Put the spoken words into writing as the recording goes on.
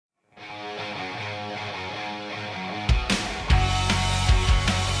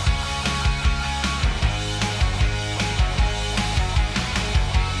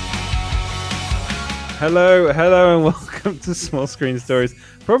Hello, and welcome to Small Screen Stories.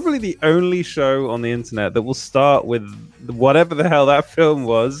 Probably the only show on the internet that will start with whatever the hell that film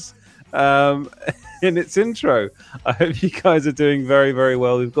was in its intro. I hope you guys are doing very, very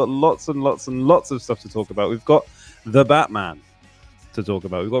well. We've got lots and lots and lots of stuff to talk about. We've got The Batman to talk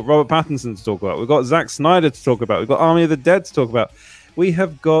about. We've got Robert Pattinson to talk about. We've got Zack Snyder to talk about. We've got Army of the Dead to talk about. We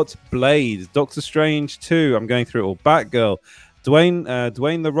have got Blade, Doctor Strange 2. I'm going through it all. Batgirl.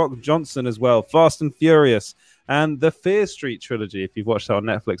 Dwayne The Rock Johnson as well, Fast and Furious, and the Fear Street trilogy. If you've watched that on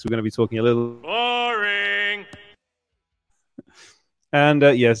Netflix, we're going to be talking a little boring. And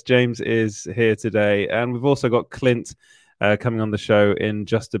yes, James is here today, and we've also got Clint coming on the show in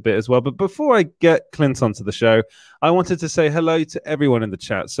just a bit as well. But before I get Clint onto the show, I wanted to say hello to everyone in the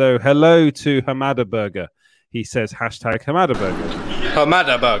chat. So hello to Hamada Burger. He says hashtag Hamada Burger.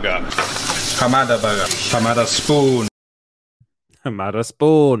 Hamada Burger. Hamada Burger. Hamada Spoon. Hamada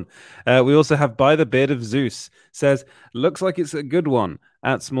Spawn. We also have By the Beard of Zeus. Says, looks like it's a good one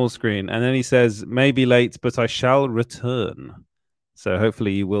at small screen. And then he says, maybe late, but I shall return. So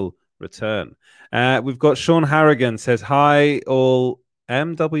hopefully you will return. We've got Sean Harrigan says, hi, all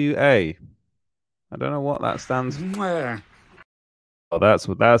MWA. I don't know what that stands for. Oh, that's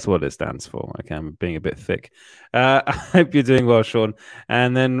what it stands for. Okay, I'm being a bit thick. I hope you're doing well, Sean.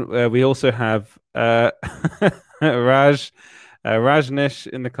 And then we also have Rajnish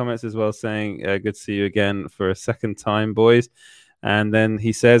in the comments as well, saying good to see you again for a second time, boys. And then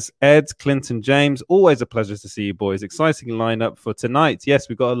he says, Ed, Clinton, James, always a pleasure to see you, boys. Exciting lineup for tonight. Yes,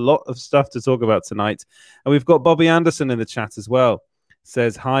 we've got a lot of stuff to talk about tonight. And we've got Bobby Anderson in the chat as well.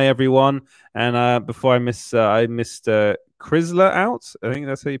 Says, hi, everyone. And before I missed Chrysler out. I think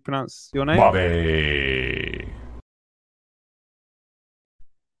that's how you pronounce your name. Bobby.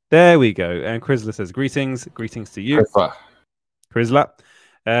 There we go. And Chrysler says, greetings to you. Chrysler.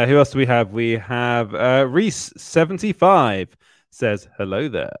 Who else do we have? We have Reese75 says, hello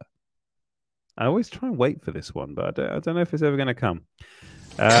there. I always try and wait for this one, but I don't know if it's ever going to come.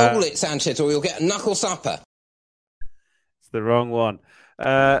 Call it, Sanchez, or you'll get a knuckle supper. It's the wrong one.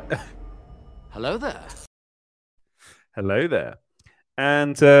 Hello there. Hello there.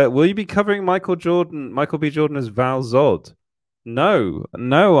 And will you be covering Michael B. Jordan as Val Zod? No,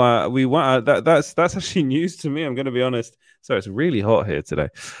 we want that's actually news to me. I'm going to be honest. So it's really hot here today.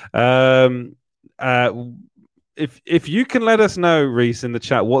 If you can let us know, Reese, in the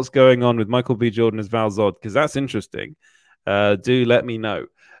chat, what's going on with Michael B. Jordan as Val Zod, because that's interesting. Do let me know.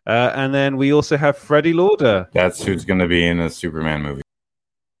 And then we also have Freddie Lauder. That's who's going to be in a Superman movie.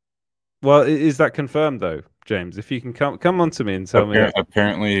 Well, is that confirmed though, James? If you can come on to me and tell me.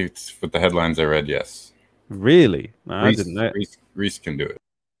 Apparently, with the headlines I read, yes. Really? No, I didn't know. Reese can do it.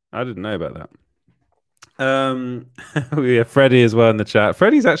 I didn't know about that. We have Freddie as well in the chat.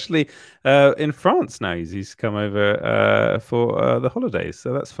 Freddie's actually in France now. He's come over for the holidays,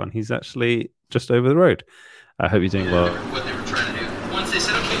 so that's fun. He's actually just over the road. I hope you're doing well. What they were trying to do. Once they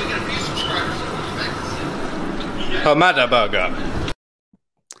said, okay, we got a few subscribers. Hamada Burger.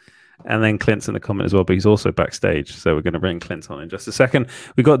 And then Clint's in the comment as well, but he's also backstage. So we're going to bring Clint on in just a second.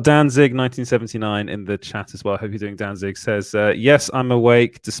 We got Danzig 1979 in the chat as well. I hope you're doing. Danzig says, yes, I'm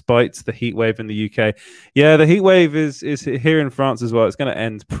awake despite the heat wave in the UK. Yeah, the heat wave is here in France as well. It's going to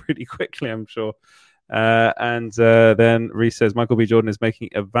end pretty quickly, I'm sure. And then Reese says, Michael B. Jordan is making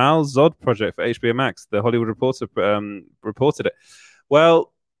a Val Zod project for HBO Max. The Hollywood Reporter reported it.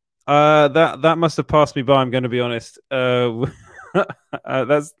 Well, that must have passed me by, I'm going to be honest.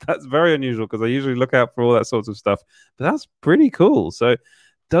 That's very unusual because I usually look out for all that sorts of stuff, but that's pretty cool. So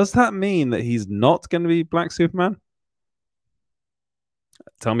does that mean that he's not going to be Black Superman?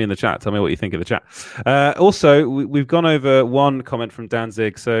 Tell me in the chat. Tell me what you think of the chat. Also, we've gone over one comment from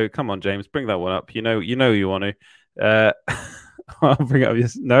Danzig, so come on, James, bring that one up. You know you want to. I'll bring it up.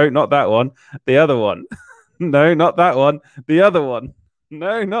 Yes. No, not that one. The other one. No, not that one. The other one.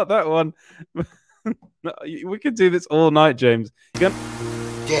 No, not that one. No, we could do this all night, James. There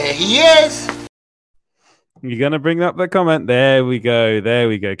he is. You're going to bring up the comment? There we go.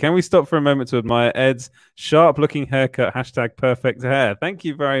 Can we stop for a moment to admire Ed's sharp-looking haircut? Hashtag perfect hair. Thank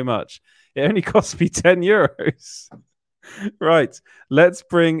you very much. It only cost me 10 euros. Right. Let's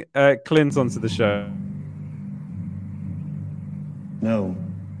bring Clint onto the show. No.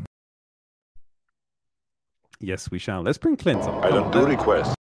 Yes, we shall. Let's bring Clint on. I don't do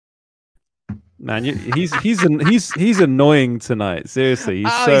requests. Man, he's annoying tonight. Seriously,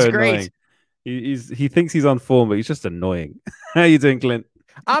 he's so annoying. He thinks he's on form, but he's just annoying. How are you doing, Clint?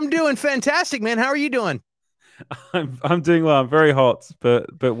 I'm doing fantastic, man. How are you doing? I'm doing well. I'm very hot, but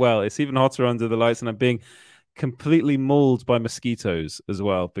well. It's even hotter under the lights, and I'm being completely mauled by mosquitoes as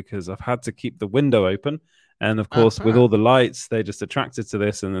well, because I've had to keep the window open. And of course, with all the lights, they're just attracted to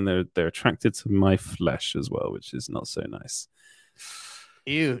this, and then they're attracted to my flesh as well, which is not so nice.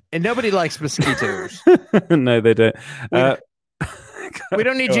 Ew. And nobody likes mosquitoes. No, they don't. We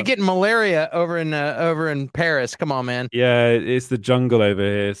don't need you getting malaria over in Paris. Come on, man. Yeah, it's the jungle over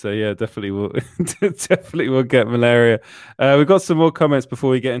here, so yeah, definitely will definitely will get malaria. We've got some more comments before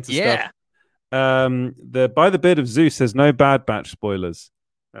we get into stuff. The By the Beard of Zeus says no Bad Batch spoilers.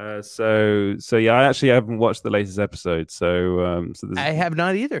 So yeah, I actually haven't watched the latest episode, so I have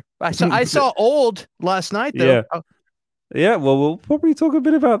not either. I saw Old last night though. Yeah. Yeah, well, we'll probably talk a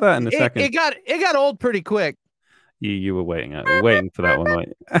bit about that in a second. It got old pretty quick. You were waiting for that one, right?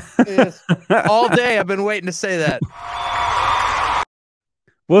 Yes. All day I've been waiting to say that.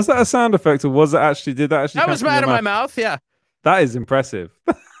 Was that a sound effect, or was it actually? Did that actually? That was out of my mouth. Yeah. That is impressive.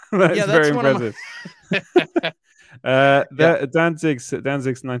 That's very impressive. Danzig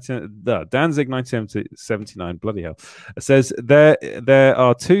 1979, bloody hell, says there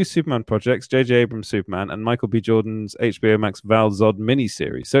are two Superman projects, J.J. Abrams' Superman and Michael B. Jordan's HBO Max Val Zod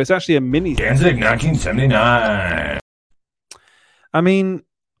miniseries. So it's actually a mini. Danzig 1979. I mean,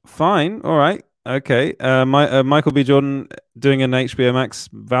 fine, all right, okay. Michael B. Jordan doing an HBO Max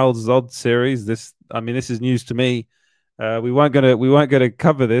Val Zod series. This is news to me. We weren't gonna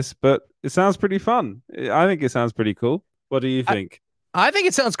cover this, but it sounds pretty fun. I think it sounds pretty cool. What do you think? I think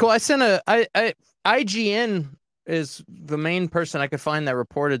it sounds cool. I sent IGN is the main person I could find that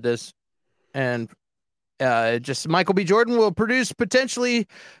reported this, and just Michael B. Jordan will potentially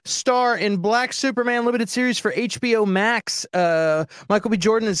star in Black Superman limited series for HBO Max. Michael B.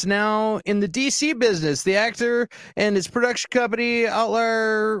 Jordan is now in the DC business. The actor and his production company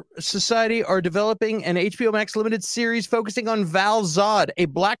Outlier Society are developing an HBO Max limited series focusing on Val Zod, a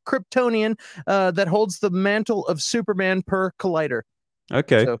black Kryptonian that holds the mantle of Superman per Collider.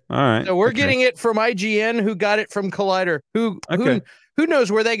 Okay, all right. So we're getting it from IGN, who got it from Collider. Who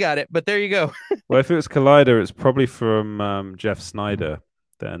knows where they got it, but there you go. Well, if it was Collider, it's probably from Jeff Snyder.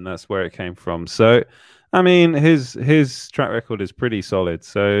 Then that's where it came from. So, I mean, his track record is pretty solid.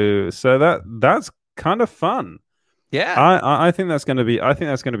 So that's kind of fun. Yeah, I think that's going to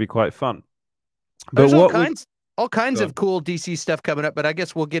be quite fun. But there's all kinds of cool DC stuff coming up. But I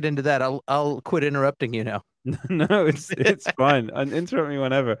guess we'll get into that. I'll quit interrupting you now. No, it's fine. And interrupt me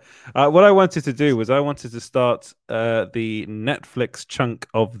whenever. What I wanted to do was start the Netflix chunk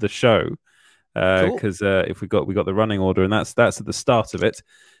of the show, because if we got the running order, and that's at the start of it.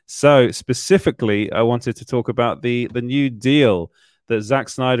 So specifically, I wanted to talk about the new deal that Zack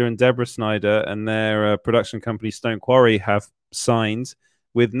Snyder and Deborah Snyder and their production company Stone Quarry have signed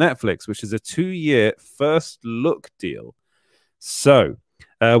with Netflix, which is a 2-year first look deal. So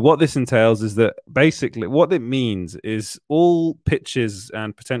what this entails is that basically what it means is all pitches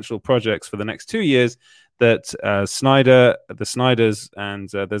and potential projects for the next 2 years that the Snyders, and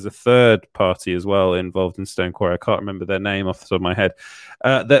there's a third party as well involved in Stone Quarry. I can't remember their name off the top of my head.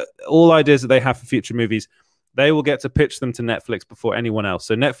 That all ideas that they have for future movies, they will get to pitch them to Netflix before anyone else.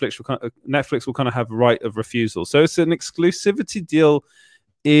 So Netflix will kind of have right of refusal. So it's an exclusivity deal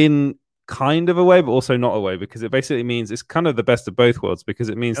in kind of a way, but also not a way, because it basically means it's kind of the best of both worlds, because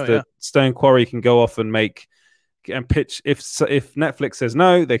it means that Stone Quarry can go off and make and pitch. If Netflix says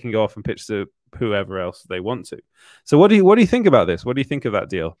no, they can go off and pitch to whoever else they want to. So what do you think about this? What do you think of that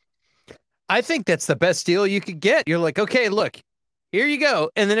deal? I think that's the best deal you could get. You're like, okay, look, here you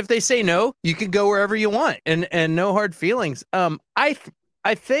go. And then if they say no, you can go wherever you want, and no hard feelings. I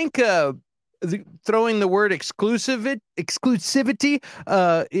think throwing the word exclusivity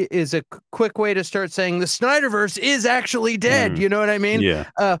is a quick way to start saying the Snyderverse is actually dead. You know what I mean?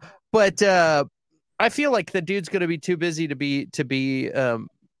 Yeah. But I feel like the dude's going to be too busy to be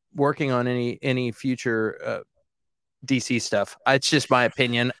working on any future DC stuff. It's just my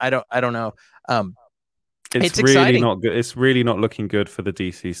opinion. I don't know. It's really exciting. Not good. It's really not looking good for the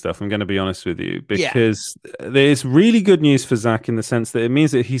DC stuff. I'm going to be honest with you, because there's really good news for Zack in the sense that it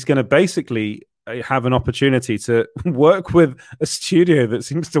means that he's going to basically have an opportunity to work with a studio that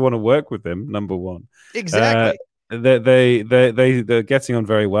seems to want to work with him. Number one, exactly. They're getting on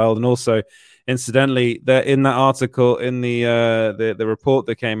very well, and also, incidentally, they're in that article in the report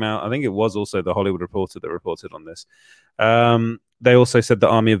that came out. I think it was also the Hollywood Reporter that reported on this. They also said that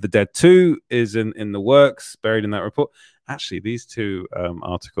Army of the Dead 2 is in the works, buried in that report. Actually, these two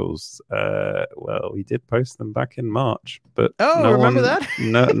articles, well, we did post them back in March, but remember that?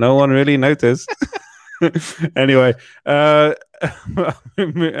 No one really noticed. Anyway, move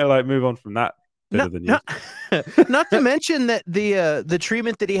on from that bit of the news. Not to mention that the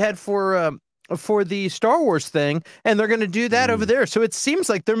treatment that he had for for the Star Wars thing, and they're going to do that over there. So it seems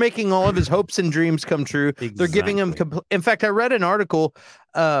like they're making all of his hopes and dreams come true. Exactly. They're giving him. In fact, I read an article,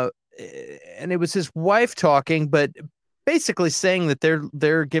 and it was his wife talking, but basically saying that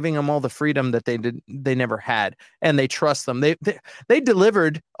they're giving them all the freedom that they never had, and they trust them. They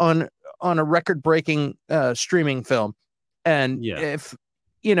delivered on a record-breaking streaming film, and if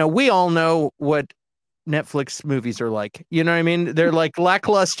we all know what Netflix movies are like, you know what I mean? They're like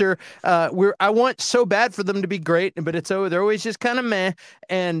lackluster. I want so bad for them to be great, but they're always just kind of meh.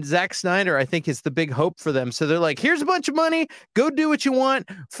 And Zack Snyder, I think, is the big hope for them. So they're like, here's a bunch of money, go do what you want,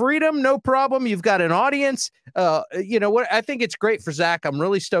 freedom, no problem. You've got an audience. What? I think it's great for Zack. I'm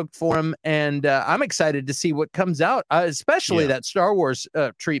really stoked for him, and I'm excited to see what comes out, especially that Star Wars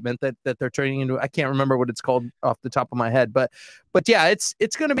treatment that they're turning into. I can't remember what it's called off the top of my head, but yeah,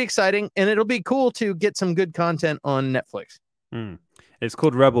 it's going to be exciting, and it'll be cool to get some good content on Netflix. It's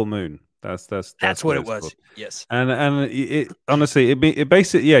called Rebel Moon. That's what it was. Called. Yes. And it honestly, it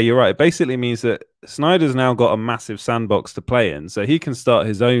basically, you're right. It basically means that Snyder's now got a massive sandbox to play in, so he can start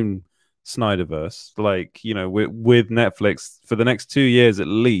his own Snyderverse, with Netflix for the next 2 years at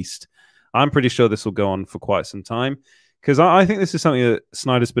least. I'm pretty sure this will go on for quite some time, because I think this is something that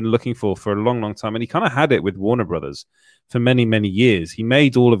Snyder's been looking for a long, long time, and he kind of had it with Warner Brothers for many, many years. He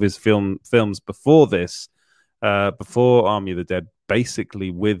made all of his films before this, before Army of the Dead,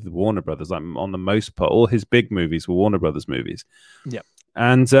 basically with Warner Brothers. Like, on the most part, all his big movies were Warner Brothers movies. Yeah,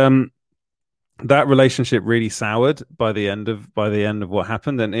 and that relationship really soured by the end of what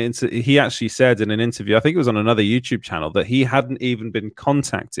happened. And he actually said in an interview, I think it was on another YouTube channel, that he hadn't even been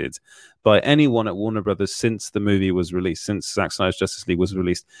contacted by anyone at Warner Brothers since the movie was released, since Zack Snyder's Justice League was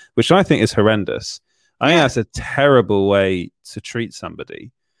released, which I think is horrendous. I think that's a terrible way to treat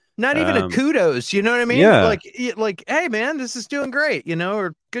somebody. Not even a kudos, you know what I mean? Yeah. Like, hey man, this is doing great,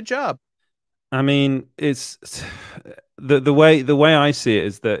 or good job. I mean, it's the way I see it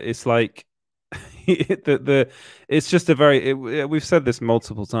is that it's like, it's just a very we've said this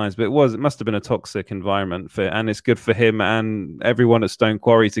multiple times, but it must have been a toxic environment and it's good for him and everyone at Stone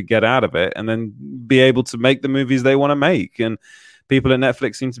Quarry to get out of it and then be able to make the movies they want to make. And people at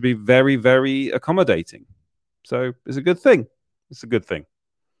Netflix seem to be very, very accommodating, so it's a good thing.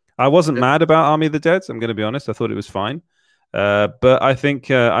 I wasn't mad about Army of the Dead, I'm going to be honest. I thought it was fine. But I think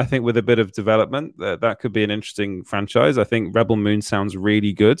with a bit of development, that could be an interesting franchise. I think Rebel Moon sounds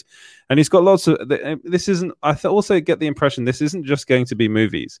really good, and he's got lots of. This isn't. Also get the impression this isn't just going to be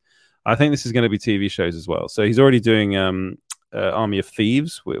movies. I think this is going to be TV shows as well. So he's already doing Army of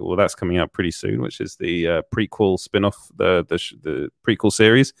Thieves. Well, that's coming out pretty soon, which is the prequel spin-off, the prequel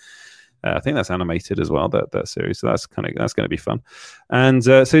series. I think that's animated as well, that series. So that's going to be fun. And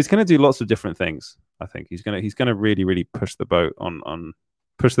so he's going to do lots of different things. I think he's going to really, really push the boat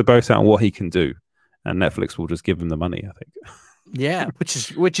push the boat out on what he can do, and Netflix will just give him the money, I think. Yeah,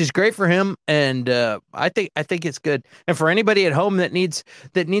 which is great for him, and I think it's good. And for anybody at home that needs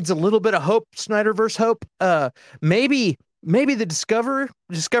a little bit of hope, Snyderverse hope, maybe the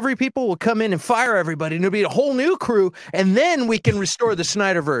Discovery people will come in and fire everybody, and it'll be a whole new crew, and then we can restore the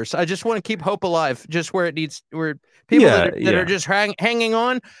Snyderverse. I just want to keep hope alive, just where people that are just hanging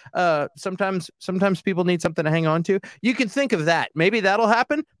on. Sometimes people need something to hang on to. You can think of that. Maybe that'll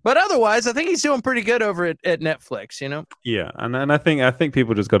happen, but otherwise, I think he's doing pretty good over at Netflix. Yeah, and I think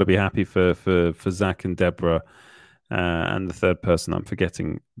people just got to be happy for Zach and Deborah. And the third person I'm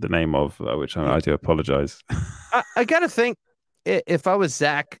forgetting the name of, which I do apologize. I gotta think, if I was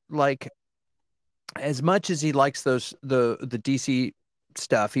Zach, like, as much as he likes the DC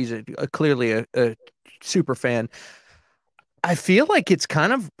stuff, he's clearly a super fan. I feel like it's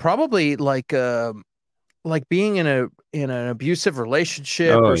kind of probably like being in an abusive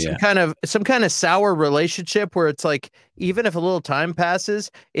relationship, or some kind of sour relationship, where it's like, even if a little time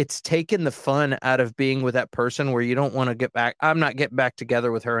passes, it's taken the fun out of being with that person, where you don't want to get back. I'm not getting back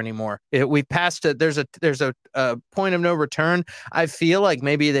together with her anymore. We passed it. There's a point of no return. I feel like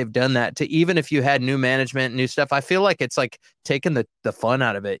maybe they've done that to, even if you had new management, new stuff, I feel like it's like taking the fun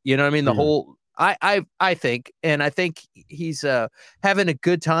out of it. You know what I mean? The whole, I think, and I think he's having a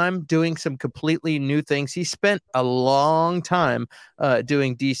good time doing some completely new things. He spent a long time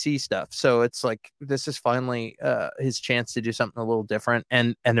doing DC stuff, so it's like this is finally his chance to do something a little different,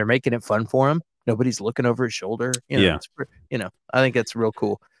 and they're making it fun for him. Nobody's looking over his shoulder. I think that's real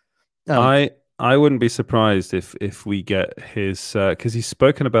cool. I wouldn't be surprised if we get his, because he's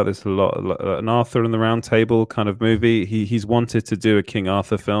spoken about this a lot, an Arthur and the Round Table kind of movie. He's wanted to do a King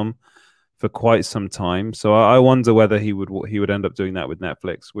Arthur film for quite some time, so I wonder whether he would end up doing that with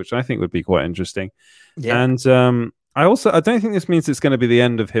Netflix, which I think would be quite interesting. Yeah. And I don't think this means it's going to be the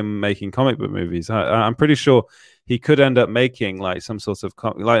end of him making comic book movies. I'm pretty sure he could end up making like some sort of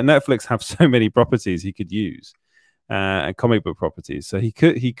like Netflix have so many properties he could use, and comic book properties. So he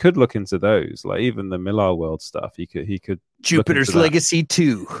could look into those, like even the Millar World stuff. He could Jupiter's Legacy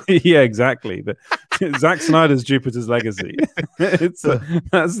 2. Yeah, exactly. But Zack Snyder's Jupiter's Legacy. That's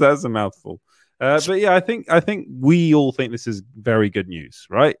a mouthful. But yeah, I think we all think this is very good news,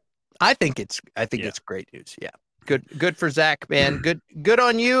 right? I think it's great news. Yeah. Good for Zach, man. Good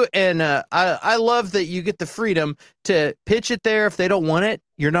on you. And I love that you get the freedom to pitch it there. If they don't want it,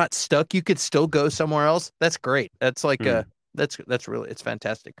 you're not stuck. You could still go somewhere else. That's great. That's like that's really, it's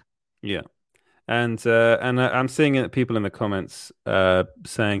fantastic. Yeah. And I'm seeing people in the comments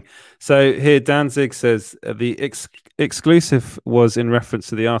saying, so here Danzig says the exclusive was in reference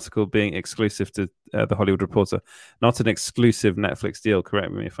to the article being exclusive to the Hollywood Reporter, not an exclusive Netflix deal.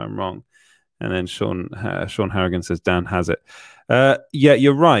 Correct me if I'm wrong. And then Sean Harrigan says Dan has it. Yeah,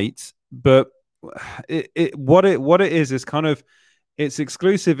 you're right. But what it is kind of, it's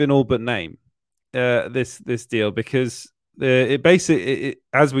exclusive in all but name. This deal, because it basically,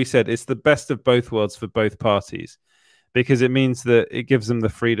 as we said, it's the best of both worlds for both parties, because it means that it gives them the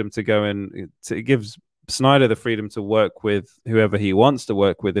freedom to go in. It gives Snyder the freedom to work with whoever he wants to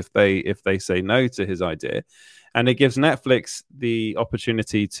work with if they say no to his idea. And it gives Netflix the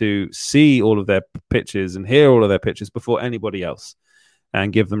opportunity to see all of their pitches and hear all of their pitches before anybody else,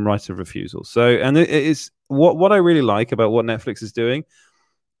 and give them right of refusal. So, and it is what I really like about what Netflix is doing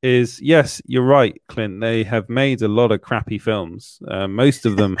is, yes, you're right, Clint. They have made a lot of crappy films. Most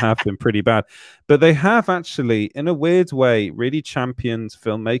of them have been pretty bad, but they have actually, in a weird way, really championed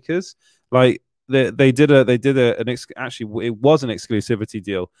filmmakers. Like they did actually, it was an exclusivity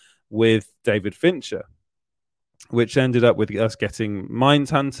deal with David Fincher, which ended up with us getting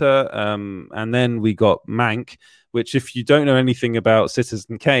Mindhunter, and then we got Mank, which, if you don't know anything about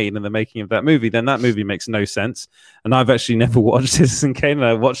Citizen Kane and the making of that movie, then that movie makes no sense. And I've actually never watched Citizen Kane, and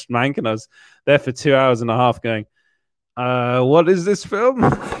I watched Mank, and I was there for 2 hours and a half going, what is this film?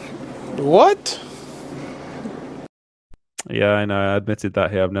 What? Yeah, I know. I admitted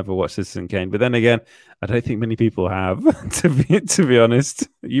that here. I've never watched Citizen Kane. But then again, I don't think many people have, to be honest.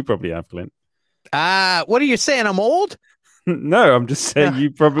 You probably have, Clint. What are you saying? I'm old? No, I'm just saying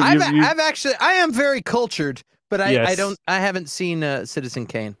you probably. I am very cultured, but I haven't seen Citizen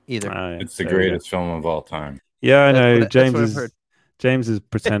Kane either. It's the greatest film of all time. Yeah, I know. James is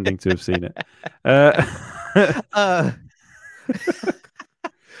pretending to have seen it.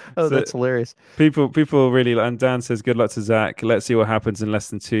 Oh, that's hilarious. People really, and Dan says, good luck to Zach. Let's see what happens in less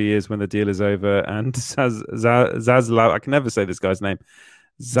than 2 years when the deal is over. And Zaslav, I can never say this guy's name.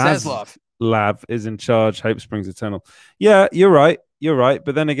 Zaslav is in charge. Hope springs eternal. Yeah, you're right.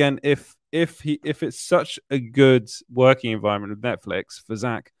 But then again, if it's such a good working environment with Netflix for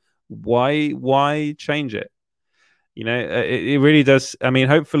Zach, why change it? You know, it really does. I mean,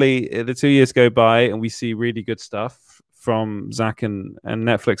 hopefully the 2 years go by and we see really good stuff from Zach, and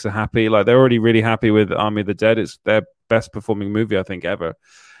Netflix are happy. Like, they're already really happy with Army of the Dead. It's their best performing movie, I think, ever.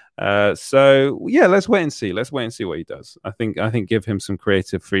 So yeah, let's wait and see what he does. I think give him some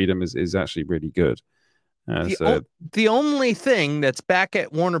creative freedom is actually really good. The only thing that's back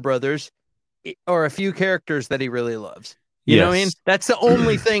at Warner Brothers are a few characters that he really loves. You know what I mean? That's the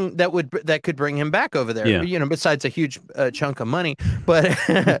only thing that could bring him back over there. Yeah. You know, besides a huge chunk of money. But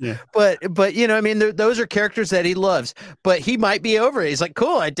Yeah. but you know, I mean, those are characters that he loves. But he might be over it. He's like,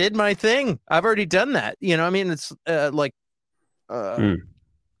 cool, I did my thing. I've already done that. You know, I mean, it's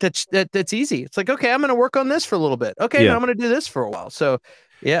that's easy. It's like, okay, I'm going to work on this for a little bit. Okay, now I'm going to do this for a while. So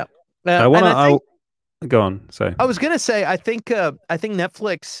yeah. Go on. So I was going to say, I think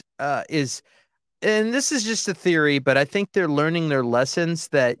Netflix is. And this is just a theory, but I think they're learning their lessons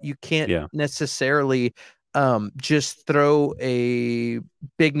that you can't necessarily just throw a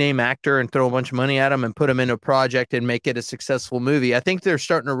big name actor and throw a bunch of money at them and put them in a project and make it a successful movie. I think they're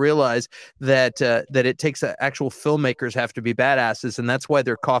starting to realize that it takes actual filmmakers have to be badasses, and that's why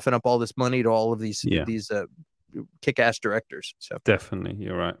they're coughing up all this money to all of these kick-ass directors. So definitely,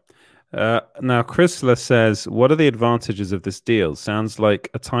 you're right. Now, Chrysler says, what are the advantages of this deal? Sounds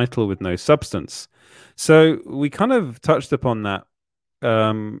like a title with no substance. So we kind of touched upon that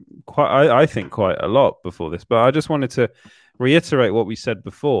I think quite a lot before this, but I just wanted to reiterate what we said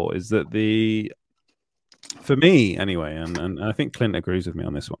before, is that for me anyway, and I think Clint agrees with me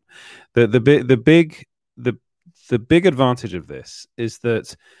on this one, the big advantage of this is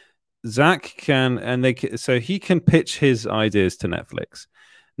that Zach he can pitch his ideas to Netflix.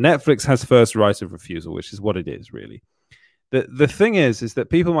 Netflix has first right of refusal, which is what it is, really. The thing is that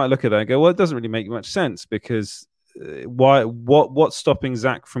people might look at that and go, well, it doesn't really make much sense, because what's stopping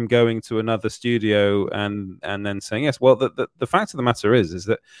Zach from going to another studio and then saying yes? Well, the fact of the matter is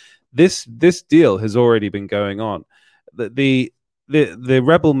that this deal has already been going on. The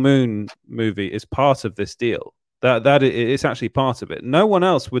Rebel Moon movie is part of this deal. That it's actually part of it. No one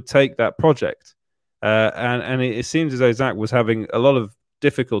else would take that project, and it seems as though Zach was having a lot of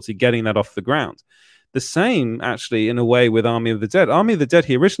difficulty getting that off the ground. The same, actually, in a way, with Army of the Dead. Army of the Dead,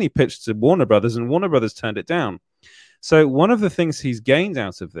 he originally pitched to Warner Brothers, and Warner Brothers turned it down. So one of the things he's gained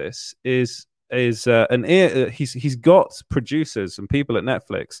out of this is an ear. He's got producers and people at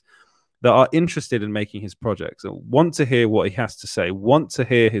Netflix that are interested in making his projects, want to hear what he has to say, want to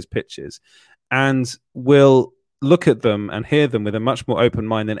hear his pitches, and will look at them and hear them with a much more open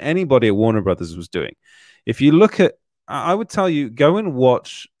mind than anybody at Warner Brothers was doing. If you look at, I would tell you, go and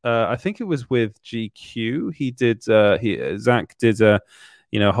watch. I think it was with GQ. Zach did a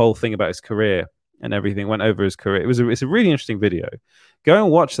whole thing about his career and everything. Went over his career. It's a really interesting video. Go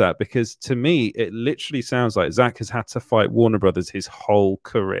and watch that, because to me, it literally sounds like Zach has had to fight Warner Brothers his whole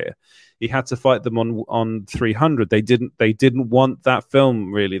career. He had to fight them on 300. They didn't want that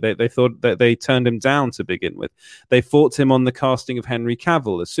film, really. They thought that they turned him down to begin with. They fought him on the casting of Henry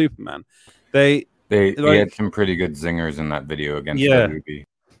Cavill as Superman. He had some pretty good zingers in that video against the movie.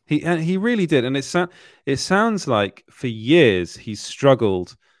 He really did, and it sounds like for years he's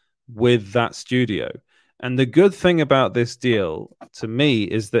struggled with that studio. And the good thing about this deal, to me,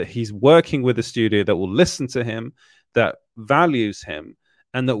 is that he's working with a studio that will listen to him, that values him,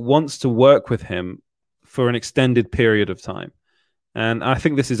 and that wants to work with him for an extended period of time. And I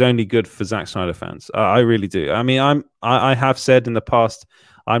think this is only good for Zack Snyder fans. I really do. I mean, I have said in the past,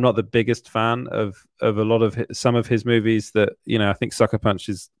 I'm not the biggest fan of a lot of some of his movies. That I think Sucker Punch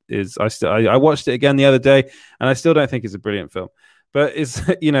is. I watched it again the other day, and I still don't think it's a brilliant film. But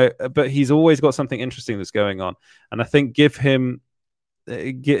but he's always got something interesting that's going on, and I think him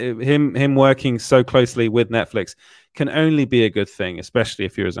working so closely with Netflix can only be a good thing, especially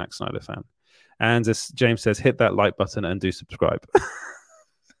if you're a Zack Snyder fan. And as James says, hit that like button and do subscribe.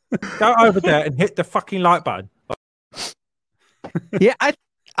 Go over there and hit the fucking like button. Yeah,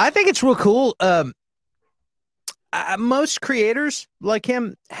 I think it's real cool. Most creators like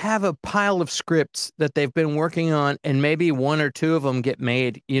him have a pile of scripts that they've been working on, and maybe one or two of them get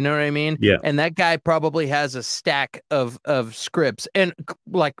made. You know what I mean? Yeah. And that guy probably has a stack of scripts. And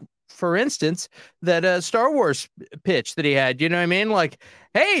like, for instance, that Star Wars pitch that he had, you know what I mean? Like,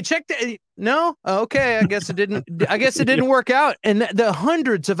 hey, check that. No? Okay. I guess it didn't work out. And the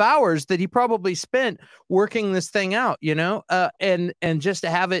hundreds of hours that he probably spent working this thing out, and just to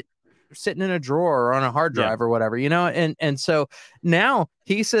have it sitting in a drawer or on a hard drive or whatever, and so now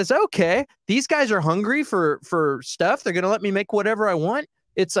he says, okay, these guys are hungry for stuff. They're going to let me make whatever I want.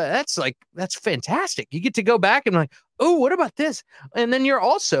 That's fantastic. You get to go back and like, oh, what about this? And then you're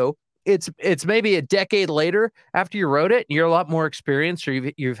also, it's maybe a decade later after you wrote it, and you're a lot more experienced, or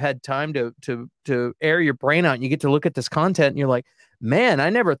you've had time to air your brain out, and you get to look at this content and you're like, man, I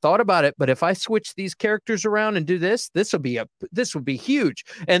never thought about it, but if I switch these characters around and do this would be huge.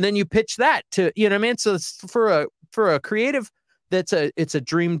 And then you pitch that to, you know what I mean? So it's for a creative, it's a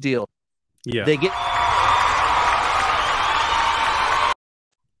dream deal. Yeah.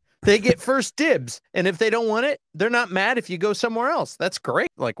 They get first dibs, and if they don't want it, they're not mad if you go somewhere else. That's great.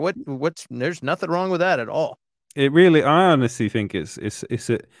 Like there's nothing wrong with that at all. It really, I honestly think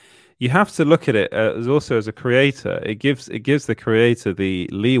you have to look at it as also as a creator. It gives the creator the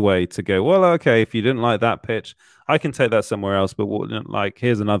leeway to go, well, okay, if you didn't like that pitch, I can take that somewhere else. But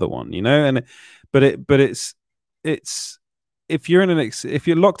here's another one, And it's if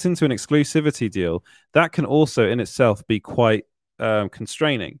you're locked into an exclusivity deal, that can also in itself be quite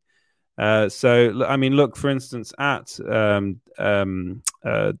constraining. So I mean, look, for instance, at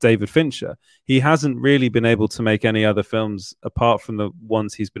David Fincher, he hasn't really been able to make any other films apart from the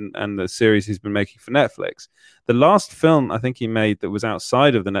ones and the series he's been making for Netflix. The last film I think he made that was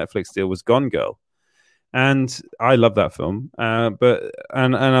outside of the Netflix deal was Gone Girl, and I love that film. But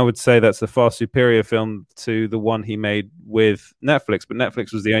I would say that's a far superior film to the one he made with Netflix. But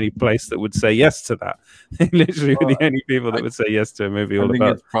Netflix was the only place that would say yes to that. They literally were the only people that would say yes to a movie all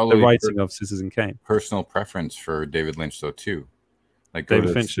about the writing of Citizen Kane. Personal preference for David Lynch, though, too. Like, go David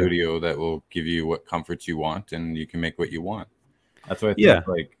to a Fincher. studio that will give you what comforts you want, and you can make what you want. That's what I think.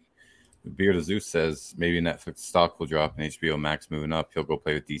 Like, Beard of Zeus says, maybe Netflix stock will drop and HBO Max moving up. He'll go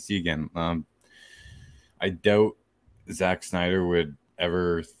play with DC again. I doubt Zack Snyder would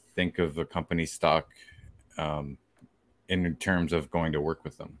ever think of a company stock in terms of going to work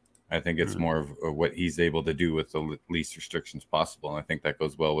with them. I think it's more of what he's able to do with the least restrictions possible. And I think that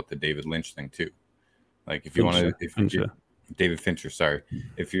goes well with the David Lynch thing, too. Like if you want to, Fincher. David Fincher, sorry.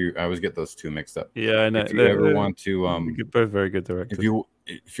 I always get those two mixed up. Yeah, I know. If you ever want to, both very good directors.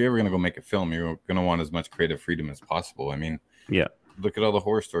 If you're ever gonna go make a film, you're gonna want as much creative freedom as possible. I mean, yeah. Look at all the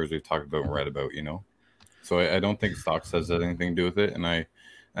horror stories we've talked about and read about, So I don't think Stocks has anything to do with it, and I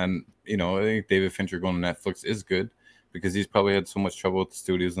think David Fincher going to Netflix is good because he's probably had so much trouble with the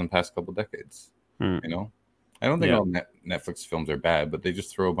studios in the past couple decades. I don't think all Netflix films are bad, but they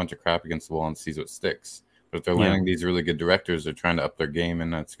just throw a bunch of crap against the wall and sees what sticks. But if they're landing these really good directors, they're trying to up their game,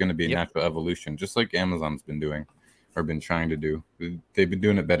 and that's going to be a natural evolution, just like Amazon's been doing or been trying to do. They've been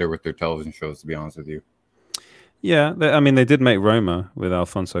doing it better with their television shows, to be honest with you. Yeah, they did make Roma with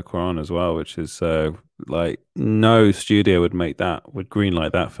Alfonso Cuarón as well, which is like no studio would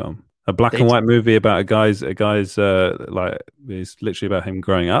greenlight that film. A black and white movie about a guy's like it's literally about him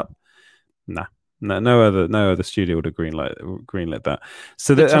growing up. Nah. No other studio would have greenlit that.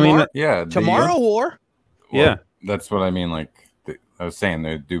 So Tomorrow War. Well, that's what I mean. Like I was saying,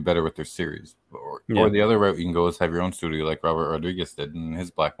 they do better with their series, or the other route you can go is have your own studio, like Robert Rodriguez did, and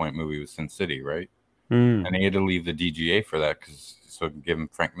his black and white movie was Sin City, right? And he had to leave the DGA for that so it could give him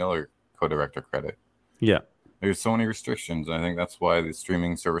Frank Miller co-director credit. Yeah, there's so many restrictions. I think that's why the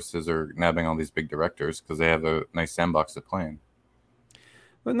streaming services are nabbing all these big directors because they have a nice sandbox to play in.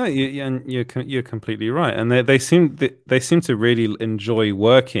 But no, you're completely right, and they seem to really enjoy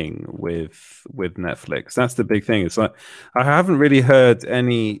working with Netflix. That's the big thing. It's like I haven't really heard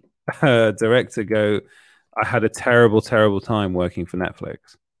any director go, "I had a terrible time working for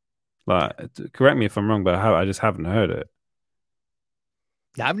Netflix." Like, correct me if I'm wrong, but I just haven't heard it.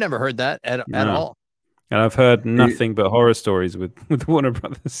 I've never heard that at all. And I've heard nothing but horror stories with Warner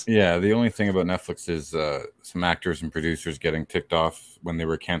Brothers. Yeah, the only thing about Netflix is some actors and producers getting ticked off when they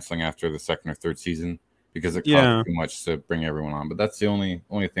were canceling after the second or third season because it cost too much to bring everyone on. But that's the only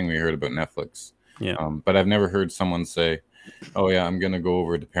thing we heard about Netflix. Yeah. But I've never heard someone say, "Oh yeah, I'm going to go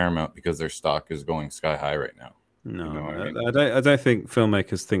over to Paramount because their stock is going sky high right now." No, I don't think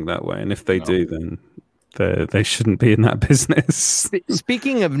filmmakers think that way, and if they do, then they shouldn't be in that business.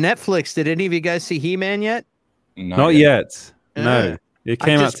 Speaking of Netflix, did any of you guys see He-Man yet? Not yet. No, it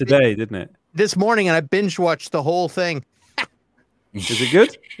came out today, didn't it? This morning, and I binge watched the whole thing. Is it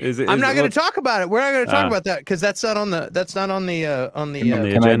good? I'm not going to talk about it. We're not going to talk about that because that's not on the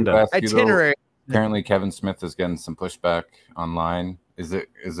agenda itinerary. Apparently, Kevin Smith is getting some pushback online. Is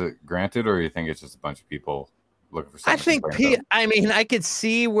it granted, or do you think it's just a bunch of people looking for something? I could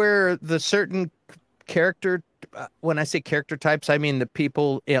see where the certain character, when I say character types, I mean the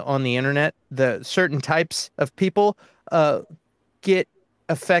people on the internet, the certain types of people get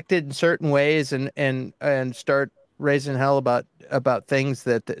affected in certain ways and start raising hell about things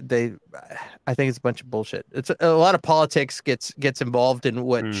that I think it's a bunch of bullshit. It's a lot of politics gets involved in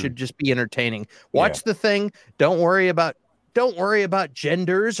what should just be entertaining. Watch the thing. Don't worry about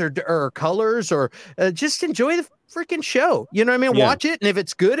genders or colors or just enjoy the freaking show. You know what I mean? Watch it, and if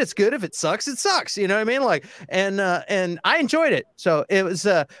it's good, it's good. If it sucks, it sucks. You know what I mean? Like, and I enjoyed it. So it was,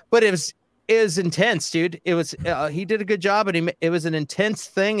 but it was intense, dude. It was he did a good job, and it was an intense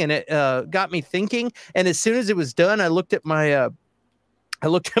thing, and it got me thinking. And as soon as it was done, I looked at my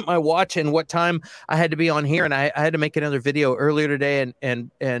watch and what time I had to be on here, and I had to make another video earlier today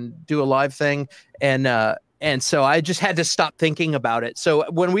and do a live thing, and so I just had to stop thinking about it. So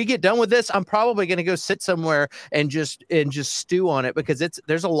when we get done with this, I'm probably going to go sit somewhere and just stew on it because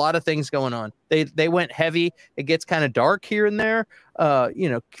there's a lot of things going on. They went heavy. It gets kind of dark here and there.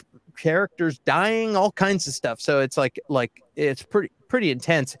 Characters dying, all kinds of stuff. So it's like it's pretty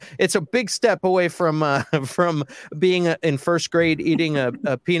intense. It's a big step away from being in first grade eating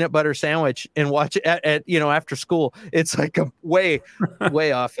a peanut butter sandwich and watch it at after school. It's like a way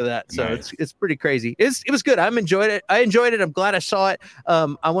off of that. So nice. It's pretty crazy. It was good. I enjoyed it. I'm glad I saw it.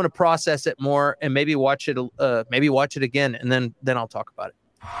 I want to process it more and maybe watch it again, and then I'll talk about it.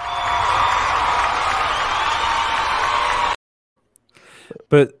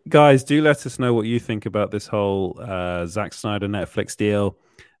 But guys, do let us know what you think about this whole Zack Snyder Netflix deal.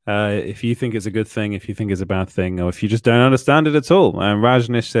 If you think it's a good thing, if you think it's a bad thing, or if you just don't understand it at all. And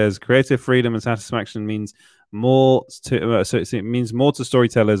Rajnish says creative freedom and satisfaction means more to it means more to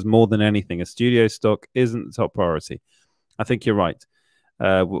storytellers more than anything. A studio stock isn't the top priority. I think you're right.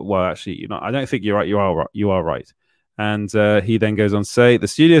 Well, actually, I don't think you're right. You are right. And he then goes on to say, the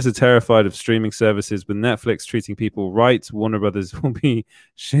studios are terrified of streaming services. With Netflix treating people right, Warner Brothers will be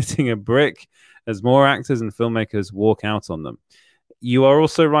shitting a brick as more actors and filmmakers walk out on them. You are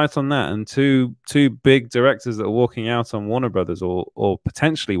also right on that. And two big directors that are walking out on Warner Brothers or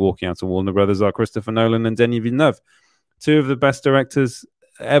potentially walking out on Warner Brothers are Christopher Nolan and Denis Villeneuve, two of the best directors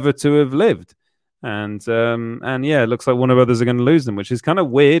ever to have lived. and yeah, it looks like Warner Brothers are going to lose them, which is kind of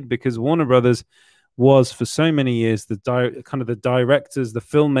weird because Warner Brothers was for so many years the directors, the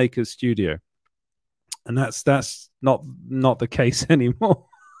filmmakers studio, and that's not the case anymore.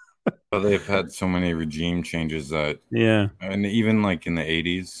 But they've had so many regime changes that and even like in the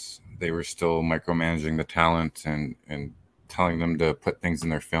 80s, they were still micromanaging the talent and telling them to put things in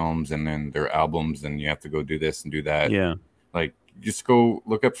their films and then their albums, and you have to go do this and do that. Yeah, like just go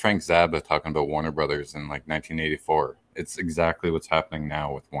look up Frank Zappa talking about Warner Brothers in like 1984. It's exactly what's happening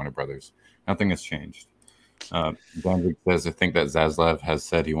now with Warner Brothers. Nothing has changed. Danzig says, I think that Zaslav has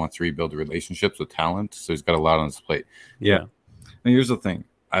said he wants to rebuild relationships with talent, so he's got a lot on his plate. Yeah. And here's the thing.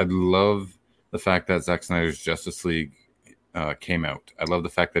 I love the fact that Zack Snyder's Justice League came out. I love the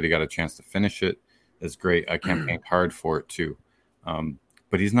fact that he got a chance to finish it. It's great. I campaigned hard for it too.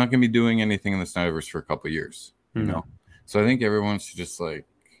 But he's not going to be doing anything in the Snyderverse for a couple of years, you know? So I think everyone should just like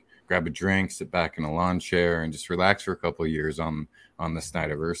grab a drink, sit back in a lawn chair, and just relax for a couple of years on the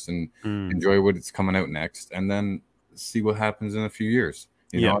Snyderverse and enjoy what it's coming out next, and then see what happens in a few years.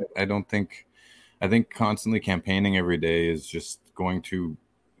 You know, I think constantly campaigning every day is just going to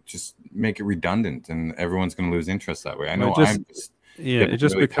just make it redundant, and everyone's going to lose interest that way. I know it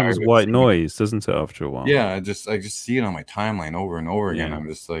just really becomes white noise, doesn't it? After a while, I just see it on my timeline over and over again. I'm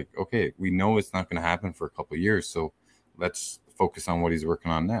just like, okay, we know it's not going to happen for a couple of years, so let's focus on what he's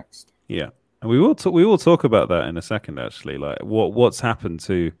working on next. Yeah, and we will talk about that in a second. Actually, like what's happened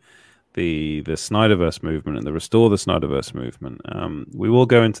to the Snyderverse movement and the Restore the Snyderverse movement. We will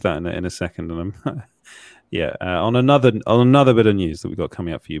go into that in a second, and on another bit of news that we've got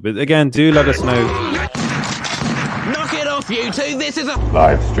coming up for you. But again, do let us know. Knock it off, you two! This is a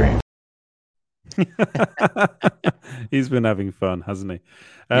live stream. He's been having fun, hasn't he?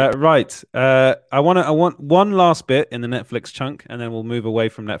 Right. I want one last bit in the Netflix chunk, and then we'll move away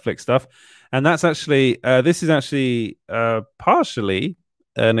from Netflix stuff. And that's actually this is actually partially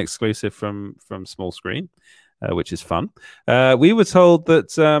an exclusive from Small Screen, which is fun. We were told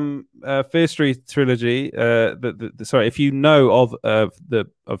that Fear Street trilogy. If you know of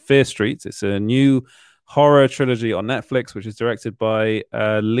Fear Street, it's a new horror trilogy on Netflix, which is directed by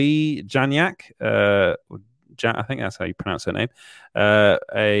Lee Janiak. I think that's how you pronounce her name.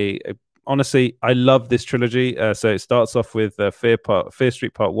 Honestly, I love this trilogy. So it starts off with Fear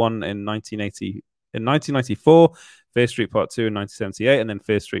Street Part 1 in 1994, Fear Street Part 2 in 1978, and then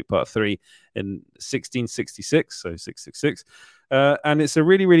Fear Street Part 3 in 1666, so 666. And it's a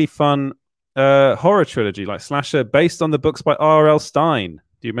really, really fun horror trilogy, like slasher, based on the books by R.L. Stine.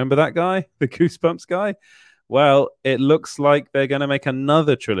 Do you remember that guy, the Goosebumps guy? Well, it looks like they're going to make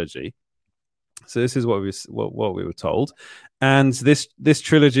another trilogy. So this is what we were told, and this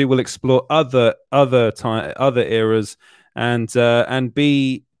trilogy will explore other eras and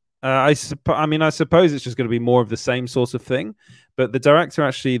be. I suppose it's just going to be more of the same sort of thing. But the director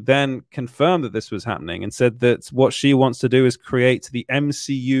actually then confirmed that this was happening and said that what she wants to do is create the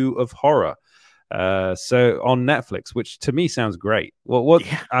MCU of horror. So on Netflix, which to me sounds great.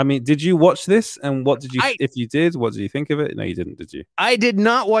 I mean, did you watch this? And what did you? If you did, what did you think of it? No, you didn't, did you? I did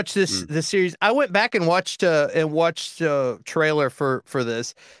not watch the series. I went back and watched a trailer for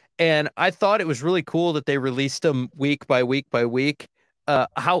this, and I thought it was really cool that they released them week by week by week.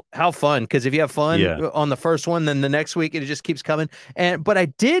 How fun, because if you have fun on the first one, then the next week it just keeps coming. But I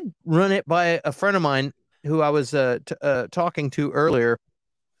did run it by a friend of mine who I was talking to earlier,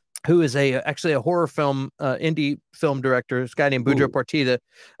 who is actually a horror film indie film director, this guy named Boudreaux Partida,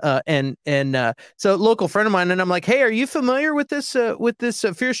 so local friend of mine, and I'm like, hey, are you familiar with this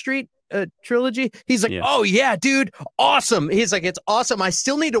Fear Street trilogy? He's like, oh yeah, dude, awesome. He's like, it's awesome. I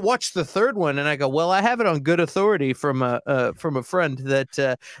still need to watch the third one, and I go, well, I have it on good authority from a friend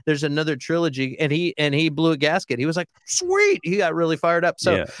that there's another trilogy, and he blew a gasket. He was like, sweet. He got really fired up.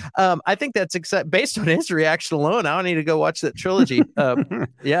 So I think that's based on his reaction alone. I don't need to go watch that trilogy.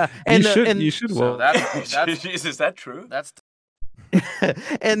 And you should. So that's is that true? That's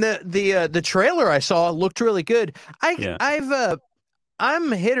and the trailer I saw looked really good.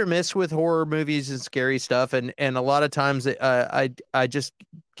 I'm hit or miss with horror movies and scary stuff, and a lot of times I just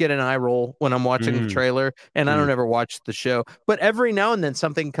get an eye roll when I'm watching the trailer, and I don't ever watch the show. But every now and then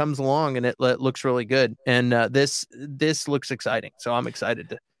something comes along and it looks really good, and this looks exciting. So I'm excited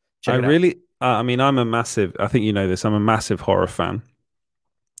to check it out. I'm a massive. I think you know this. I'm a massive horror fan.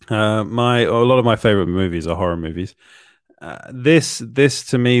 A lot of my favorite movies are horror movies. This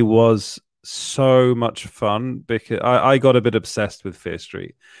to me was so much fun because I got a bit obsessed with Fear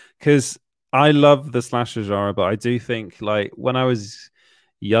Street because I love the slasher genre, but I do think like when I was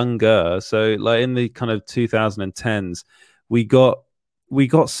younger, so like in the kind of 2010s, we got we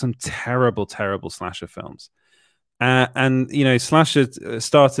got some terrible, terrible slasher films. And slasher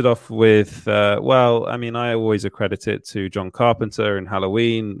started off with I always accredit it to John Carpenter and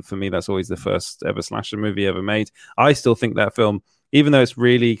Halloween. For me, that's always the first ever slasher movie ever made. I still think that film, even though it's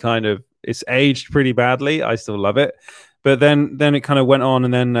really it's aged pretty badly, I still love it. But then it kind of went on,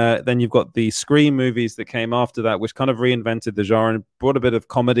 and then you've got the Scream movies that came after that, which kind of reinvented the genre and brought a bit of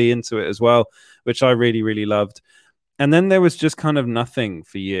comedy into it as well, which I really, really loved. And then there was just kind of nothing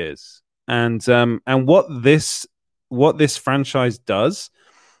for years. And what this franchise does,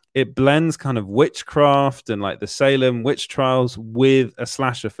 it blends kind of witchcraft and like the Salem witch trials with a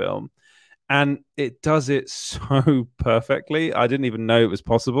slasher film, and it does it so perfectly. I didn't even know it was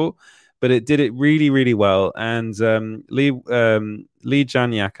possible, but it did it really, really well. And Lee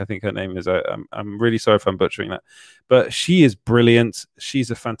Janiak, I think her name is. I'm really sorry if I'm butchering that, but she is brilliant.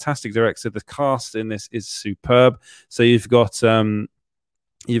 She's a fantastic director. The cast in this is superb. So you've got the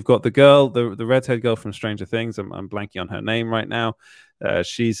girl, the redhead girl from Stranger Things. I'm blanking on her name right now.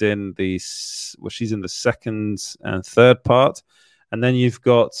 She's in the second and third part, and then you've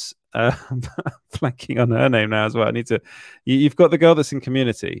got blanking on her name now as well. You've got the girl that's in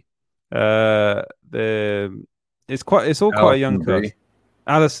Community. It's all quite a young cast.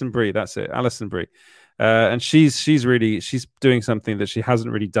 Alison Brie, that's it, Alison Brie. And she's doing something that she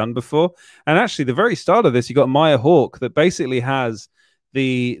hasn't really done before. And actually, the very start of this, you got Maya Hawke that basically has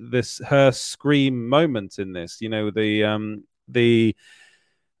her Scream moment in this. The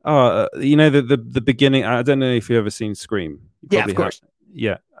beginning. I don't know if you've ever seen Scream. Yeah, of course.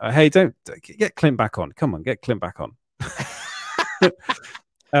 Yeah. Hey, don't get Clint back on. Come on, get Clint back on.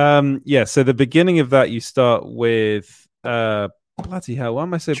 So the beginning of that, you start with bloody hell, why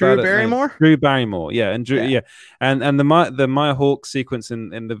am I so Drew bad at Barrymore? Names? Drew Barrymore, yeah, and and the Maya Hawke sequence in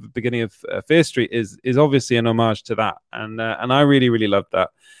the beginning of Fear Street is obviously an homage to that, and I really, really loved that,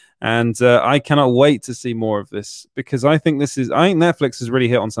 and I cannot wait to see more of this, because I think Netflix has really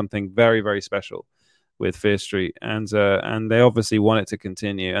hit on something very, very special with Fear Street, and they obviously want it to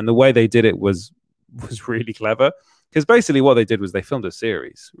continue, and the way they did it was really clever. Because basically what they did was they filmed a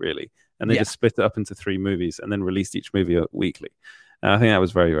series, really, and they just split it up into 3 movies and then released each movie weekly. And I think that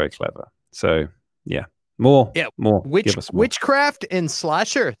was very, very clever. So, more. Witchcraft and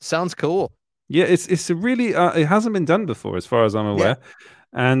slasher sounds cool. Yeah, it's a really it hasn't been done before, as far as I'm aware,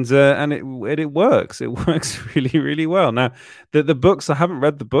 and it works. It works really, really well. Now, the books, I haven't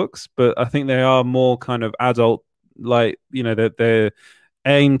read the books, but I think they are more kind of adult, like they're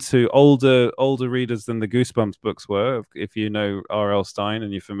aimed to older readers than the Goosebumps books were, if you know R.L. Stine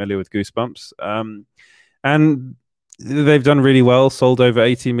and you're familiar with Goosebumps. And they've done really well, sold over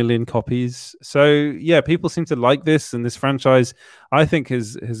 80 million copies. So, people seem to like this, and this franchise, I think,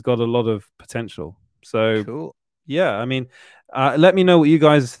 has got a lot of potential. So, cool. I mean, let me know what you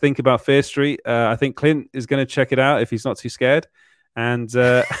guys think about Fear Street. I think Clint is going to check it out if he's not too scared. And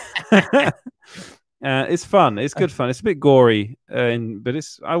it's fun. It's good fun. It's a bit gory, but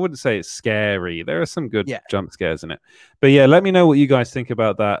I wouldn't say it's scary. There are some good jump scares in it. But let me know what you guys think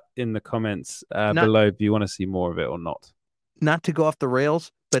about that in the comments below. Do you want to see more of it or not? Not to go off the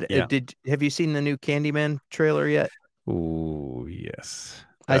rails, but have you seen the new Candyman trailer yet? Oh, yes.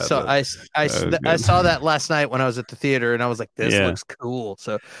 I saw that last night when I was at the theater, and I was like, "This looks cool."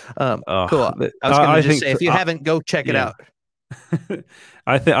 So, cool. I was going to say, if you haven't, go check it out.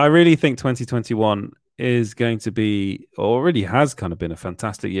 I really think 2021 is going to be, or already has kind of been, a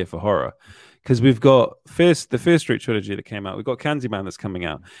fantastic year for horror, because we've got the Fear Street trilogy that came out. We've got Candyman that's coming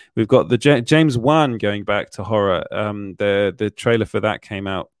out. We've got the James Wan going back to horror. The trailer for that came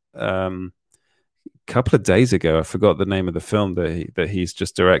out a couple of days ago. I forgot the name of the film that he's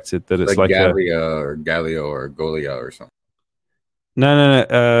just directed. That it's like Galio or Golia or something.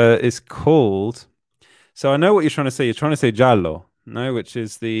 No. It's called. So I know what you're trying to say. You're trying to say giallo, no, which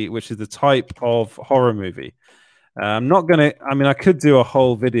is the type of horror movie. I'm not gonna. I mean, I could do a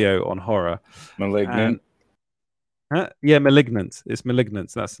whole video on horror. Malignant. Malignant. It's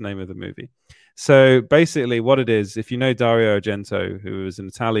Malignant. That's the name of the movie. So basically, what it is, if you know Dario Argento, who was an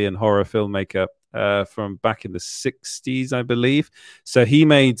Italian horror filmmaker from back in the 60s, I believe. So he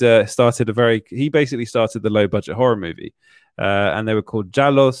started the low budget horror movie. And they were called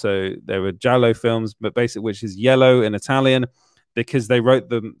giallo, so they were giallo films, but basically, which is yellow in Italian, because they wrote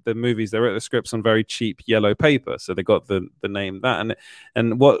the scripts on very cheap yellow paper, so they got the name that.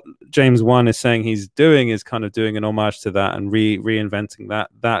 And what James Wan is saying he's doing is kind of doing an homage to that and reinventing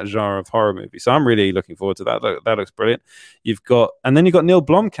that genre of horror movie. So I'm really looking forward to that. That looks brilliant. You've got Neil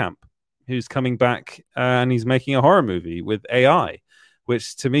Blomkamp, who's coming back and he's making a horror movie with AI,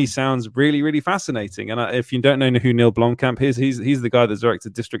 which to me sounds really, really fascinating. And if you don't know who Neil Blomkamp is, he's the guy that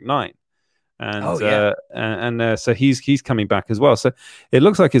directed District 9. And so he's coming back as well. So it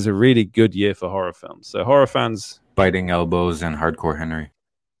looks like it's a really good year for horror films. So horror fans, Biting Elbows and Hardcore Henry.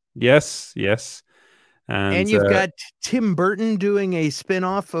 Yes. And you've got Tim Burton doing a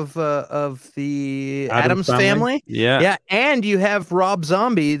spin-off of the Addams Family. Yeah. And you have Rob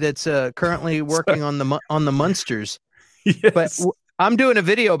Zombie that's currently working on the Munsters. Yes. But I'm doing a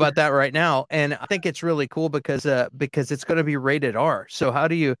video about that right now, and I think it's really cool because it's going to be rated R. So how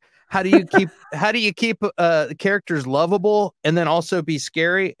do you keep characters lovable and then also be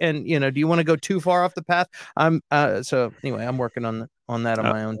scary? And do you want to go too far off the path? So anyway, I'm working on that on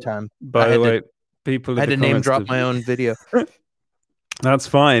my own time. By the way, people had to name drop my own video. That's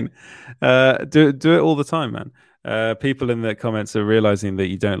fine. Do it all the time, man. People in the comments are realizing that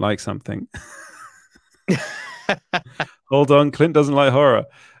you don't like something. Hold on, Clint doesn't like horror.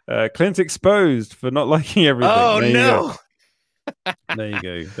 Clint exposed for not liking everything. Oh no.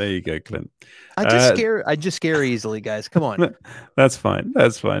 There you go, Clint. I just scare easily, guys. Come on. That's fine.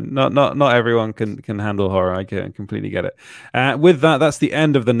 Not everyone can handle horror. I completely get it. With that's the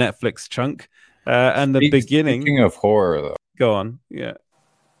end of the Netflix chunk. And the beginning. Speaking of horror, though. Go on. Yeah.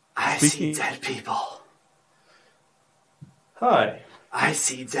 I see dead people. Hi. I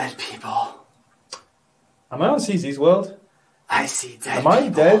see dead people. Am I on CZ's World? I see dead people. Am I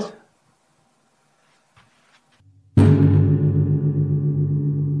dead?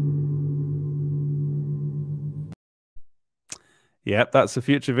 Yep, that's a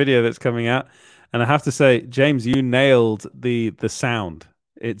future video that's coming out. And I have to say, James, you nailed the sound.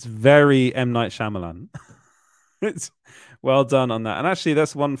 It's very M. Night Shyamalan. It's well done on that. And actually,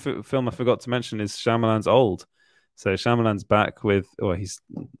 that's one film I forgot to mention is Shyamalan's Old. So Shyamalan's back with...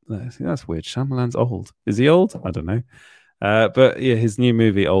 that's weird. Shyamalan's old. Is he old? I don't know. But yeah, his new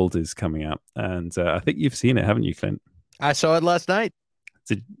movie, Old, is coming out. And I think you've seen it, haven't you, Clint? I saw it last night.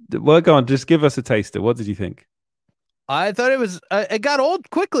 Well, go on. Just give us a taster. What did you think? I thought it was... it got old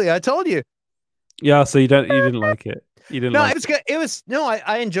quickly. I told you. Yeah, so you didn't like it. You didn't. No, like it was good. It was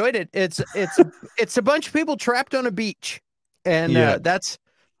I enjoyed it. It's a bunch of people trapped on a beach, and that's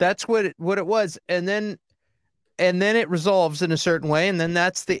what it was. And then it resolves in a certain way, and then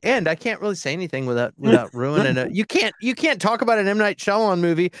that's the end. I can't really say anything without ruining it. You can't talk about an M. Night Shyamalan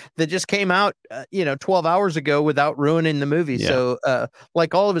movie that just came out 12 hours ago without ruining the movie. Yeah. So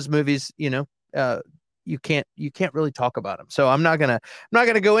like all of his movies, you can't really talk about them. So I'm not gonna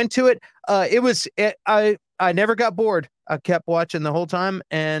go into it. I never got bored. I kept watching the whole time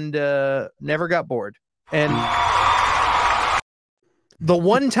and never got bored. And the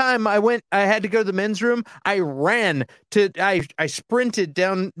one time I had to go to the men's room. I sprinted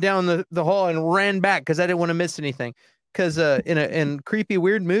down the hall and ran back because I didn't want to miss anything. Because in creepy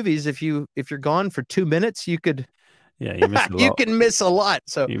weird movies, if you're gone for 2 minutes, you could you miss a lot. You can miss a lot.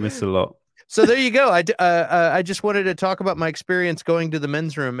 So you miss a lot. So there you go. I just wanted to talk about my experience going to the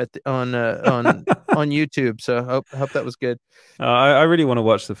men's room on YouTube. So hope that was good. I really want to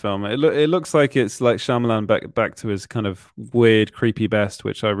watch the film. It looks like it's like Shyamalan back to his kind of weird, creepy best,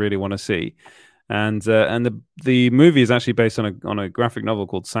 which I really want to see. And the movie is actually based on a graphic novel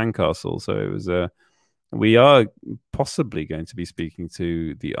called Sandcastle. So it was we are possibly going to be speaking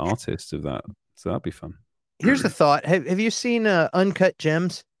to the artist of that. So that'd be fun. Here's the thought: Have you seen Uncut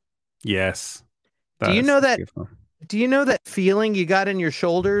Gems? Yes. Do you know that feeling you got in your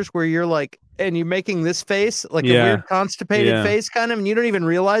shoulders where you're like, and you're making this face, like a weird constipated face kind of, and you don't even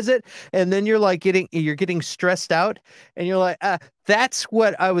realize it. And then you're like getting stressed out and you're like, that's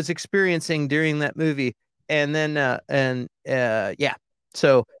what I was experiencing during that movie. And then,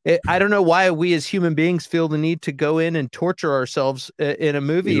 So I don't know why we as human beings feel the need to go in and torture ourselves in a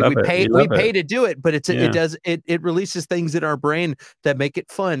movie. We pay to do it, but it releases things in our brain that make it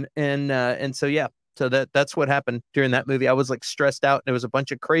fun. And so that's what happened during that movie. I was like stressed out and there was a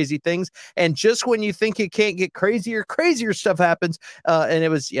bunch of crazy things. And just when you think it can't get crazier stuff happens. And it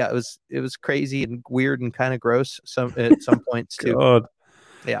was crazy and weird and kind of gross at some points too. God.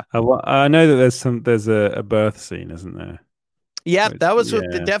 Yeah. I know that there's a birth scene, isn't there? Yeah, that was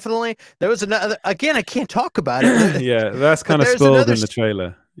definitely. There was another. Again, I can't talk about it. Yeah, that's kind of spoiled in the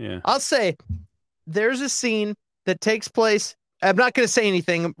trailer. Yeah, I'll say there's a scene that takes place. I'm not going to say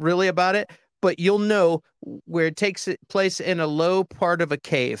anything really about it, but you'll know where it takes place in a low part of a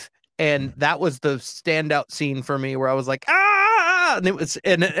cave, and that was the standout scene for me, where I was like, ah, and it was,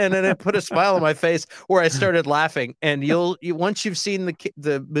 and then it put a smile on my face where I started laughing. And once you've seen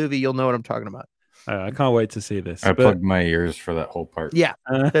the movie, you'll know what I'm talking about. I can't wait to see this. I plugged my ears for that whole part. Yeah.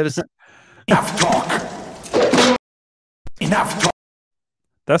 That was... Enough talk. Enough talk.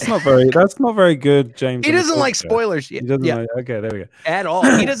 That's not very good, James. He doesn't like spoilers. He doesn't like, okay, there we go. At all.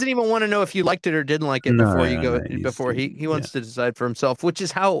 He doesn't even want to know if you liked it or didn't like it before he wants to decide for himself, which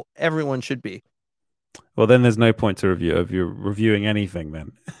is how everyone should be. Well, then there's no point to reviewing anything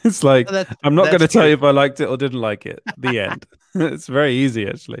then. It's like, I'm not going to tell you if I liked it or didn't like it. The end. It's very easy,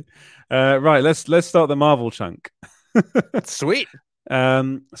 actually. Right, let's start the Marvel chunk. Sweet.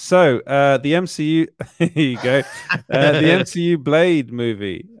 So the MCU, here you go. The MCU Blade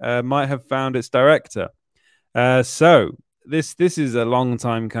movie might have found its director. So this is a long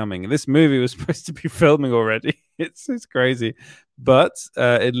time coming. This movie was supposed to be filming already. It's crazy, but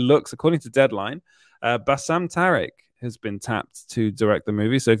it looks, according to Deadline, Bassam Tariq has been tapped to direct the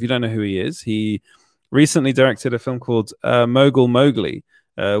movie. So if you don't know who he is, he recently directed a film called Mogul Mowgli.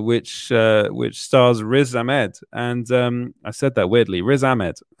 Which stars Riz Ahmed, and I said that weirdly, Riz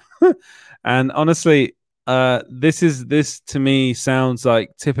Ahmed. And honestly, this to me sounds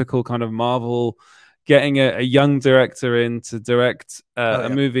like typical kind of Marvel getting a young director in to direct a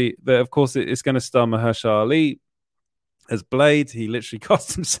movie that, of course, it's going to star Mahershala Ali as Blade. He literally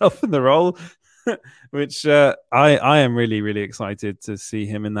cast himself in the role, which I am really, really excited to see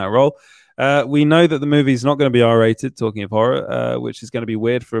him in that role. We know that the movie is not going to be R-rated, talking of horror, which is going to be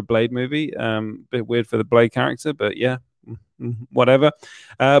weird for a Blade movie. A bit weird for the Blade character, but yeah, whatever.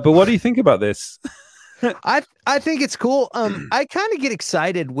 But what do you think about this? I think it's cool. I kind of get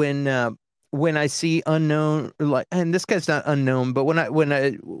excited when I see unknown, like, and this guy's not unknown, but when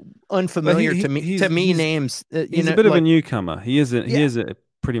I unfamiliar to me names. He's a bit of a newcomer. He is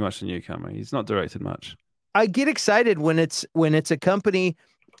pretty much a newcomer. He's not directed much. I get excited when it's a company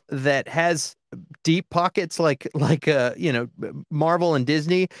that has deep pockets like Marvel and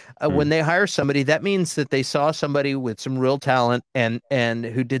Disney. When they hire somebody, that means that they saw somebody with some real talent and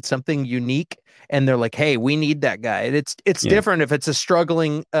who did something unique, and they're like, hey, we need that guy. And it's different if it's a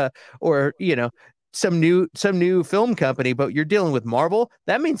struggling or some new film company, but you're dealing with Marvel.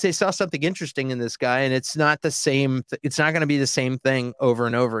 That means they saw something interesting in this guy, and it's not the same. It's not going to be the same thing over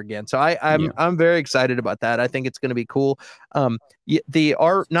and over again. So I'm very excited about that. I think it's going to be cool. The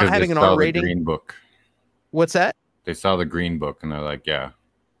R not having an R rating. Green Book. What's that? They saw the Green Book and they're like, yeah,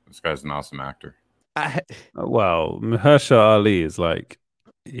 this guy's an awesome actor. Well, Mahershala Ali is like,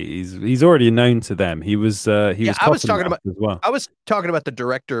 he's already known to them. He was I was talking about as well. I was talking about the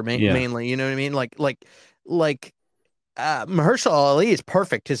director mainly. You know what I mean? Like Mahershala Ali is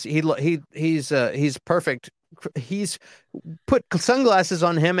perfect. He's perfect. He's put sunglasses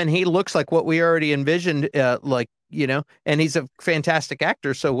on him and he looks like what we already envisioned. And he's a fantastic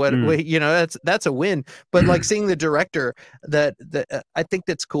actor. So that's a win. But like seeing the director, that I think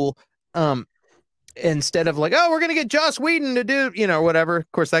that's cool. Instead of like, oh, we're gonna get Joss Whedon to do, whatever.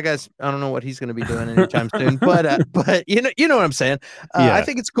 Of course, that guy's, I don't know what he's gonna be doing anytime soon. But you know what I'm saying. I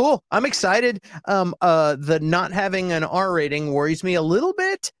think it's cool. I'm excited. The not having an R rating worries me a little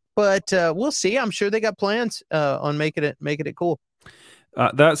bit, but we'll see. I'm sure they got plans on making it cool.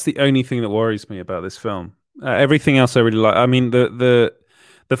 That's the only thing that worries me about this film. Everything else I really like. I mean,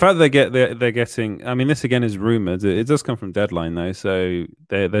 the fact that they're getting, I mean, this again is rumored. It does come from Deadline though, so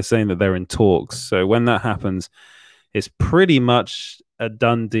they're saying that they're in talks. So when that happens, it's pretty much a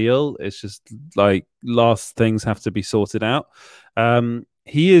done deal. It's just like last things have to be sorted out. I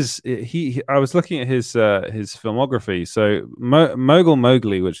was looking at his filmography. So Mogul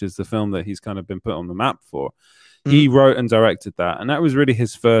Mowgli, which is the film that he's kind of been put on the map for, he wrote and directed that, and that was really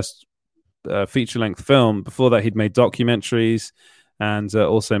his first feature-length film. Before that, he'd made documentaries. And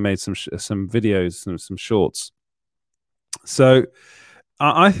also made some videos, some shorts. So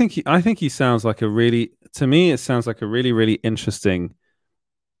I think he sounds like to me it sounds like a really, really interesting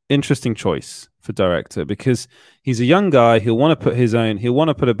choice for director, because he's a young guy. He'll want to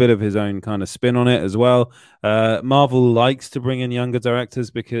put a bit of his own kind of spin on it as well. Marvel likes to bring in younger directors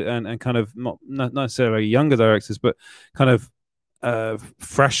because and kind of not necessarily younger directors, but kind of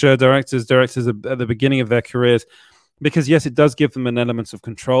fresher directors at the beginning of their careers. Because yes, it does give them an element of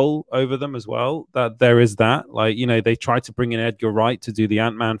control over them as well. That there is that, like, they tried to bring in Edgar Wright to do the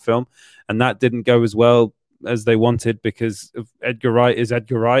Ant-Man film, and that didn't go as well as they wanted because Edgar Wright is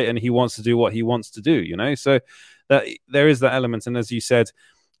Edgar Wright, and he wants to do what he wants to do. So that there is that element. And as you said,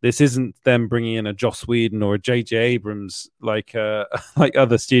 this isn't them bringing in a Joss Whedon or a J.J. Abrams like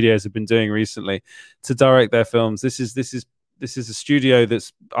other studios have been doing recently to direct their films. This is a studio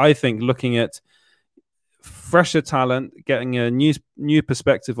that's, I think, looking at fresher talent, getting a new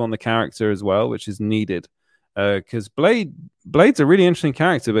perspective on the character as well, which is needed. Because Blade's a really interesting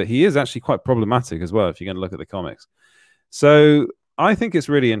character, but he is actually quite problematic as well if you're going to look at the comics. So I think it's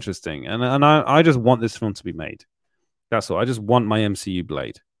really interesting, and I just want this film to be made. That's all. I just want my MCU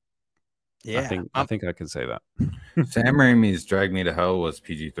Blade. Yeah, I think I can say that. Sam Raimi's Drag Me to Hell was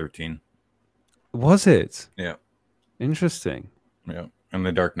PG-13. Was it? Yeah. Interesting. Yeah. And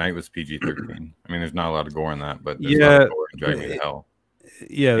The Dark Knight was PG-13. I mean, there's not a lot of gore in that, but there's a lot of gore in Drag Me to Hell.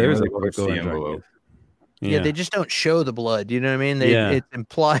 Yeah, there is a lot of push the gore in envelope. Yeah, they just don't show the blood. You know what I mean? It's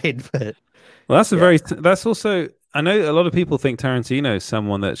implied, but well, that's also. I know a lot of people think Tarantino is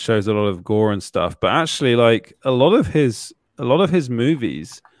someone that shows a lot of gore and stuff, but actually, like a lot of his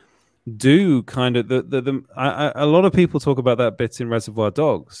movies do kind of a lot of people talk about that bit in Reservoir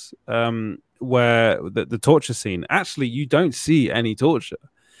Dogs, where the torture scene. Actually, you don't see any torture.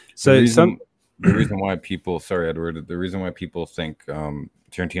 So the reason why people, sorry, Edward, the reason why people think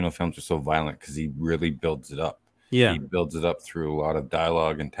Tarantino films are so violent because he really builds it up. Yeah, he builds it up through a lot of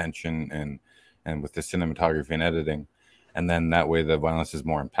dialogue and tension and with the cinematography and editing, and then that way the violence is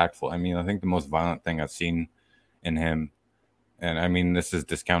more impactful. I mean, I think the most violent thing I've seen in him, and I mean this is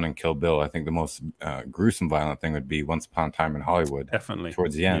discounting Kill Bill, I think the most gruesome violent thing would be Once Upon a Time in Hollywood. Definitely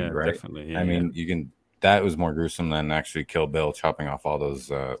towards the end, right? Definitely. I mean, that was more gruesome than actually Kill Bill, chopping off all those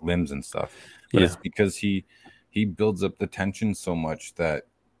limbs and stuff. But it's because he builds up the tension so much that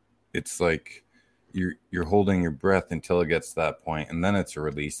it's like you're holding your breath until it gets to that point, and then it's a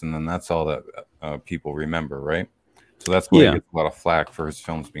release, and then that's all that people remember, right? So that's why he gets a lot of flack for his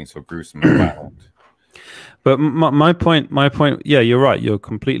films being so gruesome and violent. But my point, yeah, you're right. You're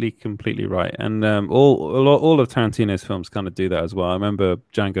completely right. And all of Tarantino's films kind of do that as well. I remember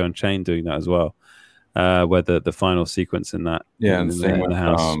Django Unchained doing that as well, where the final sequence in that, and same with the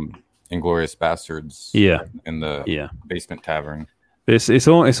house. Inglourious Bastards, in the basement tavern. It's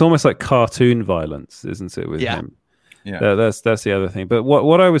almost like cartoon violence, isn't it? With him, that's the other thing. But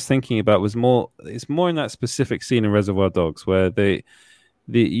what I was thinking about was it's more in that specific scene in Reservoir Dogs where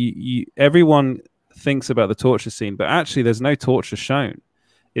everyone thinks about the torture scene, but actually there's no torture shown.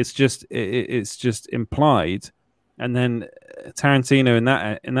 It's just implied, and then Tarantino in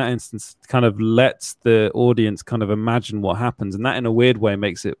that instance kind of lets the audience kind of imagine what happens, and that in a weird way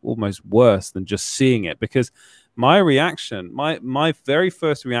makes it almost worse than just seeing it. Because my reaction, my very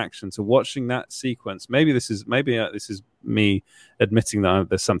first reaction to watching that sequence, maybe this is me admitting that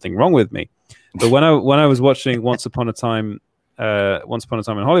there's something wrong with me, but when I was watching Once Upon a Time in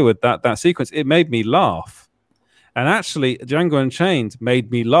Hollywood, that sequence, it made me laugh. And actually, Django Unchained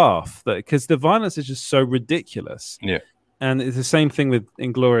made me laugh because the violence is just so ridiculous. Yeah. And it's the same thing with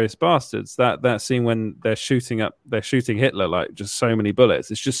Inglourious Bastards. That scene when they're shooting Hitler like just so many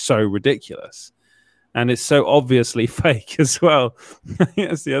bullets. It's just so ridiculous. And it's so obviously fake as well.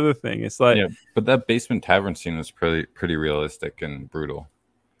 That's the other thing. It's like, but that basement tavern scene was pretty realistic and brutal.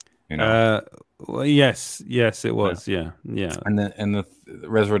 You know. Well, yes, it was. Yeah. And the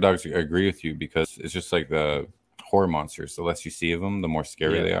Reservoir Dogs, I agree with you because it's just like the horror monsters. The less you see of them, the more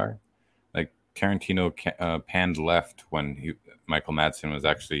scary they are. Like Tarantino panned left when Michael Madsen was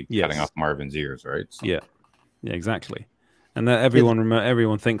actually cutting off Marvin's ears, right? So. Yeah, exactly. And that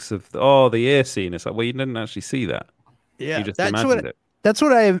everyone thinks of the ear scene. It's like, well, you didn't actually see that. Yeah, you just imagined it. That's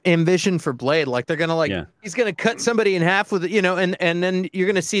what I envision for Blade. Like they're gonna he's gonna cut somebody in half with and then you're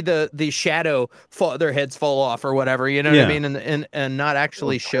gonna see the shadow fall, their heads fall off or whatever. You know what I mean? And not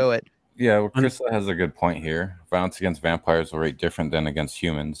actually show it. Yeah, well, Chris has a good point here. Violence against vampires will rate different than against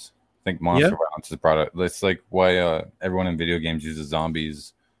humans. I think monster violence is brought up. It's like why everyone in video games uses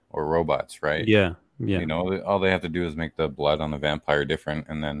zombies or robots, right? Yeah. You know, all they have to do is make the blood on the vampire different,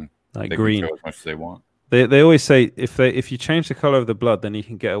 and then like they green can throw as much as they want. They always say if you change the color of the blood, then you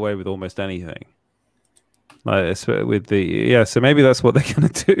can get away with almost anything. Like with so maybe that's what they're going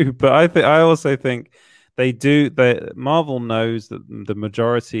to do. But I also think they do. Marvel knows that the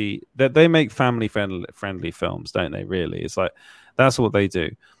majority that they make family friendly films, don't they? Really, it's like that's what they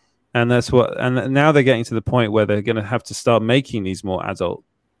do, and now they're getting to the point where they're going to have to start making these more adult.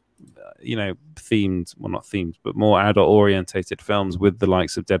 Themed, well, not themed, but more adult orientated films with the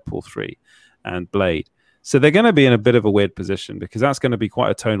likes of Deadpool 3 and Blade. So they're going to be in a bit of a weird position because that's going to be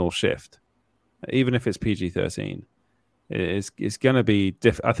quite a tonal shift, even if it's PG-13. It's going to be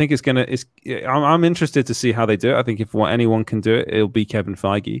I think it's going to. I'm interested to see how they do it. I think if anyone can do it, it'll be Kevin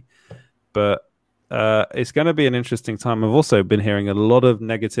Feige. But it's going to be an interesting time. I've also been hearing a lot of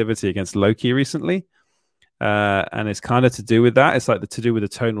negativity against Loki recently. And it's kind of to do with that. It's like to do with the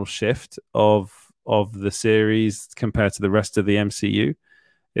tonal shift of the series compared to the rest of the MCU.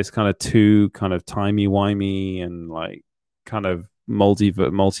 It's kind of too kind of timey-wimey and like kind of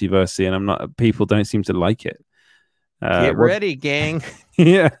multiversey, and people don't seem to like it. Get ready, gang.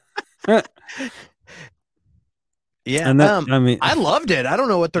 Yeah. Yeah. And I loved it. I don't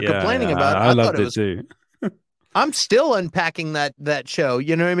know what they're complaining about. I loved it too. I'm still unpacking that show.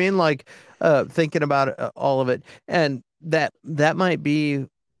 You know what I mean? Like thinking about all of it, and that might be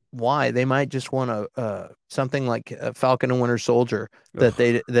why they might just want something like Falcon and Winter Soldier that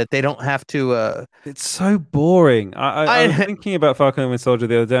they don't have to. It's so boring. I was thinking about Falcon and Winter Soldier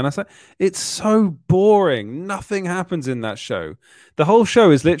the other day, and I was like, it's so boring. Nothing happens in that show. The whole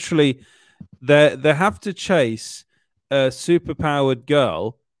show is literally they have to chase a superpowered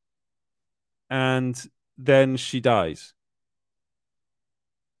girl, and then she dies.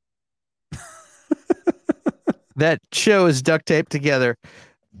 That show is duct taped together.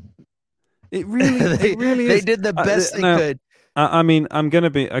 It really they is. did the best they could. I mean, I'm going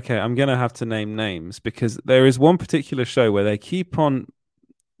to have to name names because there is one particular show where they keep on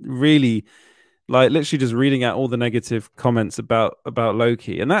really like literally just reading out all the negative comments about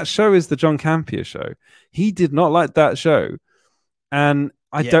Loki. And that show is the John Campea show. He did not like that show. And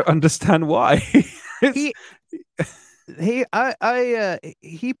I don't understand why. he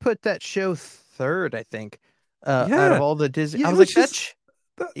put that show third, I think, out of all the Disney. Yeah, I was like,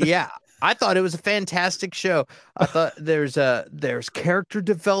 I thought it was a fantastic show. I thought there's character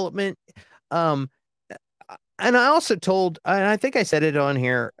development. And I also told, and I think I said it on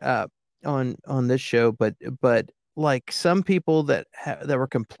here, on this show, but like some people that were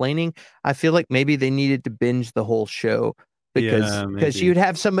complaining, I feel like maybe they needed to binge the whole show because you'd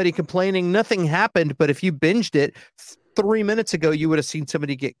have somebody complaining nothing happened, but if you binged it 3 minutes ago, you would have seen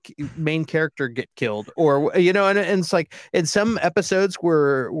somebody main character get killed, or and it's like in some episodes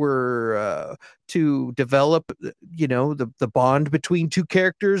were to develop the bond between two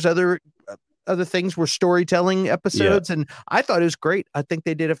characters. Other things were storytelling episodes, and I thought it was great. I think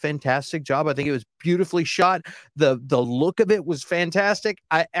they did a fantastic job. I think it was beautifully shot. The look of it was fantastic.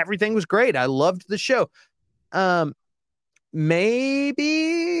 Everything was great. I loved the show.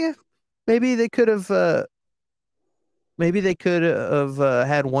 Maybe they could have. Maybe they could have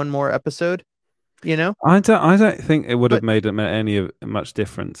had one more episode. I don't think it would have made any much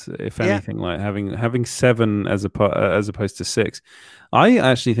difference, if anything. Like having 7 as opposed to 6. I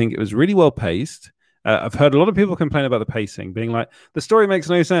actually think it was really well paced. I've heard a lot of people complain about the pacing, being like the story makes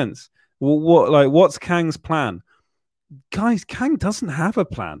no sense. What's Kang's plan? Guys, Kang doesn't have a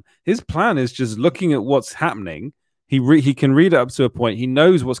plan. His plan is just looking at what's happening. He can read it up to a point. He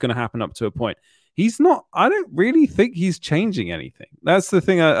knows what's going to happen up to a point. He's not. I don't really think he's changing anything. That's the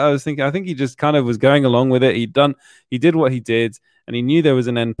thing I was thinking. I think he just kind of was going along with it. He did what he did, and he knew there was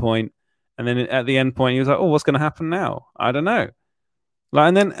an end point. And then at the end point, he was like, "Oh, what's going to happen now? I don't know."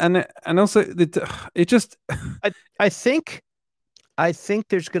 Like, and also it just. I think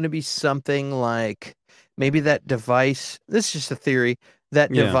there's going to be something like maybe that device. This is just a theory. That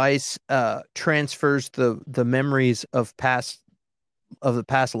device transfers the memories of the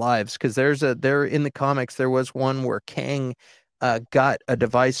past lives, because there in the comics there was one where Kang got a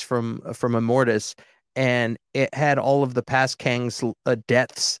device from Immortus, and it had all of the past Kang's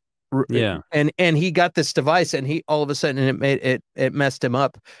deaths. And he got this device, and he all of a sudden it messed him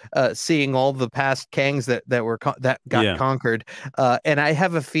up, seeing all the past Kangs that got conquered. And I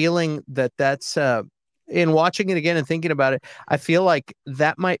have a feeling that's in watching it again and thinking about it, I feel like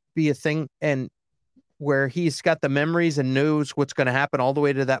that might be a thing, and where he's got the memories and knows what's going to happen all the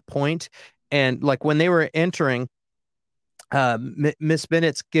way to that point. And like when they were entering, Miss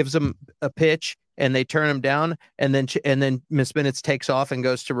Bennett gives them a pitch and they turn him down. And then Miss Bennett takes off and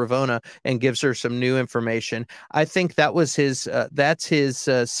goes to Ravonna and gives her some new information. I think that was that's his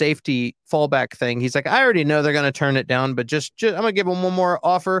safety fallback thing. He's like, I already know they're going to turn it down, but just I'm going to give them one more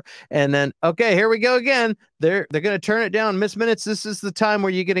offer. And then, okay, here we go again. They're going to turn it down. Miss Minutes, this is the time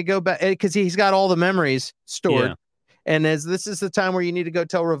where you're going to go back, because he's got all the memories stored. Yeah. And this is the time where you need to go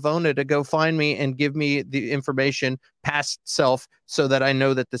tell Ravonna to go find me and give me the information past self, so that I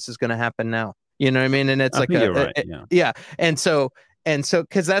know that this is going to happen now. You know what I mean? And it's yeah. And so,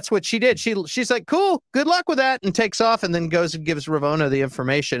 because that's what she did. She's like, cool, good luck with that, and takes off, and then goes and gives Ravonna the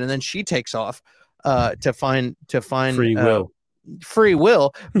information, and then she takes off to find free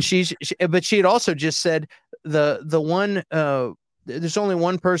will. But she had also just said the one there's only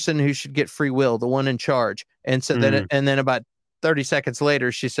one person who should get free will, the one in charge. And so then about 30 seconds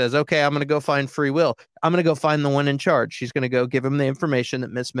later, she says, okay, I'm going to go find free will. I'm going to go find the one in charge. She's going to go give him the information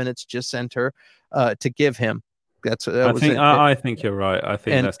that Miss Minutes just sent her to give him. I think you're right. I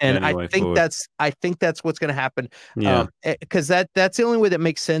think that's the only way forward. I think that's what's going to happen. Yeah. Because that's the only way that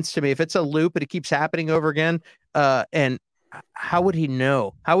makes sense to me. If it's a loop and it keeps happening over again, and how would he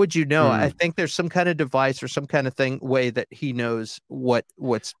know? How would you know? I think there's some kind of device or some kind of way that he knows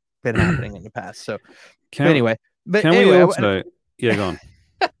what's been happening in the past. So anyway. Can we also? Yeah, go on.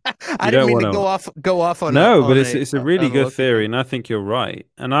 I didn't mean to go off on but it's a really good theory, and I think you're right.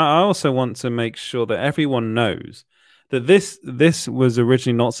 And I also want to make sure that everyone knows that this was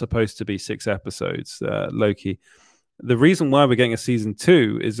originally not supposed to be 6 episodes, Loki. The reason why we're getting a season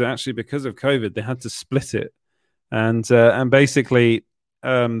 2 is actually because of COVID. They had to split it, and basically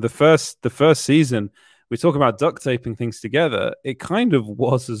the first season, we talk about duct taping things together. It kind of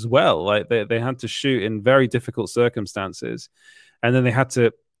was as well. Like they had to shoot in very difficult circumstances, and then they had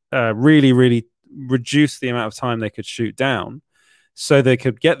to really, really reduce the amount of time they could shoot down so they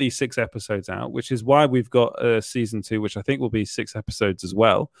could get these 6 episodes out, which is why we've got season 2, which I think will be 6 episodes as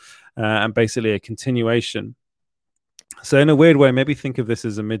well, and basically a continuation. So in a weird way, maybe think of this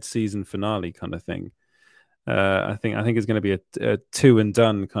as a mid-season finale kind of thing. I think it's going to be a 2 and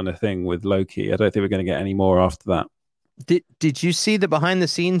done kind of thing with Loki. I don't think we're going to get any more after that. Did you see the behind the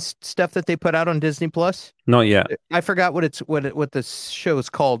scenes stuff that they put out on Disney Plus? Not yet. I forgot what the show is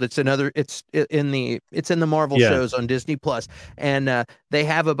called. It's in the Marvel shows on Disney Plus, and they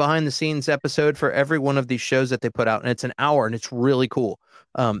have a behind the scenes episode for every one of these shows that they put out, and it's an hour, and it's really cool.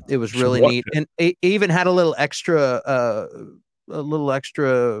 It was really neat, and it even had a little extra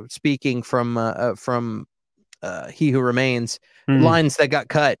speaking from He Who Remains, lines that got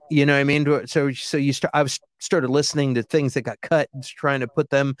cut. You know what I mean? So I started listening to things that got cut and trying to put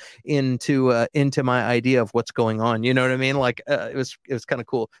them into my idea of what's going on. You know what I mean? Like it was kind of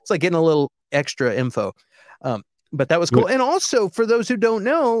cool. It's like getting a little extra info. But that was cool. And also for those who don't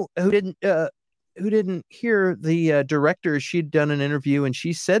know, who didn't hear the director, she'd done an interview and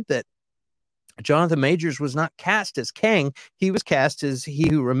she said that Jonathan Majors was not cast as Kang. He was cast as He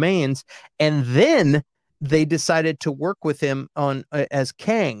Who Remains. And then they decided to work with him on as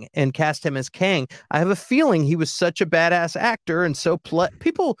Kang and cast him as Kang. I have a feeling he was such a badass actor, and so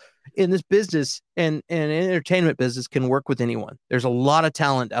people in this business and entertainment business can work with anyone. There's a lot of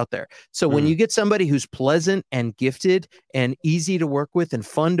talent out there. So when you get somebody who's pleasant and gifted and easy to work with and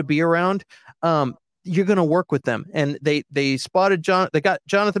fun to be around, you're going to work with them. And they spotted they got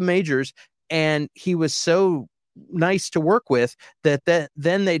Jonathan Majors, and he was so nice to work with that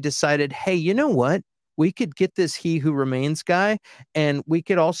then they decided, hey, you know what? We could get this He Who Remains guy, and we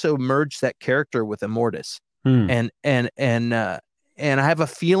could also merge that character with Immortus. And I have a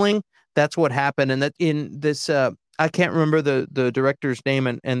feeling that's what happened. And that in this, I can't remember the director's name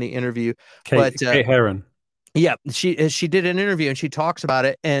and the interview, Kate Herron. Yeah, she did an interview and she talks about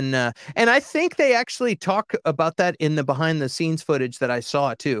it, and I think they actually talk about that in the behind the scenes footage that I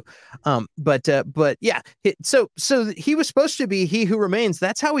saw too. But yeah, so he was supposed to be He Who Remains.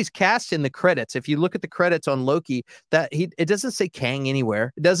 That's how he's cast in the credits. If you look at the credits on Loki, it doesn't say Kang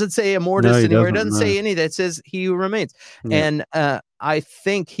anywhere. It doesn't say Immortus anywhere. It doesn't say any. That says He Who Remains. Yeah. And I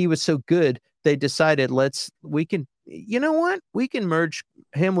think he was so good they decided we can merge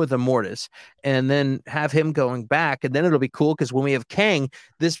him with Immortus and then have him going back, and then it'll be cool because when we have Kang,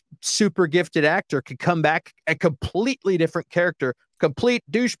 this super gifted actor could come back a completely different character, complete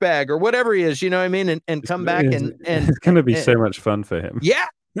douchebag or whatever he is, you know what I mean, and come back and it's going to be so much fun for him. Yeah.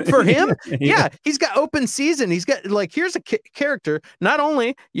 For him, yeah, he's got open season. He's got here's a character. Not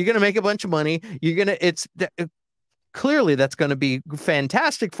only you're going to make a bunch of money, clearly that's going to be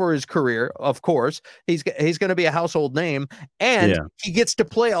fantastic for his career. Of course, he's going to be a household name, and he gets to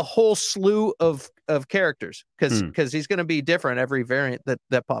play a whole slew of characters because he's going to be different every variant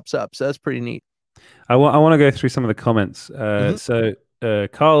that pops up. So that's pretty neat. I want to go through some of the comments. So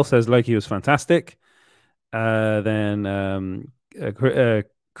Carl says Loki was fantastic. Then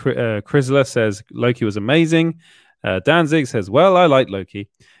Chrysler says Loki was amazing. Danzig says, well, I like Loki.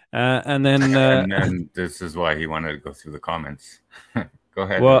 And then this is why he wanted to go through the comments. Go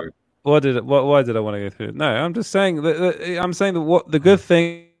ahead. Why did I want to go through? No, I'm just saying that what the good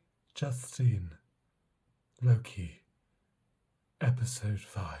thing. Just seen Loki, episode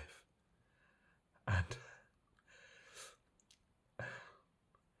 5, and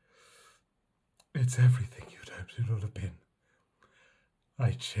it's everything you'd hoped it would have been.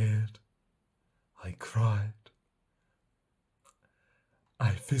 I cheered, I cried,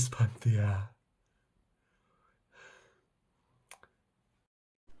 I fist pumped the air.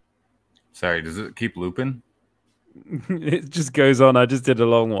 Sorry, does it keep looping? It just goes on. I just did a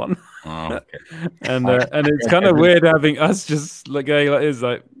long one. Oh, okay. and it's kind of weird having us just like going like this,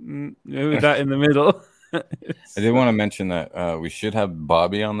 like with that in the middle. I did want to mention that we should have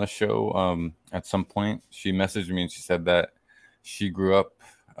Bobby on the show at some point. She messaged me and she said that she grew up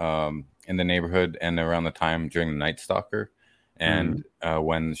in the neighborhood and around the time during the Night Stalker and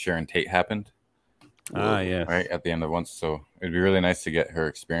when Sharon Tate happened. Yeah. Right at the end of once. So it'd be really nice to get her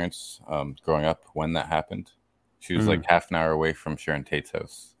experience growing up when that happened. She was like half an hour away from Sharon Tate's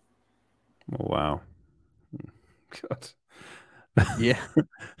house. Oh, wow. God. Yeah.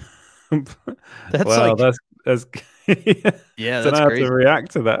 That's wow, like that's yeah, don't know that's how crazy. to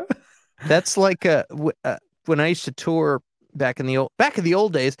react to that. That's like when I used to tour back in the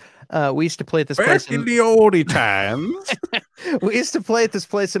old days. We used to play at this place in the oldie times. We used to play at this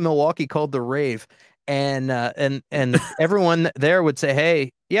place in Milwaukee called the Rave, and everyone there would say,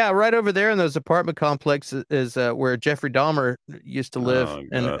 "Hey, yeah, right over there in those apartment complexes is where Jeffrey Dahmer used to live." Oh,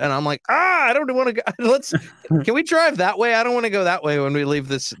 and God. I'm like, I don't want to go. Can we drive that way? I don't want to go that way when we leave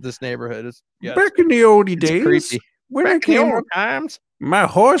this neighborhood. Back in the oldie it's days, creepy. when Back I in the came old up, times. my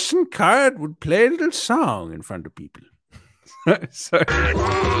horse and cart would play a little song in front of people. So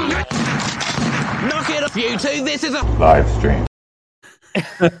Knock it off, you two. This is a Live stream.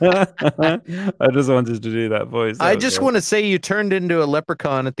 I just wanted to do that voice. I just want to say you turned into a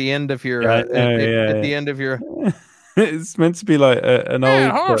leprechaun at the end of your at the end of your. It's meant to be like an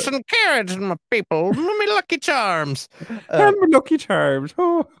old horse and carriage, my people. Me Lucky Charms. and my Lucky Charms.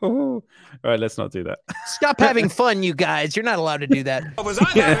 Ho, ho, ho. All right, let's not do that. Stop having fun, you guys. You're not allowed to do that. Was I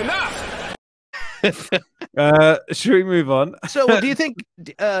had enough? Should we move on? So, do you think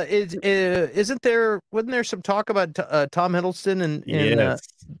wasn't there some talk about Tom Hiddleston in Yes.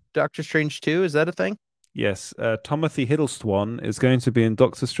 Doctor Strange 2? Is that a thing? Yes, Timothy Hiddleston is going to be in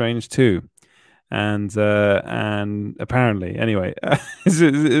Doctor Strange 2. And apparently, anyway,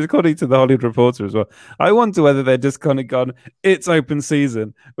 according to the Hollywood Reporter as well, I wonder whether they're just kind of gone, it's open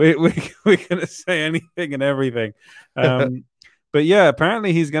season. We're going to say anything and everything. But yeah,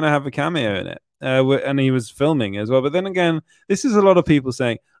 apparently he's going to have a cameo in it. And he was filming as well. But then again, this is a lot of people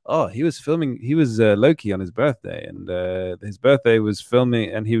saying, oh, he was Loki on his birthday, and his birthday was filming,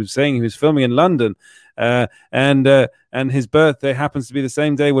 and he was saying he was filming in London, and his birthday happens to be the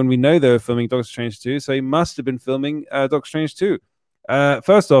same day when we know they were filming Doctor Strange 2, so he must have been filming Doctor Strange 2.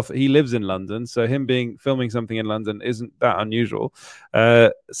 First off, he lives in London, so him filming something in London isn't that unusual.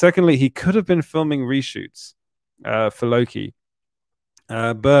 Secondly, he could have been filming reshoots for Loki.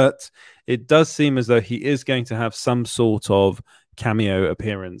 But it does seem as though he is going to have some sort of cameo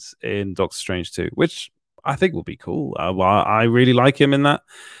appearance in Doctor Strange 2, which I think will be cool. I really like him in that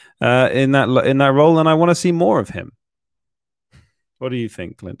role, and I want to see more of him. What do you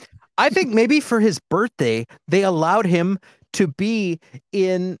think, Clint? I think maybe for his birthday, they allowed him to be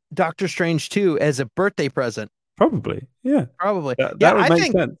in Doctor Strange 2 as a birthday present. Probably, yeah. Probably. That would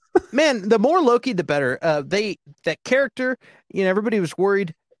make sense. Man, the more Loki, the better. That character, everybody was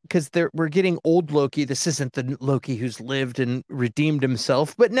worried because we're getting old Loki. This isn't the Loki who's lived and redeemed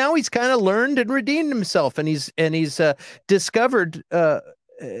himself, but now he's kind of learned and redeemed himself, and he's discovered.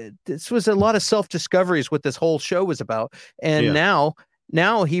 This was a lot of self-discoveries what this whole show was about, and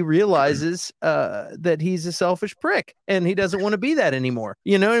now he realizes that he's a selfish prick and he doesn't want to be that anymore.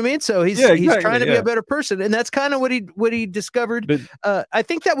 You know what I mean? So he's trying to be a better person, and that's kind of what he discovered. But, I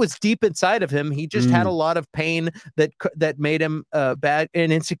think that was deep inside of him. He just had a lot of pain that made him bad,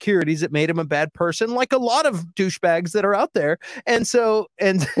 and insecurities that made him a bad person, like a lot of douchebags that are out there. And so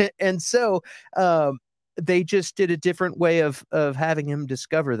they just did a different way of having him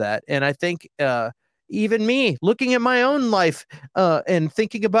discover that. And I think even me looking at my own life and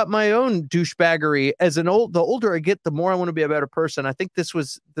thinking about my own douchebaggery the older I get, the more I want to be a better person. I think this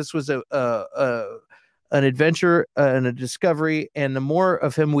was an adventure and a discovery, and the more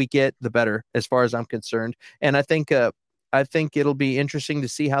of him we get, the better, as far as I'm concerned. And I think it'll be interesting to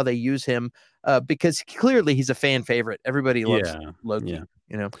see how they use him because clearly he's a fan favorite. Everybody loves Loki. Yeah.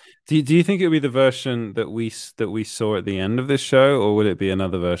 Do you think it'll be the version that we saw at the end of this show, or will it be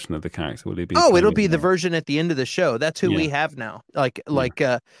another version of the character? Will it be? Oh, it'll be the version at the end of the show. That's who we have now. So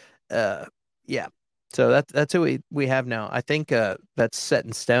that's who we have now. I think that's set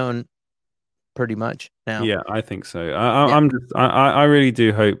in stone, pretty much now. Yeah, I think so. I really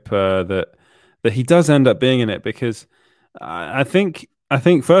do hope that he does end up being in it, because I think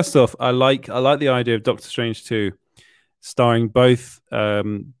first off, I like the idea of Doctor Strange 2 starring both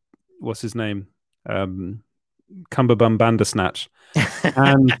what's his name, Cumberbund Bandersnatch,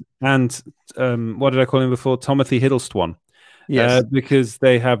 and what did I call him before? Timothy Hiddleston. Yes, because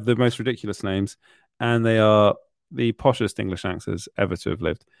they have the most ridiculous names, and they are the poshest English actors ever to have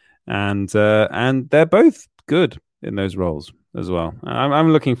lived, and they're both good in those roles as well.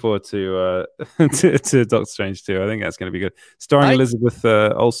 I'm looking forward to Doctor Strange 2. I think that's going to be good, starring Elizabeth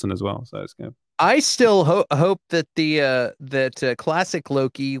Olsen as well. So it's going. I still hope that that classic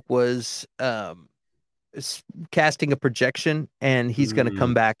Loki was casting a projection, and he's going to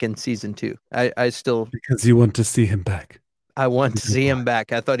come back in season 2. I still, because you want to see him back. I want to see him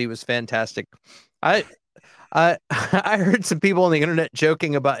back. I thought he was fantastic. I heard some people on the internet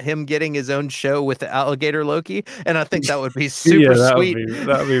joking about him getting his own show with the alligator Loki, and I think that would be super sweet.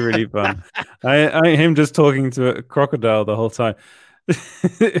 That would be really fun. I him just talking to a crocodile the whole time.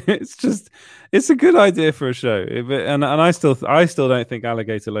 It's a good idea for a show, and I still don't think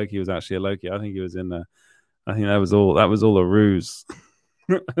alligator Loki was actually a Loki. I think he was in I think that was all a ruse.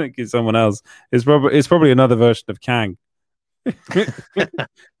 I think it's someone else. It's probably another version of Kang.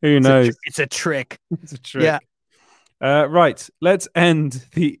 Who knows? It's a trick. It's a trick. Yeah. Right. Let's end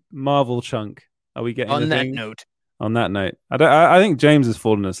the Marvel chunk. Are we getting on that note? On that note, I think James has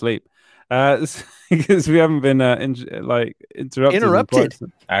fallen asleep because we haven't been interrupted.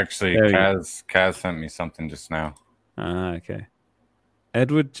 Actually, Kaz sent me something just now. Okay.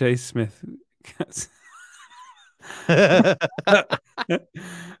 Edward J. Smith.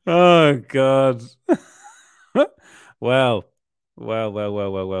 Oh God. Well.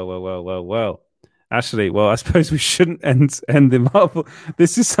 Ashley, I suppose we shouldn't end the Marvel.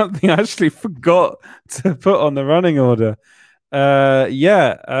 This is something I actually forgot to put on the running order. So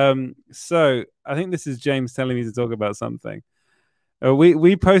I think this is James telling me to talk about something.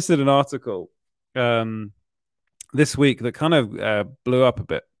 We posted an article this week that kind of blew up a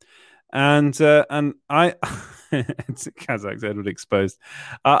bit, and I it's Kazakh Edward exposed.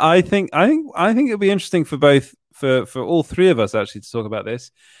 I think it'll be interesting for all three of us actually to talk about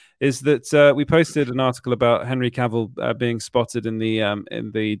this. Is that we posted an article about Henry Cavill being spotted in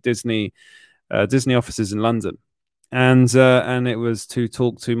the Disney offices in London, and it was to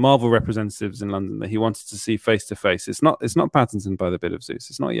talk to Marvel representatives in London that he wanted to see face to face. It's not Pattinson by the bit of Zeus.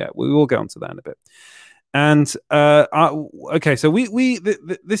 It's not yet. We will get onto that in a bit. And okay, so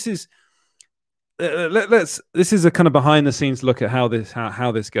this is this is a kind of behind the scenes look at how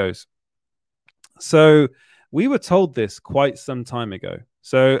this goes. So we were told this quite some time ago.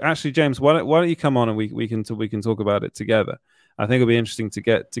 So actually, James, why don't you come on and we can talk about it together? I think it'll be interesting to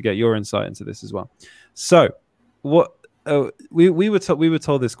get your insight into this as well. So what we were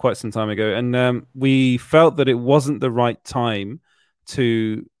told this quite some time ago, and we felt that it wasn't the right time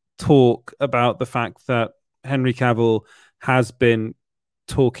to talk about the fact that Henry Cavill has been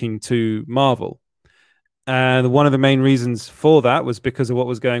talking to Marvel. And one of the main reasons for that was because of what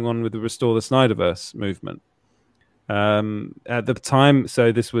was going on with the Restore the Snyderverse movement. At the time,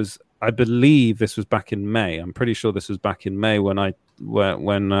 so I believe this was back in May. I'm pretty sure this was back in May when I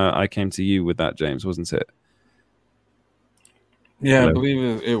came to you with that, James, wasn't it? Yeah, I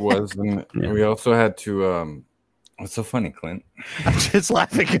believe it was. And we also had to what's so funny, Clint? I'm just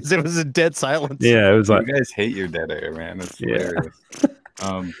laughing because it was a dead silence. Yeah, it was like you guys hate your dead air, man. It's hilarious.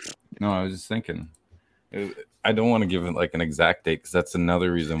 No, I was just thinking. I don't want to give it like an exact date because that's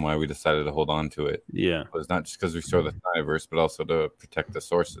another reason why we decided to hold on to it. Yeah, it was not just because we saw the Snyderverse, but also to protect the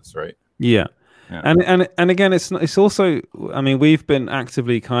sources, right? Yeah. And again, it's also. I mean, we've been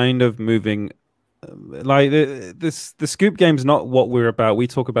actively kind of moving. Like the Scoop Game's not what we're about. We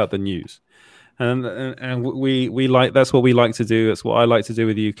talk about the news, and we like that's what we like to do. That's what I like to do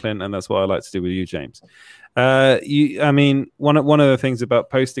with you, Clint, and that's what I like to do with you, James. I mean, one of the things about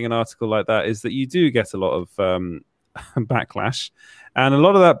posting an article like that is that you do get a lot of backlash, and a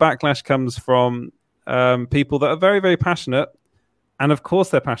lot of that backlash comes from people that are very, very passionate, and of course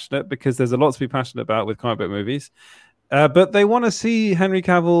they're passionate because there's a lot to be passionate about with comic book movies, but they want to see Henry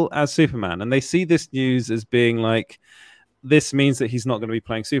Cavill as Superman, and they see this news as being like, this means that he's not going to be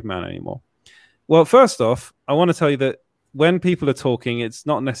playing Superman anymore. Well, first off, I want to tell you that when people are talking, it's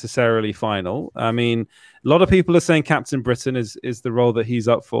not necessarily final. I mean, a lot of people are saying Captain Britain is the role that he's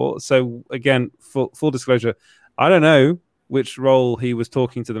up for. So again, full disclosure, I don't know which role he was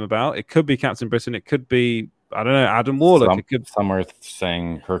talking to them about. It could be Captain Britain. It could be, I don't know, Adam Warlock. Some are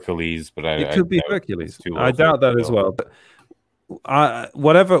saying Hercules, but it could be Hercules. I doubt that as well. But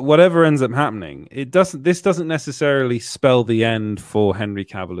whatever ends up happening, this doesn't necessarily spell the end for Henry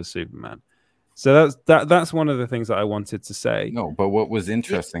Cavill as Superman. So that's one of the things that I wanted to say. No, but what was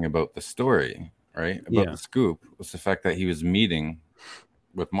interesting about the story, right? About the scoop was the fact that he was meeting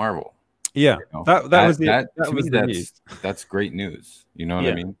with Marvel. Yeah, you know? that was the news. That's great news. You know what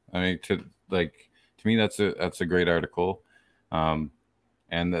I mean? I mean, to me, that's a great article, and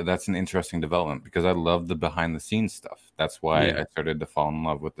that's an interesting development because I love the behind the scenes stuff. That's why I started to fall in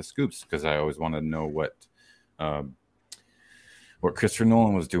love with the scoops because I always wanted to know what Christopher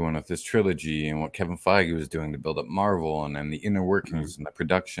Nolan was doing with this trilogy and what Kevin Feige was doing to build up Marvel and then the inner workings and the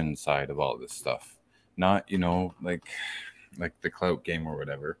production side of all this stuff. Not, like the clout game or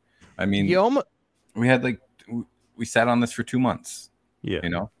whatever. I mean, we had we sat on this for 2 months. Yeah.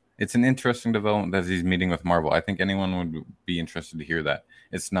 it's an interesting development that he's meeting with Marvel. I think anyone would be interested to hear that.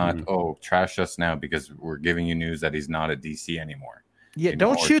 It's not, trash us now because we're giving you news that he's not at DC anymore. Yeah,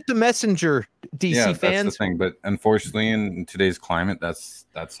 don't shoot the messenger, DC fans. That's the thing. But unfortunately, in today's climate, that's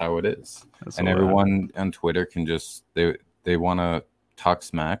how it is. And everyone on Twitter can just they want to talk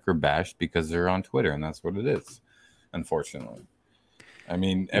smack or bash because they're on Twitter, and that's what it is. Unfortunately, I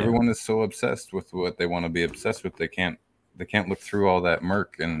mean, everyone is so obsessed with what they want to be obsessed with. They can't look through all that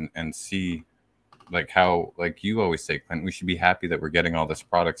murk and see like how, like you always say, Clint, we should be happy that we're getting all this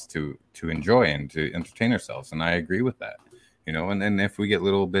products to enjoy and to entertain ourselves. And I agree with that. You know, and then if we get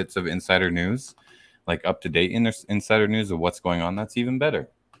little bits of insider news, like up to date insider news of what's going on, that's even better.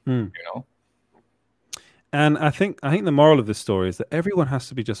 You know. And I think the moral of this story is that everyone has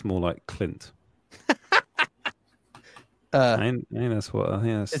to be just more like Clint. I think that's what. I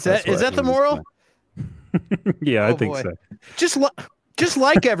think is that the moral? Yeah, I think so. Just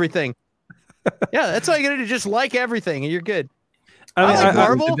like everything. Yeah, that's all you gotta do. Just like everything, and you're good. I like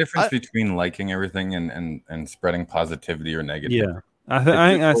Marvel. The difference between liking everything and spreading positivity or negativity. Yeah, I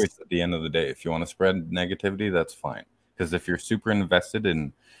think that's at the end of the day. If you want to spread negativity, that's fine. Because if you're super invested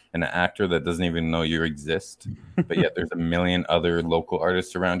in an actor that doesn't even know you exist, but yet there's a million other local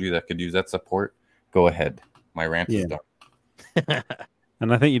artists around you that could use that support, go ahead. My rant is done.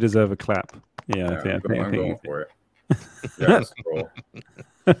 And I think you deserve a clap. Yeah, I think I'm going for it. Yeah, cool.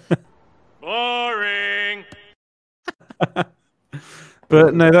 Boring.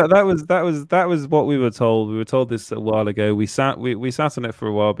 But no, that was what we were told. We were told this a while ago. We sat on it for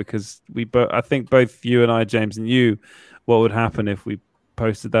a while because I think both you and I, James, and you, what would happen if we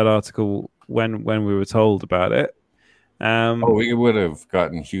posted that article when we were told about it. We would have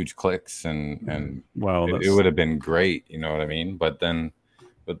gotten huge clicks and it would have been great, you know what I mean? But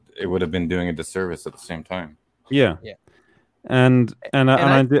it would have been doing a disservice at the same time. Yeah. And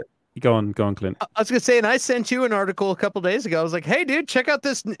I did. Go on, Clint. I was gonna say, and I sent you an article a couple days ago. I was like, "Hey, dude, check out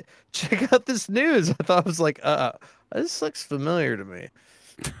this news." I thought I was like, this looks familiar to me.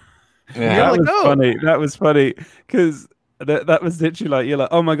 Yeah, that was funny because that was literally like, you're like,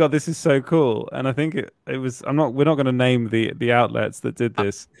 "Oh my god, this is so cool!" And I think it was. We're not going to name the outlets that did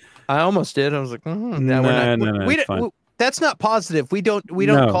this. I almost did. I was like, no, that's not positive. We don't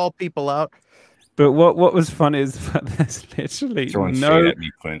call people out. But what was fun is that there's literally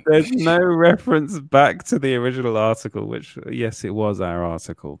there's no reference back to the original article, which yes, it was our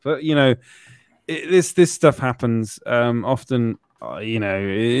article. But you know, this stuff happens often. You know,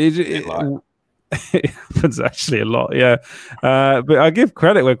 it happens actually a lot. Yeah, but I give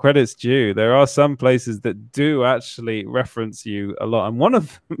credit where credit's due. There are some places that do actually reference you a lot, and one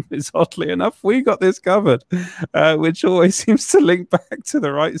of them is, oddly enough, We Got This Covered, which always seems to link back to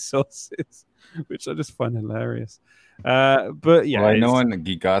the right sources, which I just find hilarious. But yeah, I know on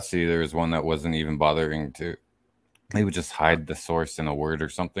Geekosity there was one that wasn't even bothering to. They would just hide the source in a word or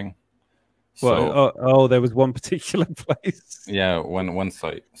something. Well, there was one particular place. Yeah, one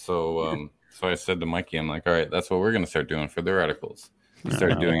site. So I said to Mikey, I'm like, all right, that's what we're gonna start doing for their articles. We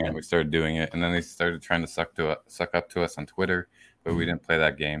started doing it. We started doing it, and then they started trying to suck up to us on Twitter, but we didn't play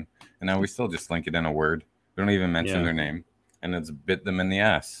that game. And now we still just link it in a word. We don't even mention their name, and it's bit them in the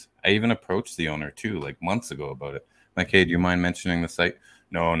ass. I even approached the owner too, like months ago, about it. Like, hey, do you mind mentioning the site?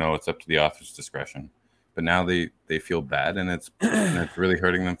 No, it's up to the author's discretion. But now they feel bad, and it's really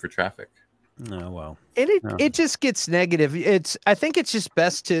hurting them for traffic. Oh well. And it just gets negative. I think it's just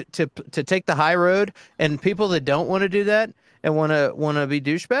best to take the high road, and people that don't want to do that and want to be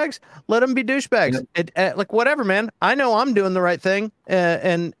douchebags, let them be douchebags. Like whatever, man. I know I'm doing the right thing,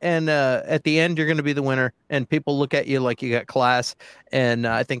 and at the end you're going to be the winner, and people look at you like you got class, and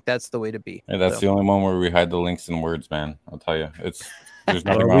I think that's the way to be. Yeah, that's the only one where we hide the links in words, man. I'll tell you, there's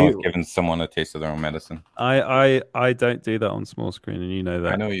nothing wrong with giving someone a taste of their own medicine. I don't do that on small screen, and you know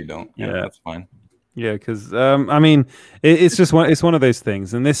that. I know you don't. Yeah, that's fine. Yeah, because I mean, it's just one of those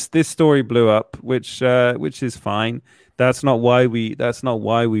things, and this story blew up, which is fine. That's not why we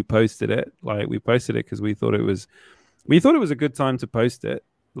posted it. Like, we posted it because we thought it was a good time to post it.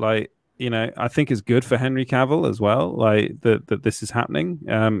 Like, you know, I think it's good for Henry Cavill as well. Like that this is happening.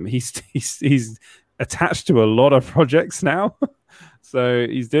 He's attached to a lot of projects now. So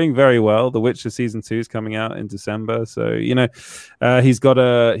he's doing very well. The Witcher season 2 is coming out in December. So, you know, he's got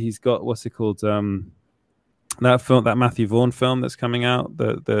what's it called? That film, that Matthew Vaughn film that's coming out,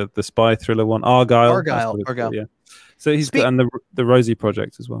 the spy thriller one, Argyle. Yeah. So he's got, and the Rosie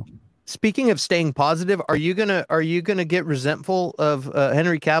Project as well. Speaking of staying positive, are you gonna get resentful of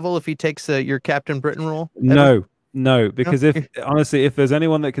Henry Cavill if he takes your Captain Britain role? No, because honestly, if there's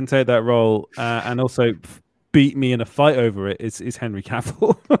anyone that can take that role, and also beat me in a fight over it is Henry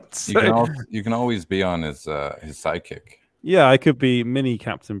Cavill. So, you can always be on his sidekick. Yeah, I could be mini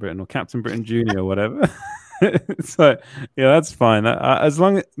Captain Britain or Captain Britain Junior or whatever. So yeah, that's fine. As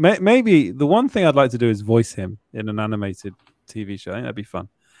long as maybe the one thing I'd like to do is voice him in an animated TV show. I think that'd be fun.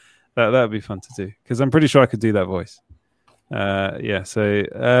 That would be fun to do because I'm pretty sure I could do that voice. Yeah. So,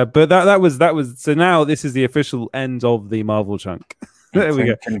 but that was. So now this is the official end of the Marvel chunk. There we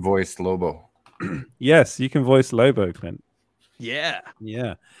go. Can voice Lobo. Yes, you can voice Lobo, Clint. Yeah.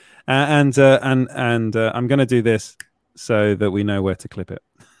 Yeah. And I'm going to do this so that we know where to clip it.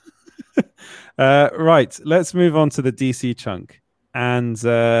 Right, let's move on to the DC chunk and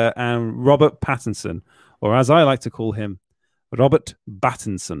Robert Pattinson, or as I like to call him, Robert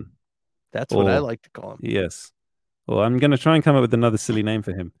Battinson. That's what I like to call him. Yes. Well, I'm going to try and come up with another silly name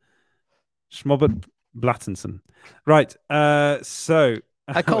for him. Schmobert Blattinson. Right. So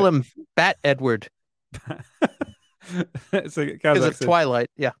I call him Bat Edward. Because of Twilight.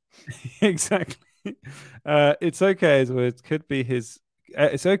 Yeah. Exactly. It's okay, Edward. It could be his.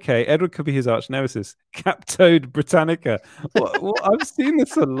 It's okay. Edward could be his arch nemesis, Captoad Britannica. I've seen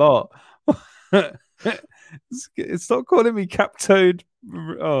this a lot. Stop calling me Captoad.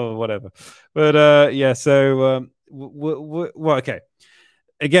 Oh, whatever. But yeah. So, well, okay.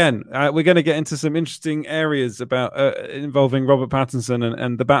 Again, we're going to get into some interesting areas about involving Robert Pattinson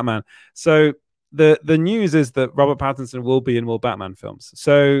and the Batman. So the news is that Robert Pattinson will be in more Batman films.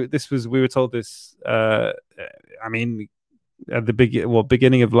 So we were told this. I mean, at the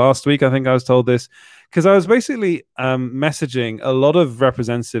beginning of last week, I think I was told this because I was basically messaging a lot of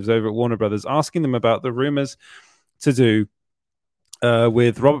representatives over at Warner Brothers, asking them about the rumors to do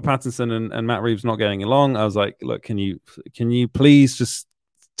with Robert Pattinson and Matt Reeves not getting along. I was like, look, can you please just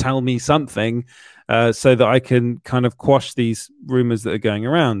tell me something so that I can kind of quash these rumors that are going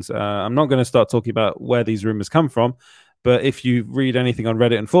around. I'm not going to start talking about where these rumors come from, but if you read anything on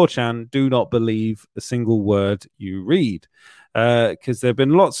Reddit and 4chan, do not believe a single word you read. Because there have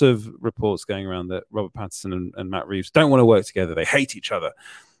been lots of reports going around that Robert Pattinson and Matt Reeves don't want to work together. They hate each other.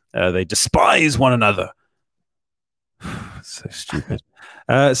 They despise one another. So stupid.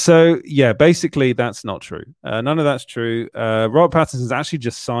 So yeah, basically that's not true. None of that's true. Robert Pattinson's actually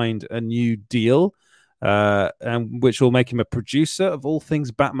just signed a new deal, and which will make him a producer of all things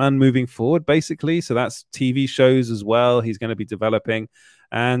Batman moving forward, basically. So that's TV shows as well. He's going to be developing,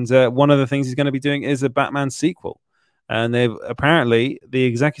 and one of the things he's going to be doing is a Batman sequel. And they've apparently the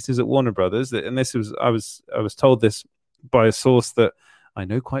executives at Warner Brothers, and this was I was told this by a source that I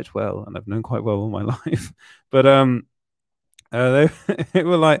know quite well, and I've known quite well all my life, but they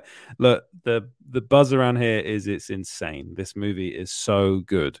were like, look, the buzz around here is it's insane. This movie is so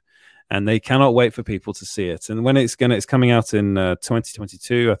good, and they cannot wait for people to see it. And when it's coming out in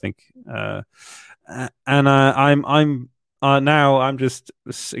 2022, I think. And I'm just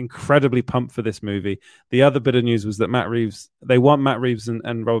incredibly pumped for this movie. The other bit of news was that they want Matt Reeves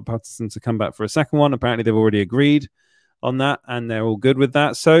and Robert Pattinson to come back for a second one. Apparently, they've already agreed on that, and they're all good with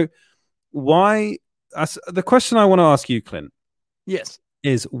that. So, the question I want to ask you, Clint, yes,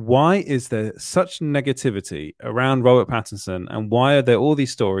 is why is there such negativity around Robert Pattinson, and why are there all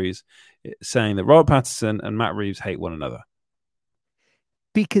these stories saying that Robert Pattinson and Matt Reeves hate one another?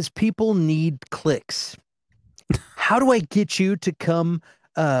 Because people need clicks. How do I get you to come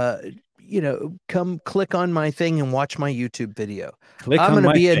click on my thing and watch my YouTube video? I'm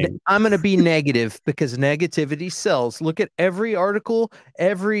going to be negative because negativity sells. Look at every article,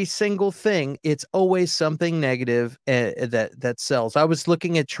 every single thing. It's always something negative that sells. I was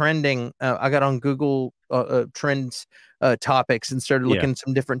looking at trending. I got on Google Trends topics and started looking at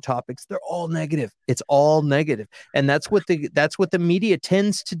some different topics. They're all negative. It's all negative, and that's what the media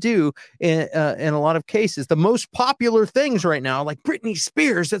tends to do in a lot of cases. The most popular things right now, like Britney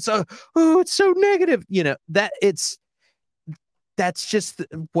Spears, it's so negative. That's just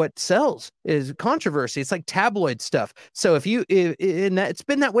what sells is controversy. It's like tabloid stuff. So it's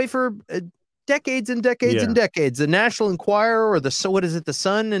been that way for decades and decades and decades. The National Enquirer or the Sun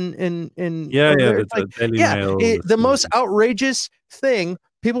and the Daily Mail. The most outrageous thing,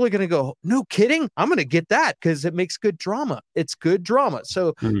 people are going to go, no kidding, I'm going to get that because it makes good drama. It's good drama.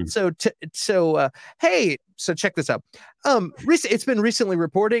 So check this out. It's been recently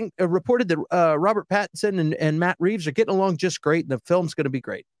reported that Robert Pattinson and Matt Reeves are getting along just great, and the film's going to be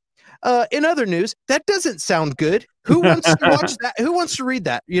great. In other news, that doesn't sound good. Who wants to watch that? Who wants to read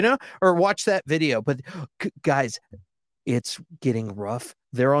that, or watch that video? But guys, it's getting rough.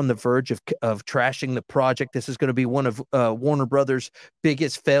 They're on the verge of trashing the project. This is going to be one of Warner Brothers'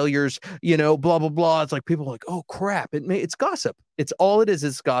 biggest failures, blah, blah, blah. It's like people are like, oh, crap. It's gossip. It's all it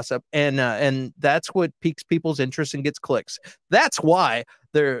is gossip. And that's what piques people's interest and gets clicks. That's why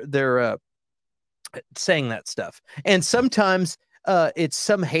they're saying that stuff. And sometimes it's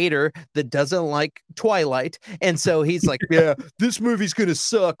some hater that doesn't like Twilight, and so he's like, yeah, this movie's gonna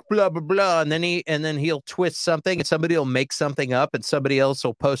suck, blah blah blah, and then he'll twist something, and somebody will make something up, and somebody else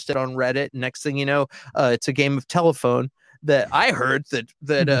will post it on Reddit. Next thing you know, it's a game of telephone. That I heard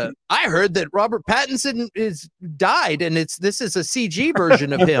that Robert Pattinson is died, and this is a CG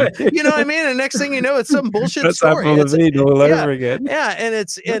version of him. You know what I mean? And next thing you know, it's some bullshit story. That's all over again. Yeah, and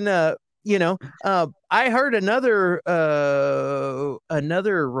it's in I heard another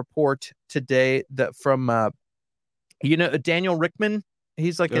report today that from Daniel Rickman.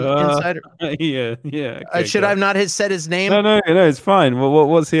 He's like an insider. Yeah. Okay, should I have not said his name? No, it's fine. Well,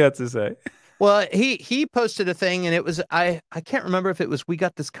 what's he had to say? Well, he posted a thing, and it was I can't remember if it was We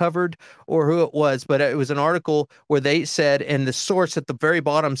Got This Covered or who it was, but it was an article where they said, and the source at the very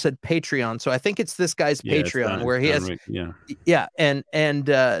bottom said Patreon. So I think it's this guy's Patreon where he has and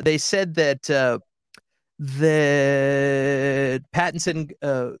they said that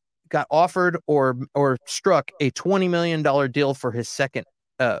Pattinson got offered or struck a $20 million deal for his second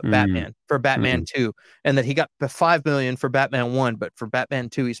Batman, for Batman 2, and that he got $5 million for Batman 1, but for Batman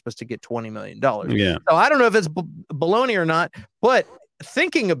 2 he's supposed to get $20 million. Yeah. So I don't know if it's baloney or not, but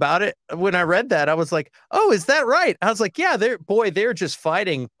thinking about it, when I read that, I was like, oh, is that right? I was like, yeah, they're just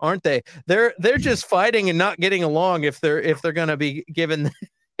fighting, aren't they? They're just fighting and not getting along if they're going to be given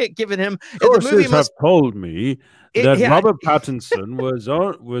him. Sources have told me that Robert Pattinson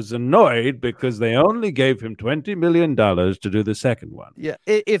was annoyed because they only gave him $20 million to do the second one. Yeah,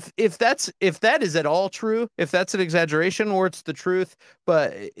 if that is at all true, if that's an exaggeration or it's the truth,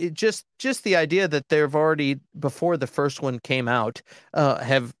 but it just the idea that they've already, before the first one came out,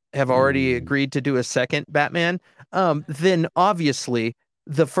 have already agreed to do a second Batman, then obviously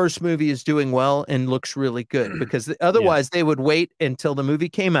the first movie is doing well and looks really good, because otherwise they would wait until the movie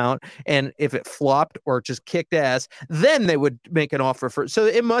came out, and if it flopped or just kicked ass, then they would make an offer for it. So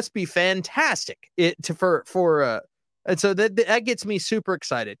it must be fantastic and so that gets me super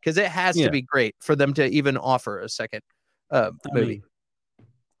excited, because it has to be great for them to even offer a second movie.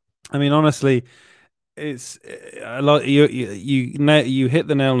 I mean, honestly, it's a lot. You hit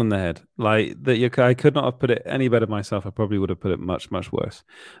the nail on the head. Like that, I could not have put it any better myself. I probably would have put it much worse.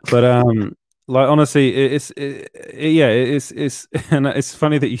 But like honestly, it's and it's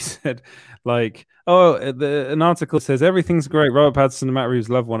funny that you said like, oh, an article says everything's great. Robert Pattinson and Matt Reeves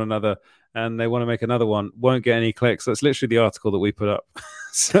love one another, and they want to make another one. Won't get any clicks. That's literally the article that we put up.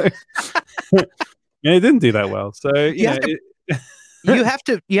 So it didn't do that well. So you have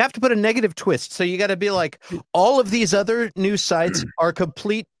to put a negative twist. So you got to be like, all of these other news sites are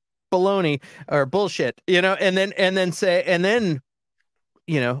complete baloney or bullshit, and then say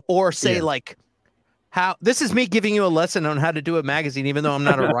like, how this is me giving you a lesson on how to do a magazine, even though I'm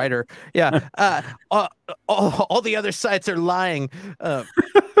not a writer. Yeah. All the other sites are lying.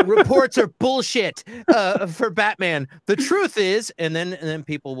 Reports are bullshit for Batman. The truth is, and then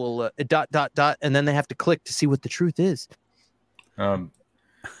people will ... and then they have to click to see what the truth is.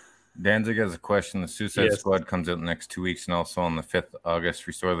 Danzig has a question. The Suicide Squad comes out in the next 2 weeks, and also on the 5th of August,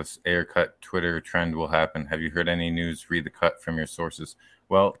 Restore the Ayer Cut Twitter trend will happen. Have you heard any news? Read the cut from your sources.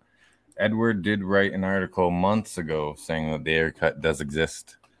 Well, Edward did write an article months ago saying that the Ayer Cut does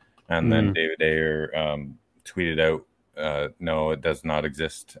exist, and then David Ayer tweeted out, no, it does not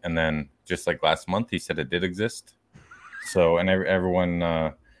exist. And then just like last month, he said it did exist. So, and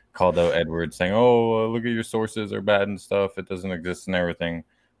everyone called out Edward saying, oh, look at your sources are bad and stuff. It doesn't exist and everything.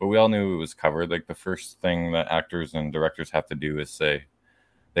 But we all knew it was covered. Like the first thing that actors and directors have to do is say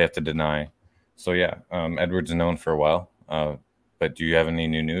they have to deny. So yeah, Edward's known for a while. But do you have any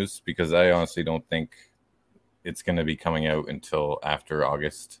new news? Because I honestly don't think it's going to be coming out until after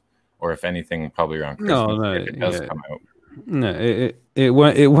August, or if anything, probably around Christmas. No, if it does come out. No, it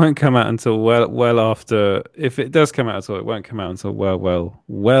won't come out until well after. If it does come out, it won't come out until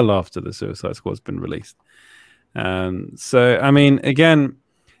well after the Suicide Squad's been released. So I mean, again,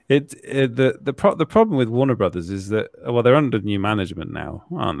 the problem with Warner Brothers is that they're under new management now,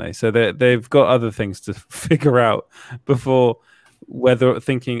 aren't they? So they've got other things to figure out before whether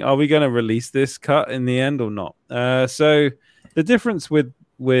thinking, are we going to release this cut in the end or not? So the difference with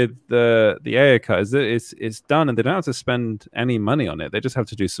the Ayer cut is that it's done, and they don't have to spend any money on it. They just have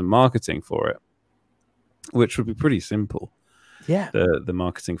to do some marketing for it, which would be pretty simple. Yeah, the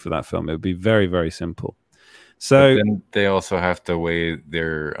marketing for that film, it would be very, very simple. So then they also have to weigh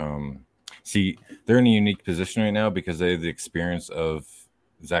their see, they're in a unique position right now because they have the experience of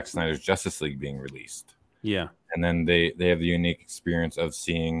Zack Snyder's Justice League being released. Yeah. And then they have the unique experience of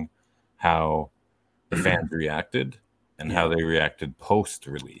seeing how the fans reacted and how they reacted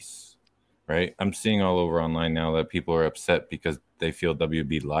post-release, right? I'm seeing all over online now that people are upset because they feel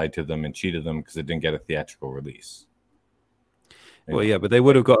WB lied to them and cheated them because it didn't get a theatrical release. Well, yeah, but they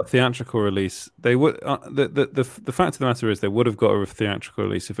would have got a theatrical release. They would. The fact of the matter is, they would have got a theatrical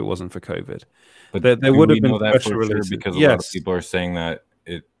release if it wasn't for COVID. But there would have been special sure releases because a lot of people are saying that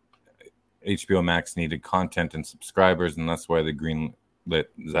HBO Max needed content and subscribers, and that's why they greenlit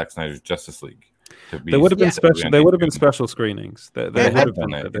Zack Snyder's Justice League. There would have been special. There would have been special screenings. There would have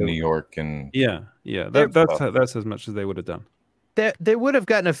been in New York and that's as much as they would have done. They would have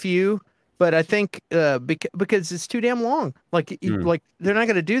gotten a few. But I think because it's too damn long, like they're not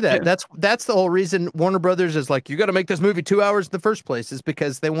going to do that. Yeah. That's the whole reason Warner Brothers is like, you got to make this movie 2 hours in the first place, is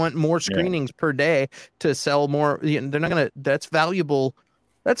because they want more screenings per day to sell more. They're not going to. That's valuable.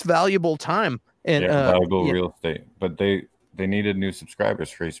 That's valuable time and valuable real estate. But they needed new subscribers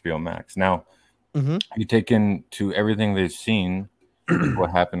for HBO Max. Now you take into everything they've seen,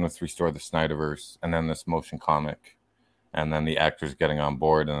 what happened with Restore the Snyderverse, and then this motion comic. And then the actors getting on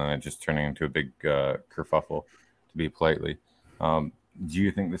board, and then it just turning into a big kerfuffle, to be politely. Do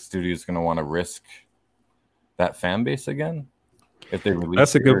you think the studio is going to want to risk that fan base again? If they release,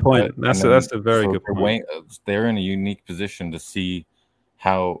 that's a good point. That's a very good point. They're in a unique position to see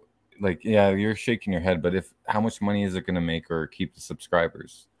how, you're shaking your head, but how much money is it going to make or keep the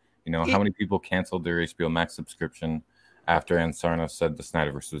subscribers? You know, how many people canceled their HBO Max subscription after Ann Sarnoff said the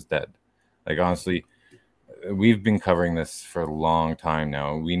Snyderverse was dead? Like, honestly. We've been covering this for a long time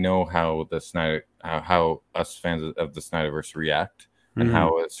now. We know how how us fans of the Snyderverse react, and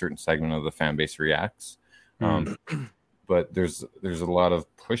how a certain segment of the fan base reacts. But there's a lot of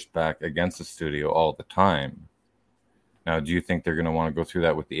pushback against the studio all the time. Now, do you think they're going to want to go through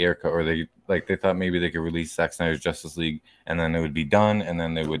that with the air cut, or they thought maybe they could release Zack Snyder's Justice League and then it would be done, and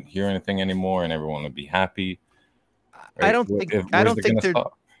then they wouldn't hear anything anymore, and everyone would be happy? Right? I don't think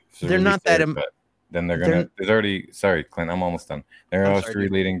they're not that. Then they're gonna. There's already. Sorry, Clint. I'm almost done. They're also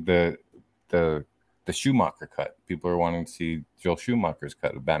relating the Schumacher cut. People are wanting to see Joel Schumacher's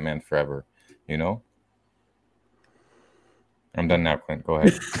cut of Batman Forever. You know. I'm done now, Clint. Go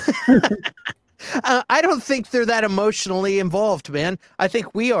ahead. I don't think they're that emotionally involved, man. I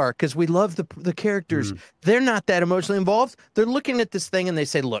think we are, because we love the characters. They're not that emotionally involved. They're looking at this thing and they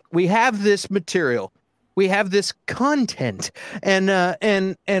say, "Look, we have this material." We have this content, and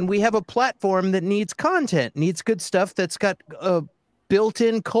we have a platform that needs content, needs good stuff that's got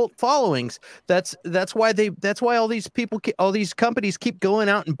built-in cult followings. That's why all these all these companies keep going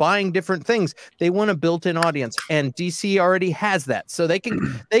out and buying different things. They want a built-in audience, and DC already has that, so they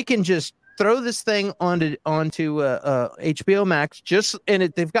can just throw this thing onto HBO Max.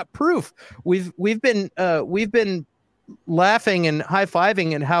 They've got proof. We've been laughing and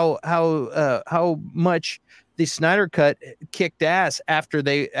high-fiving and how much the Snyder Cut kicked ass after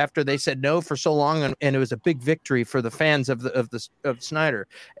they said no for so long, and it was a big victory for the fans of Snyder,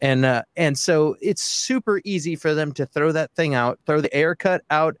 and so it's super easy for them to throw that thing out, throw the air cut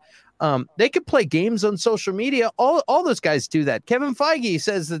out. They could play games on social media. All those guys do that. Kevin Feige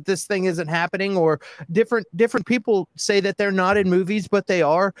says that this thing isn't happening, or different people say that they're not in movies, but they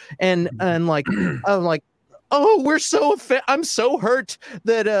are, and like I'm like, oh, I'm so hurt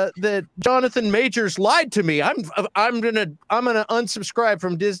that Jonathan Majors lied to me. I'm gonna unsubscribe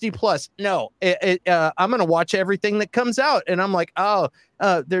from Disney Plus. No, I'm gonna watch everything that comes out, and I'm like,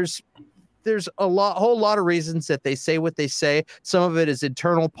 there's a whole lot of reasons that they say what they say. Some of it is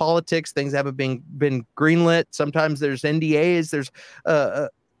internal politics. Things haven't been greenlit. Sometimes there's NDAs. There's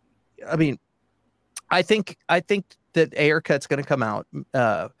I think that Ayer Cut's going to come out.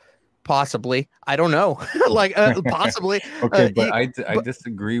 Possibly, I don't know. Possibly. Okay, but I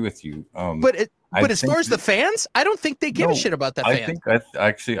disagree with you. But as far as the fans, I don't think they give a shit about that.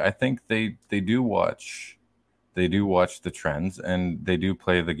 I think they do watch. They do watch the trends, and they do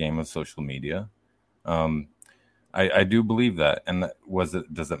play the game of social media. I do believe that. And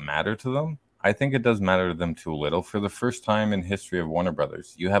does it matter to them? I think it does matter to them too little. For the first time in history of Warner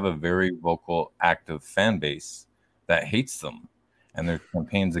Brothers, you have a very vocal, active fan base that hates them, and there's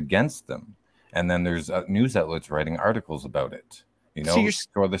campaigns against them. And then there's news outlets writing articles about it. You know,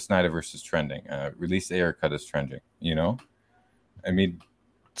 or the Snyderverse is trending. Release Ayer Cut is trending. You know, I mean.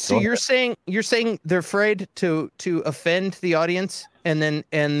 So you're saying they're afraid to offend the audience and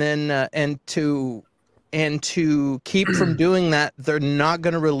to and to keep from doing that, they're not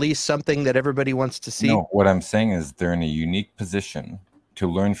going to release something that everybody wants to see. No, what I'm saying is they're in a unique position to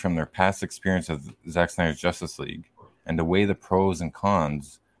learn from their past experience of Zack Snyder's Justice League and to weigh the pros and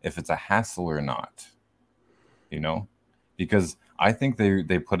cons if it's a hassle or not. You know, because I think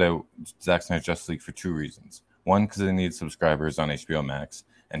they put out Zack Snyder's Justice League for two reasons. One, because they need subscribers on HBO Max,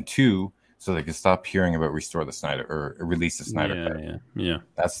 and two, so they could stop hearing about restore the Snyder or release the Snyder Cut. Yeah.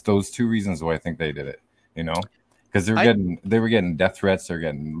 That's those two reasons why I think they did it. You know, because they were getting death threats, they're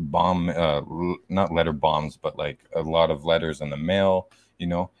getting not letter bombs, but like a lot of letters in the mail. You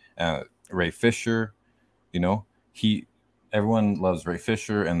know, Ray Fisher. You know, everyone loves Ray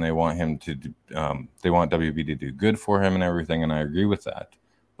Fisher, and they want him to. They want WB to do good for him and everything, and I agree with that.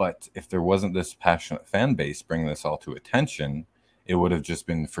 But if there wasn't this passionate fan base bringing this all to attention, it would have just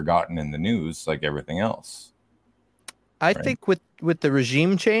been forgotten in the news like everything else. I think with the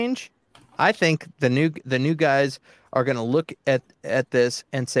regime change, I think the new guys are going to look at this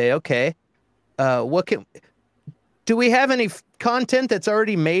and say, okay, do we have any content that's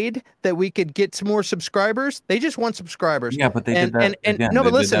already made that we could get some more subscribers? They just want subscribers. Yeah, but they did that. No,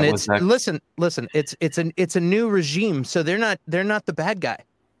 but listen, it's a new regime, so they're not the bad guy.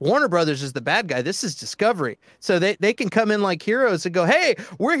 Warner Brothers is the bad guy. This is Discovery. So they can come in like heroes and go, hey,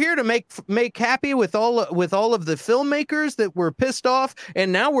 we're here to make happy with all of the filmmakers that were pissed off.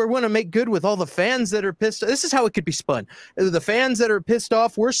 And now we're going to make good with all the fans that are pissed. This is how it could be spun. The fans that are pissed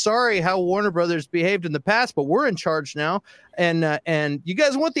off, we're sorry how Warner Brothers behaved in the past, but we're in charge now. And you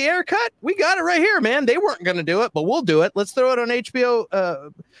guys want the air cut? We got it right here, man. They weren't going to do it, but we'll do it. Let's throw it on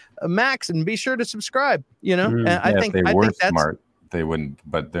HBO Max and be sure to subscribe, you know? And I think that's smart. They wouldn't,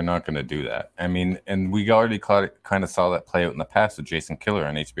 but they're not going to do that. I mean, and we already kind of saw that play out in the past with Jason Killer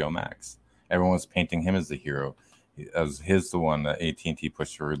on HBO Max. Everyone was painting him as the hero, as the one that AT&T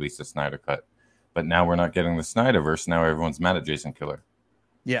pushed to release the Snyder Cut. But now we're not getting the Snyderverse. Now everyone's mad at Jason Killer.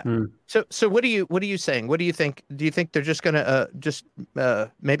 Yeah. So what are you saying? What do you think? Do you think they're just going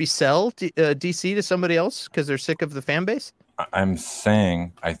to maybe sell DC to somebody else because they're sick of the fan base? I'm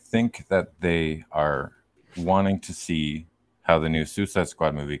saying I think that they are wanting to see how the new Suicide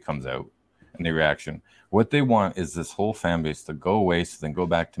Squad movie comes out and the reaction. What they want is this whole fan base to go away, so then go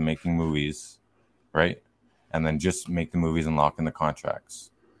back to making movies, right? And then just make the movies and lock in the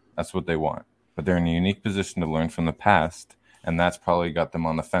contracts. That's what they want. But they're in a unique position to learn from the past, and that's probably got them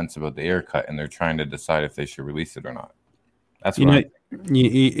on the fence about the air cut, and they're trying to decide if they should release it or not. That's what I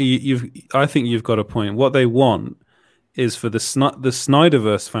think. I think you've got a point. What they want is for the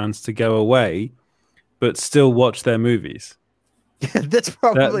Snyderverse fans to go away, but still watch their movies. That's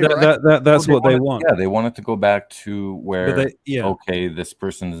probably right. That's what they want. Yeah, they want it to go back to where, okay, this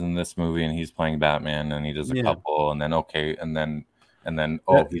person's in this movie and he's playing Batman and he does a couple, and then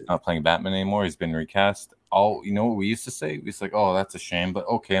he's not playing Batman anymore. He's been recast. You know what we used to say? It's like, oh, that's a shame, but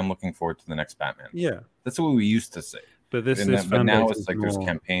okay, I'm looking forward to the next Batman. Yeah, that's what we used to say. But but now it's like there's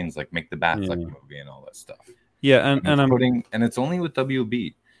campaigns like make the Batfleck movie and all that stuff. Yeah, and it's only with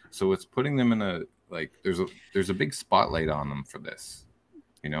WB, so it's putting them in a. Like there's a big spotlight on them for this,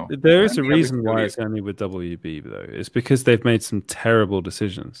 you know. There is a reason why it's only with WB though. It's because they've made some terrible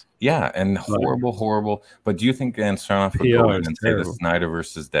decisions. Yeah, and horrible. But do you think Dan Sarnoff would go in and say the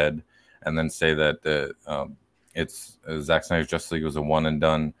Snyderverse is dead, and then say that it's Zack Snyder's Justice League was a one and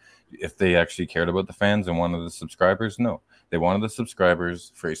done? If they actually cared about the fans and wanted the subscribers, no, they wanted the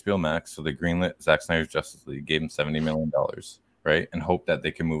subscribers for HBO Max, so they greenlit Zack Snyder's Justice League, gave him $70 million, right, and hope that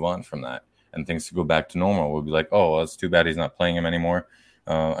they can move on from that. And things to go back to normal. We'll be like, oh, well, it's too bad he's not playing him anymore.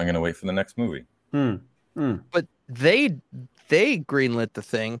 I'm going to wait for the next movie. But they greenlit the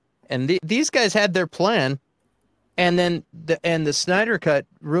thing, and these guys had their plan, and then the Snyder Cut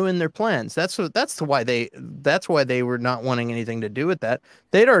ruined their plans. That's why they were not wanting anything to do with that.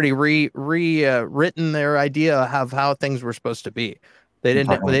 They'd already written their idea of how things were supposed to be. They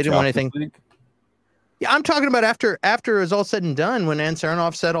didn't want anything. League? Yeah, I'm talking about after it was all said and done, when Ann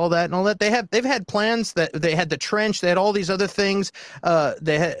Sarnoff said all that and all that. They've had plans that they had the trench, they had all these other things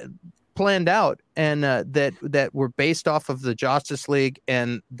they had planned out, and that were based off of the Justice League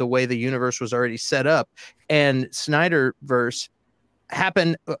and the way the universe was already set up. And Snyderverse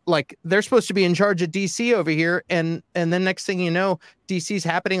happened, like they're supposed to be in charge of DC over here, and then next thing you know, DC's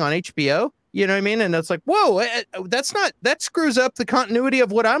happening on HBO. You know what I mean? And it's like, whoa, that screws up the continuity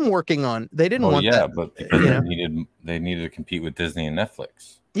of what I'm working on. They didn't want that. Yeah, but they needed to compete with Disney and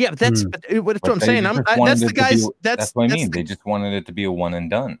Netflix. Yeah, but that's what I'm saying. That's the guys. That's what I mean. They just wanted it to be a one and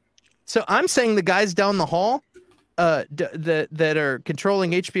done. So I'm saying the guys down the hall, that are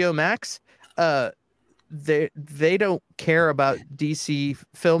controlling HBO Max, they don't care about DC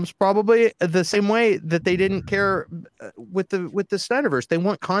films probably the same way that they didn't care with the Snyderverse. They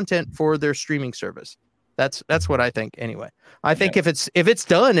want content for their streaming service. That's what I think anyway. I think if it's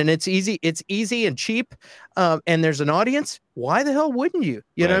done and it's easy and cheap, and there's an audience, why the hell wouldn't you?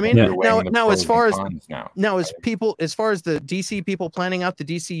 You know what I mean? Yeah. Now as far as the DC people planning out the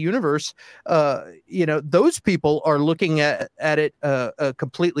DC universe, those people are looking at it a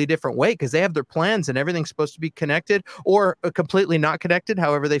completely different way because they have their plans and everything's supposed to be connected or completely not connected,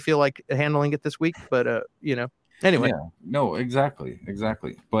 however they feel like handling it this week. But anyway, no, exactly.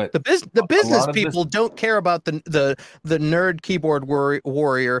 But the business people don't care about the nerd keyboard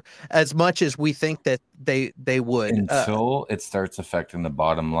warrior as much as we think that they would until it starts affecting the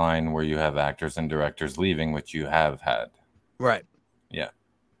bottom line, where you have actors and directors leaving, which you have had. Right. Yeah.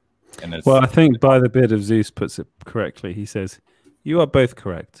 And I think by the bit of Zeus puts it correctly. He says, "You are both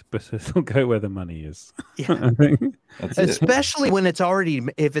correct, but it'll go where the money is." Yeah. I think especially when it's already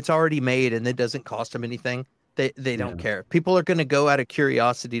made and it doesn't cost them anything. They don't care. People are going to go out of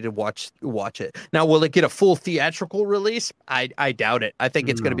curiosity to watch it. Now, will it get a full theatrical release? I doubt it. I think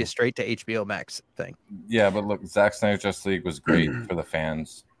it's going to be straight to HBO Max thing. Yeah, but look, Zack Snyder's Justice League was great for the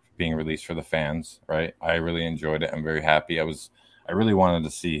fans, being released for the fans, right? I really enjoyed it. I'm very happy. I really wanted to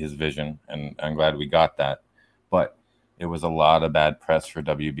see his vision, and I'm glad we got that. But it was a lot of bad press for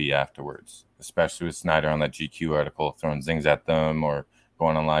WB afterwards, especially with Snyder on that GQ article throwing zings at them or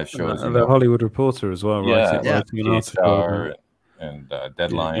going on live shows. The Hollywood Reporter as well, writing an article. And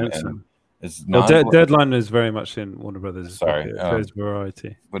Deadline. And it's not Deadline is very much in Warner Brothers. Sorry.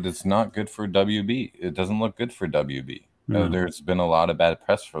 Variety. But it's not good for WB. It doesn't look good for WB. There's been a lot of bad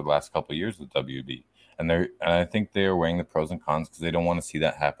press for the last couple of years with WB. And I think they're weighing the pros and cons because they don't want to see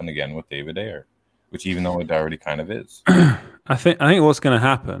that happen again with David Ayer, which even though it already kind of is. I think what's going to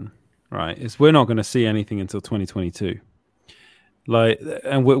happen, right, is we're not going to see anything until 2022.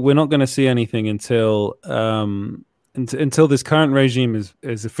 And we're not going to see anything until this current regime is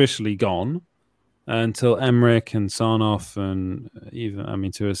officially gone, until Emmerich and Sarnoff and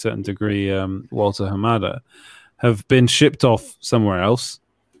even, to a certain degree, Walter Hamada have been shipped off somewhere else,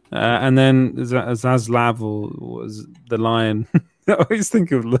 and then Zaslav was the lion. I always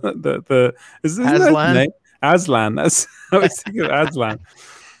think of the Aslan. Aslan. That's I always think of Aslan.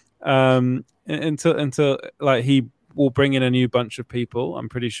 Until like he will bring in a new bunch of people, I'm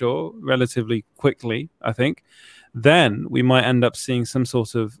pretty sure, relatively quickly, I think. Then we might end up seeing some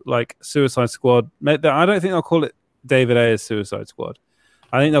sort of like Suicide Squad. I don't think they'll call it David Ayer's Suicide Squad.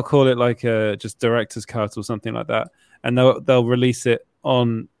 I think they'll call it like just Director's Cut or something like that, and they'll release it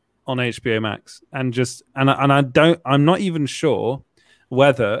on HBO Max. I'm not even sure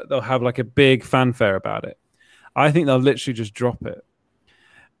whether they'll have like a big fanfare about it. I think they'll literally just drop it.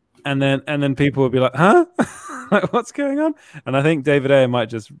 And then people will be like, huh? Like, what's going on? And I think David Ayer might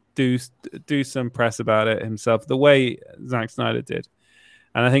just do some press about it himself, the way Zack Snyder did.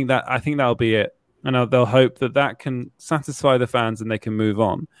 And I think that'll be it. And they'll hope that can satisfy the fans and they can move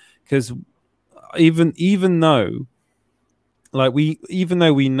on. Because even though we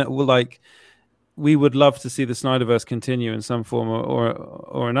know, like, we would love to see the Snyderverse continue in some form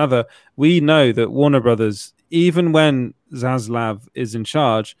or another, we know that Warner Brothers, even when Zaslav is in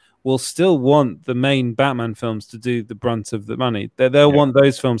charge, will still want the main Batman films to do the brunt of the money. They'll want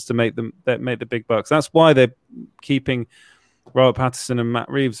those films to make the big bucks. That's why they're keeping Robert Pattinson and Matt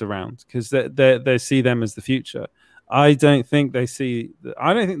Reeves around, because they see them as the future. I don't think they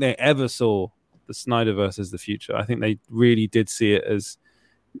ever saw the Snyderverse as the future. I think they really did see it as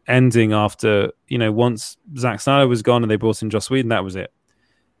ending after, once Zack Snyder was gone and they brought in Joss Whedon, that was it.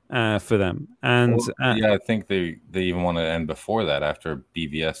 For them, and I think they even want to end before that, after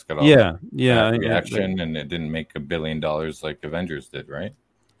BVS got all reaction and it didn't make $1 billion like Avengers did, right?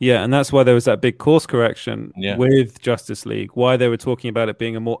 Yeah, and that's why there was that big course correction with Justice League. Why they were talking about it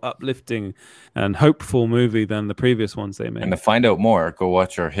being a more uplifting and hopeful movie than the previous ones they made. And to find out more, go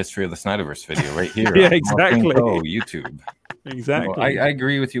watch our History of the Snyderverse video right here. Yeah, exactly. YouTube. Exactly. I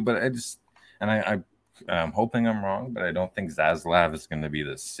agree with you, but I'm hoping I'm wrong, but I don't think Zaslav is going to be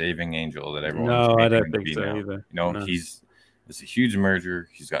the saving angel that everyone's I don't think so either. It's a huge merger.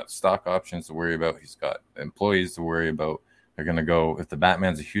 He's got stock options to worry about. He's got employees to worry about. They're going to go, if the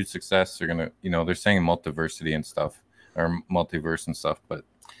Batman's a huge success, they're going to, they're saying multiversity and stuff, or multiverse and stuff, but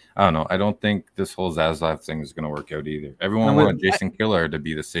I don't know. I don't think this whole Zaslav thing is going to work out either. Everyone wanted Jason Killer to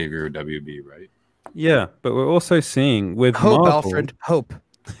be the savior of WB, right? Yeah, but we're also seeing with Hope, Marvel, Alfred, hope.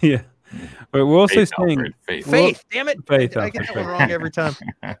 Yeah. But we're also Faith, seeing Alfred, Faith. Faith, damn it! Faith, I get that one wrong every time.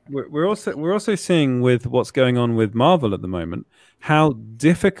 We're also seeing with what's going on with Marvel at the moment how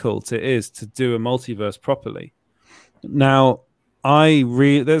difficult it is to do a multiverse properly. Now,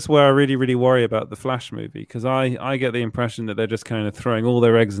 that's where I really worry about the Flash movie, because I get the impression that they're just kind of throwing all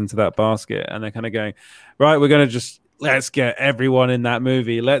their eggs into that basket, and they're kind of going, right, we're going to let's get everyone in that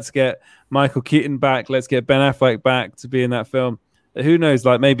movie. Let's get Michael Keaton back. Let's get Ben Affleck back to be in that film. Who knows?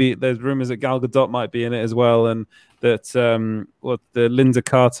 Like, maybe there's rumors that Gal Gadot might be in it as well, and that the Linda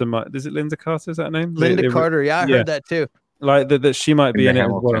Carter is it Linda Carter? Is that her name? Linda Carter. Yeah, I heard that too. Like that she might be in it as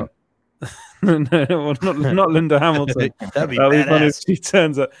well. No, not Linda Hamilton. That'd be badass. Funny if she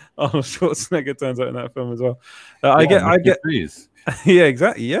turns out. Arnold Schwarzenegger turns out in that film as well. I get. Yeah,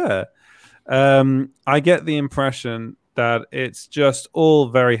 exactly. Yeah, I get the impression that it's just all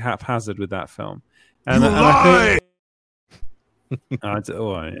very haphazard with that film, and I think. You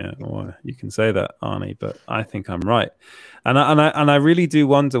can say that, Arnie, but I think I'm right, and I really do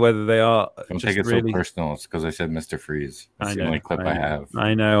wonder whether they are. Don't take it so personal. It's because I said Mr. Freeze. That's the only clip I have.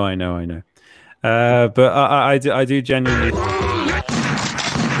 I know. But I do genuinely. Knock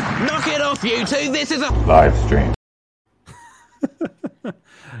it off, you two! This is a live stream.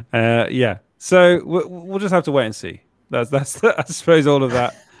 Yeah. So we'll just have to wait and see. That's I suppose all of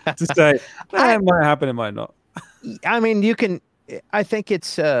that to say. It might happen. It might not. I mean, you can. I think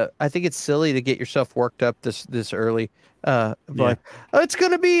it's silly to get yourself worked up this early. Like, it's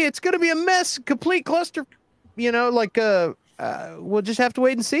gonna be a mess, complete cluster. We'll just have to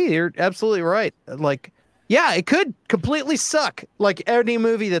wait and see. You're absolutely right. Like, yeah, it could completely suck. Like any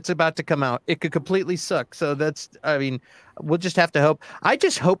movie that's about to come out, it could completely suck. So we'll just have to hope. I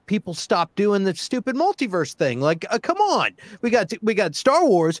just hope people stop doing the stupid multiverse thing. Like, come on, we got Star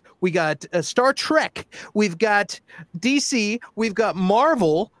Wars, we got Star Trek, we've got DC, we've got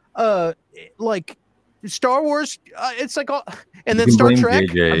Marvel. Like Star Wars, it's like all, and then Star Trek.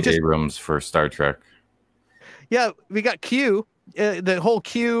 J.J. Abrams for Star Trek. Yeah, we got Q. The whole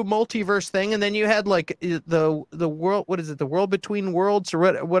Q multiverse thing, and then you had like the world. What is it? The world between worlds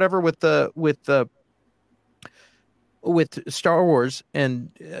or whatever with Star Wars, and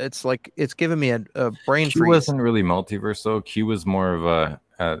it's like it's giving me a brain freeze. Q wasn't really multiverse though. Q was more of a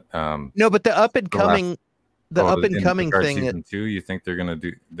no, but the up and coming thing. Season 2, you think they're doing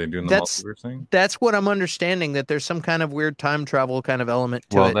the multiverse thing? That's what I'm understanding. That there's some kind of weird time travel kind of element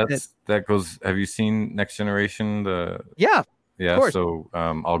to it. That goes. Have you seen Next Generation? Yeah, so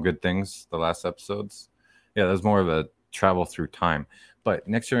All Good Things, the last episodes. Yeah, that's more of a travel through time. But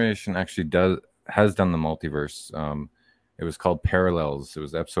Next Generation actually has done the multiverse. It was called Parallels. It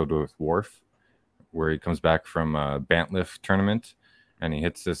was an episode with Worf, where he comes back from a Bantlift tournament, and he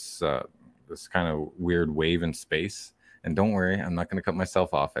hits this kind of weird wave in space. And don't worry, I'm not going to cut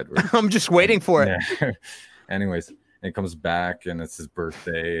myself off, Edward. I'm just waiting for it. Yeah. Anyways, he comes back, and it's his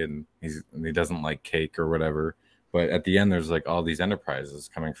birthday, and he doesn't like cake or whatever. But at the end, there's like all these enterprises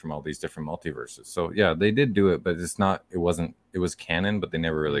coming from all these different multiverses. So yeah, they did do it, but it was canon, but they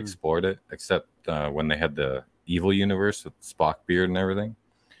never really explored it, except when they had the evil universe with Spock beard and everything.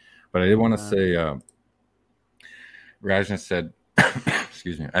 But I did want to say, Rajna said,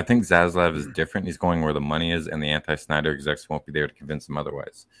 excuse me, I think Zaslav is different. He's going where the money is, and the anti-Snyder execs won't be there to convince him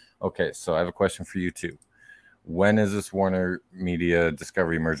otherwise. Okay, so I have a question for you too. When is this Warner Media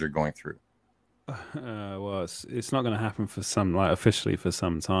Discovery merger going through? Well, it's not going to happen for officially for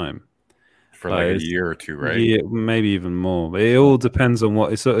some time, for like a year or two, right? Yeah, maybe even more. It all depends on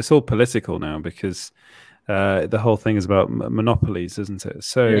what it's all political now, because the whole thing is about monopolies, isn't it?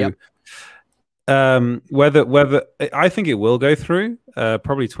 So, whether I think it will go through,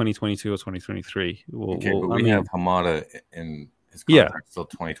 probably 2022 or 2023. We have Hamada in his contract till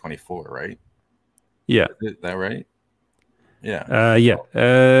 2024, right? Yeah, is that right? Yeah.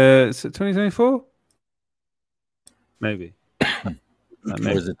 So 2024? Maybe. Or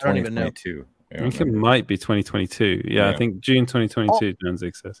is it 2022? I think it might be 2022. Yeah, I think June 2022,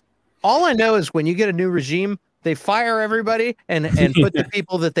 Danzig says. All I know is when you get a new regime, they fire everybody and put the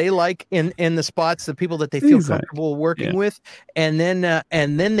people that they like in the spots, the people that they feel comfortable working with, and then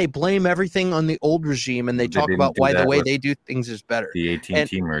they blame everything on the old regime, and they talk about why the way they do things is better. The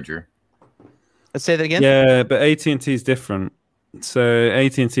AT&T merger. Let's say that again. Yeah, but AT&T is different. So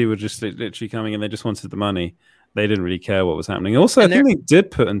AT&T were just literally coming in. They just wanted the money. They didn't really care what was happening. Also, I think they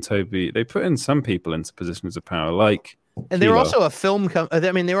did put in They put in some people into positions of power, like. And they were also a film.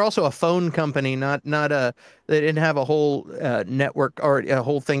 They were also a phone company, not a. They didn't have a whole network or a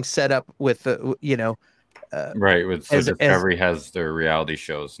whole thing set up with right. So Discovery has their reality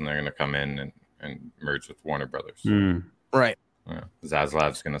shows, and they're going to come in and merge with Warner Brothers. Right. Yeah.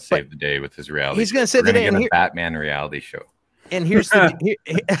 Zaslav's going to save the day with his reality. He's going to save the day. Get a Batman reality show. And here's the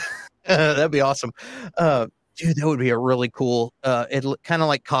that'd be awesome. Dude, that would be a really cool, it kind of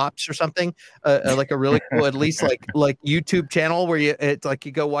like Cops or something, like a really cool, at least like YouTube channel where it's like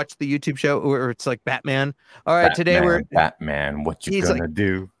you go watch the YouTube show where it's like Batman. All right, today we're Batman. What you gonna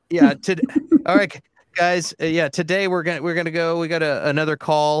do? Yeah, today. All right, guys. Today we're gonna go. We got another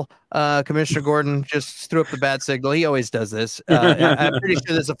call. Commissioner Gordon just threw up the bad signal. He always does this. I'm pretty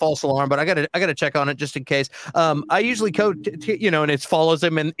sure there's a false alarm, but I gotta check on it just in case. I usually code, and it follows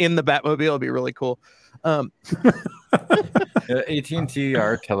him in the Batmobile. It'll be really cool. AT&T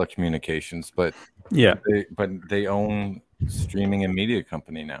are telecommunications, but they own streaming and media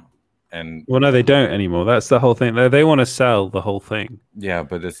company now. And well, no, they don't anymore. That's the whole thing. They want to sell the whole thing. Yeah,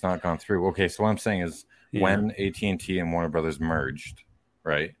 but it's not gone through. Okay, so what I'm saying is when AT&T and Warner Brothers merged,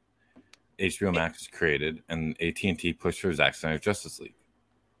 right? HBO Max was created, and AT&T pushed for Zack Snyder's Justice League.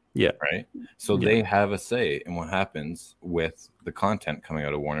 Yeah. Right? So they have a say in what happens with the content coming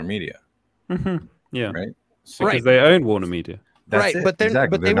out of Warner Media. Mm-hmm. Yeah. Right? So because they own Warner Media. Right, but they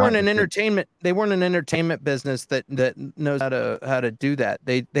weren't an entertainment. They weren't an entertainment business that knows how to do that.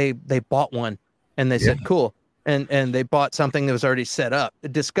 They bought one, and they said cool, and they bought something that was already set up.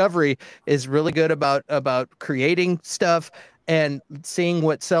 Discovery is really good about creating stuff and seeing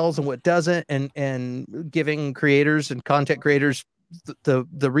what sells and what doesn't, and giving creators and content creators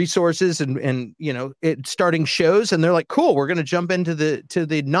the resources and starting shows, and they're like, cool, we're going to jump into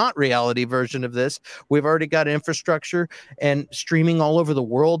the not reality version of this. We've already got infrastructure and streaming all over the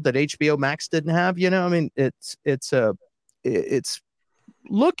world that HBO Max didn't have. I mean, it's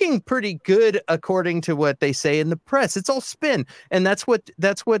looking pretty good according to what they say in the press. It's all spin, and that's what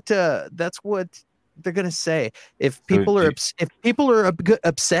they're going to say. If people are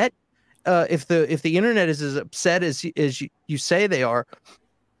upset, if the internet is as upset as you say they are,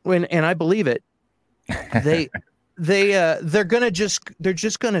 and I believe it, they're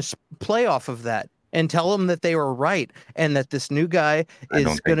just gonna play off of that and tell them that they were right and that this new guy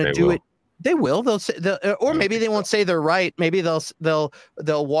is gonna do it. They will. They'll say, or maybe they won't say they're right. Maybe they'll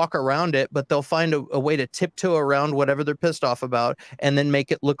walk around it, but they'll find a way to tiptoe around whatever they're pissed off about, and then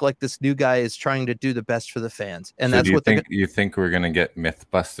make it look like this new guy is trying to do the best for the fans. And that's what you think we're gonna get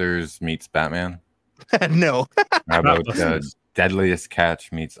MythBusters meets Batman? No. How about Deadliest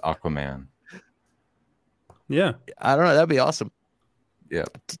Catch meets Aquaman? Yeah, I don't know. That'd be awesome. Yeah,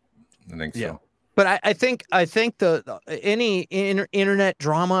 I think so. But I think any internet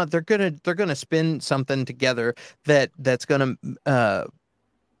drama, they're gonna spin something together that's gonna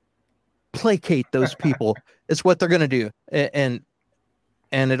placate those people. It's what they're gonna do, and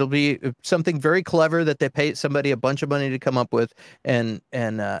it'll be something very clever that they pay somebody a bunch of money to come up with, and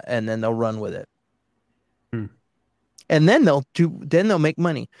then they'll run with it. And then they'll make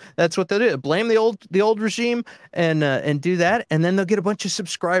money. That's what they'll do. Blame the old regime and do that, and then they'll get a bunch of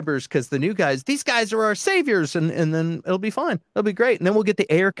subscribers because the new guys, these guys are our saviors, and then it'll be fine. It'll be great. And then we'll get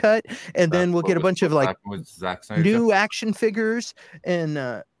the Ayer cut, and then we'll get a bunch of like new action figures.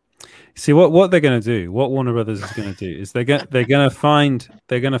 And see what they're gonna do. What Warner Brothers is gonna do is they're gonna find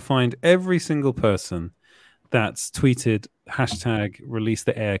every single person that's tweeted #release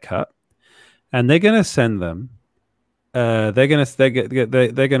the Ayer cut, and they're gonna send them. They're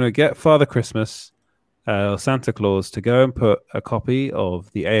gonna get Father Christmas or Santa Claus to go and put a copy of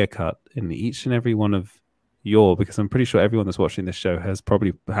the Ayer cut in each and every one of because I'm pretty sure everyone that's watching this show has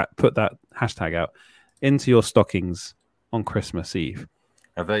probably put that hashtag out into your stockings on Christmas Eve.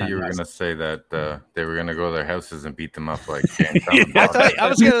 I thought you were gonna say that they were gonna go to their houses and beat them up like. I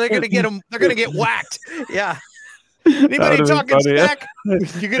was gonna. They're gonna get them. They're gonna get whacked. Yeah. Anybody talking smack,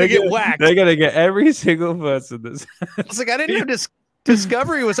 you're gonna get whacked. They're gonna get every single person. It's like I didn't know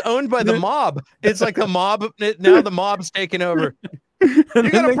Discovery was owned by the mob. It's like the mob now. The mob's taking over.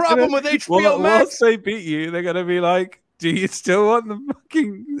 You got a problem with HBO Max? Once they beat you, they're gonna be like, "Do you still want the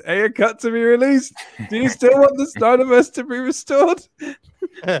fucking Ayer cut to be released? Do you still want the Snyderverse to be restored?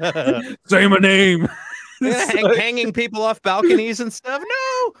 Say my name." Hanging people off balconies and stuff.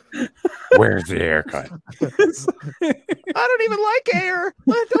 No. Where's the Ayer cut? I don't even like Ayer.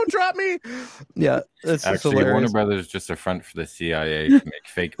 Don't drop me. Yeah, that's actually hilarious. Warner Brothers just a front for the CIA to make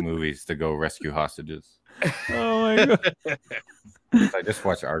fake movies to go rescue hostages. Oh my god! I just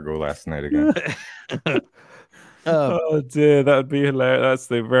watched Argo last night again. Oh dear, that would be hilarious.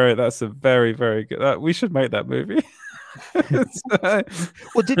 That's a very, very good. We should make that movie.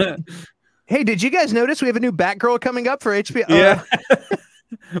 Well, Hey, did you guys notice we have a new Batgirl coming up for HBO? Yeah.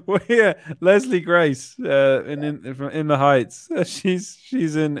 Well, yeah, Leslie Grace in the Heights. She's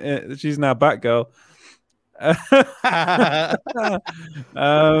now Batgirl,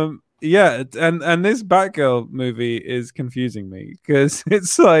 Yeah, and this Batgirl movie is confusing me because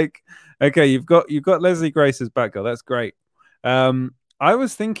it's like, okay, you've got Leslie Grace as Batgirl. That's great. I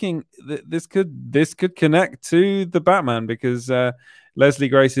was thinking that this could connect to the Batman because Leslie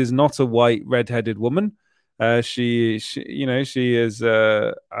Grace is not a white redheaded woman. She is.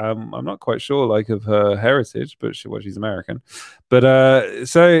 I'm not quite sure, like, of her heritage, but she's American. But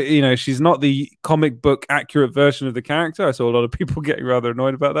so she's not the comic book accurate version of the character. I saw a lot of people getting rather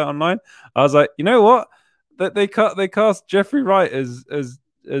annoyed about that online. I was like, you know what? That they cast Jeffrey Wright as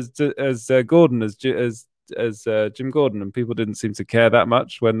Gordon as Jim Gordon, and people didn't seem to care that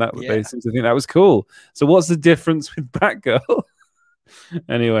much when they seemed to think that was cool. So what's the difference with Batgirl?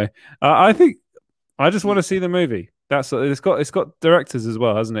 Anyway, I just want to see the movie. It's got directors as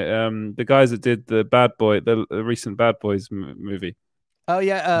well, hasn't it? The guys that did the recent Bad Boys movie. Oh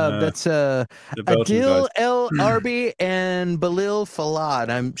yeah, that's Adil El Arbi and Balil Falad.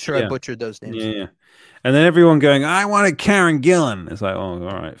 I'm sure I butchered those names. Yeah. And then everyone going, I wanted Karen Gillan. It's like, oh, all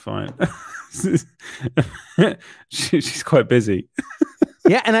right, fine. She's quite busy.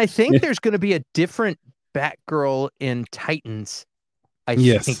 Yeah, and I think there's going to be a different Batgirl in Titans. I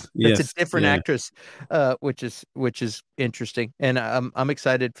think it's a different actress, which is interesting, and I'm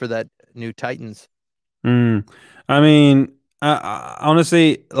excited for that new Titans. I mean,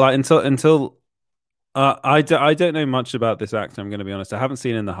 honestly, like until I don't know much about this actor. I'm going to be honest. I haven't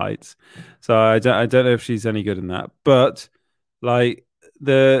seen In the Heights, so I don't know if she's any good in that. But like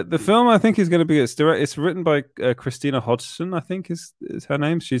the film, I think is going to be it's written by Christina Hodgson. I think is her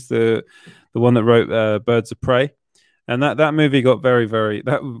name. She's the one that wrote Birds of Prey. And that movie got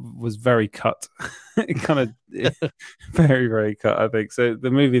that was very cut. It kind of very, very cut, I think. So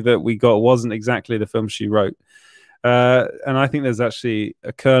the movie that we got wasn't exactly the film she wrote. And I think there's actually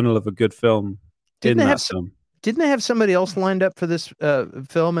a kernel of a good film in that film. Didn't they have somebody else lined up for this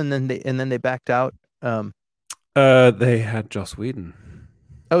film and then they backed out? They had Joss Whedon.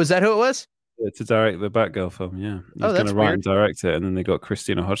 Oh, is that who it was? To direct the Batgirl film, yeah. He was going to write and direct it, and then they got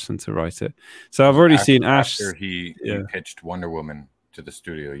Christina Hodgson to write it. So I've already seen Ash. After he pitched Wonder Woman to the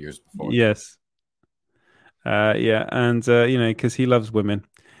studio years before. Yes. Yeah, and because he loves women,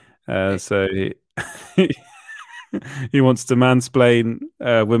 so he wants to mansplain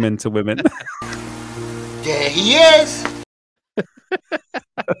women to women. There he is.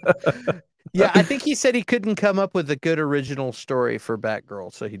 Yeah, I think he said he couldn't come up with a good original story for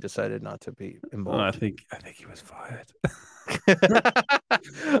Batgirl, so he decided not to be involved. I think he was fired.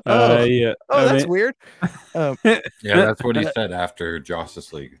 Yeah. Oh, that's weird. Yeah, that's what he said after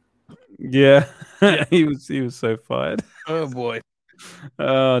Justice League. Yeah, he was so fired. Oh boy.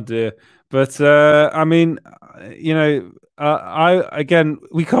 Oh dear. But I mean, again,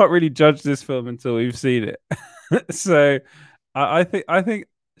 we can't really judge this film until we've seen it. So I think.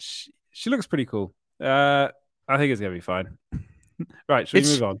 She looks pretty cool. I think it's gonna be fine. Right, should we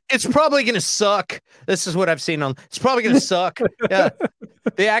move on? It's probably gonna suck. This is what I've seen on. It's probably gonna suck. Yeah,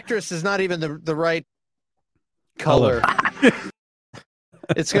 the actress is not even the right color.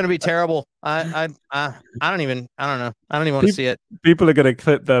 It's gonna be terrible. I don't even want to see it. People are gonna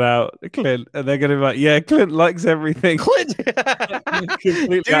clip that out, Clint, and they're gonna be like, "Yeah, Clint likes everything." Clint, do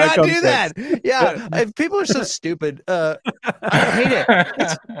not do that. Yeah, people are so stupid. I hate it.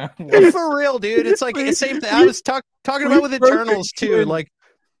 It's for real, dude. It's like the same thing I was talking about with Eternals too. Like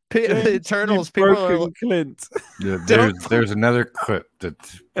Eternals, people are Clint. Yeah, there's another clip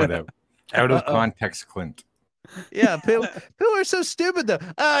that's put out of context, Clint. Yeah, people are so stupid though.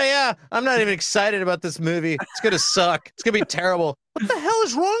 Oh yeah, I'm not even excited about this movie. It's gonna suck. It's gonna be terrible. What the hell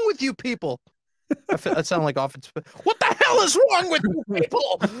is wrong with you people? I sound like offense. What the hell is wrong with you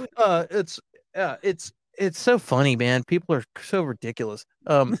people? It's so funny, man. People are so ridiculous.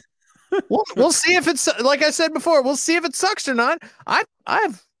 We'll see if it's like I said before. We'll see if it sucks or not.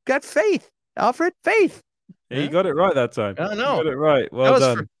 I've got faith, Alfred. Faith. Yeah, you got it right that time. I know. You got it right. Well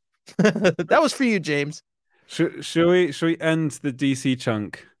done. That was for you, James. Should we end the DC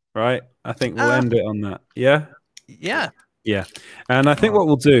chunk? Right, I think we'll end it on that. Yeah. And I think what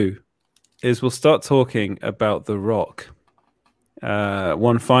we'll do is we'll start talking about The Rock.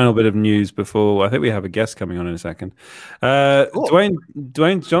 One final bit of news before I think we have a guest coming on in a second.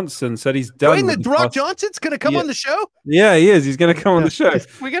 Dwayne Johnson said he's done. Dwayne the Rock Johnson's going to come on the show. Yeah, he is. He's going to come on the show.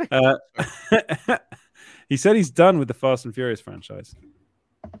 He said he's done with the Fast and Furious franchise.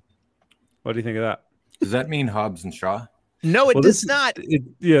 What do you think of that? Does that mean Hobbs and Shaw? No, it does not.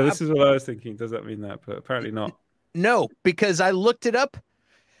 This is what I was thinking. Does that mean that? But apparently not. No, because I looked it up.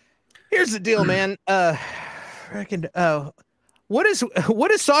 Here's the deal, man. What is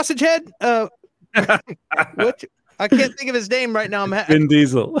Sausage Head Which I can't think of his name right now. Vin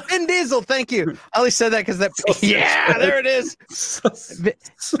Diesel. Vin Diesel. Thank you. I only said that because that. Yeah, there it is.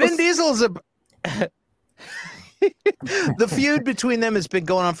 Vin Diesel's a. The feud between them has been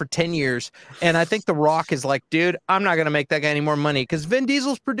going on for 10 years. And I think The Rock is like, dude, I'm not going to make that guy any more money because Vin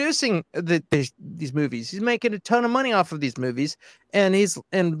Diesel's producing these movies. He's making a ton of money off of these movies. And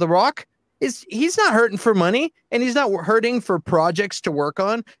The Rock he's not hurting for money and he's not hurting for projects to work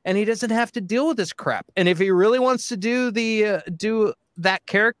on. And he doesn't have to deal with this crap. And if he really wants to do that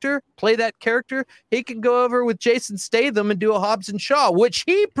character, play that character, he can go over with Jason Statham and do a Hobbs and Shaw, which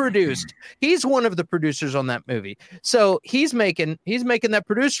he produced. He's one of the producers on that movie. So he's making that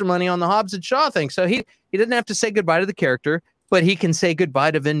producer money on the Hobbs and Shaw thing. So he doesn't have to say goodbye to the character, but he can say goodbye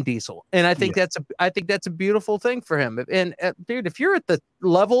to Vin Diesel. And I think that's a beautiful thing for him. And dude, if you're at the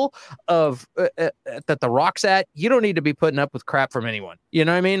level of that The Rock's at, you don't need to be putting up with crap from anyone. You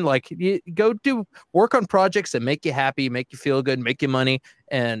know what I mean? Like, you go work on projects that make you happy, make you feel good, make you money,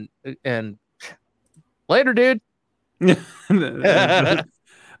 and later, dude.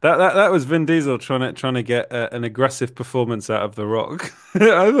 That was Vin Diesel trying to get an aggressive performance out of The Rock. I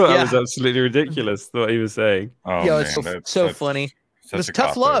thought that was absolutely ridiculous what he was saying. Oh, yo, man, it's so funny. It was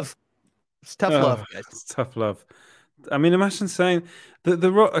tough love. It's tough love, guys. It's tough love. I mean, imagine saying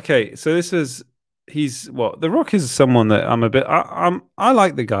the Rock. Okay, so The Rock is someone that I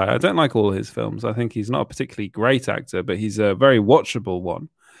like the guy. I don't like all his films. I think he's not a particularly great actor, but he's a very watchable one.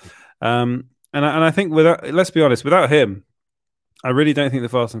 And I think let's be honest, without him, I really don't think the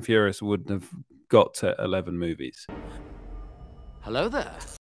Fast and Furious would have got to 11 movies. Hello there.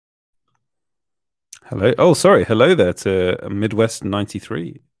 Hello. Oh, sorry. Hello there to Midwest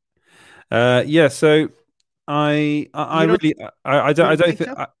 93. Yeah. So I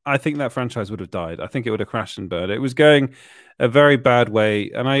think that franchise would have died. I think it would have crashed and burned. It was going a very bad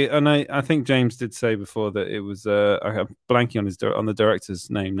way, and I think James did say before that it was. I'm blanking on the director's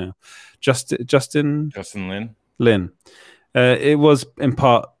name now. Justin Lin. It was in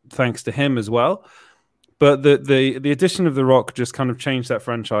part thanks to him as well, but the addition of The Rock just kind of changed that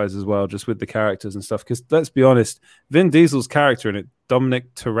franchise as well, just with the characters and stuff. Because let's be honest, Vin Diesel's character in it,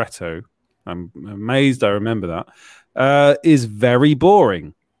 Dominic Toretto, I'm amazed I remember that, is very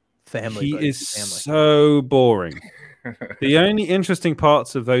boring. He is so boring. The only interesting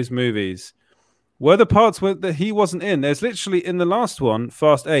parts of those movies were the parts that he wasn't in. There's literally, in the last one,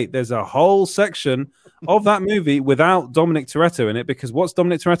 Fast 8, there's a whole section of that movie without Dominic Toretto in it, because what's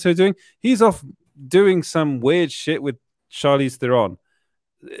Dominic Toretto doing? He's off doing some weird shit with Charlize Theron,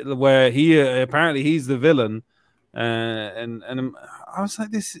 where apparently he's the villain. And I was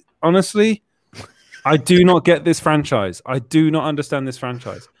like, this, honestly, I do not get this franchise. I do not understand this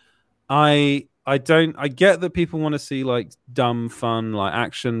franchise. I get that people want to see like dumb fun, like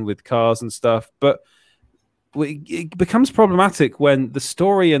action with cars and stuff, but it becomes problematic when the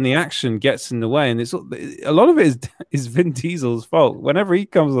story and the action gets in the way, and a lot of it is Vin Diesel's fault. Whenever he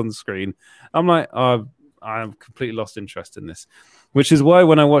comes on the screen, I'm like, I'm completely lost interest in this, which is why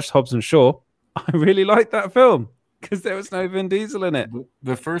when I watched Hobbs and Shaw, I really liked that film because there was no Vin Diesel in it.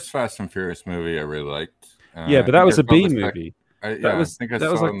 The first Fast and Furious movie I really liked. Yeah, but that was a B movie. I think I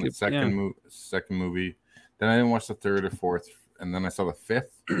saw it in the second movie. Then I didn't watch the third or fourth, and then I saw the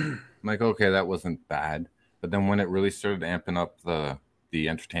fifth. I'm like, okay, that wasn't bad. But then when it really started amping up the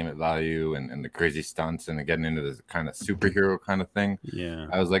entertainment value and the crazy stunts and getting into this kind of superhero kind of thing,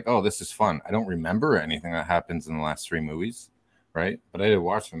 I was like, oh, this is fun. I don't remember anything that happens in the last three movies, right? But I did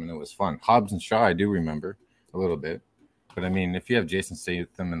watch them, and it was fun. Hobbs and Shaw, I do remember a little bit. But I mean, if you have Jason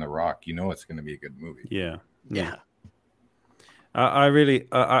Statham and The Rock, you know it's going to be a good movie. Yeah.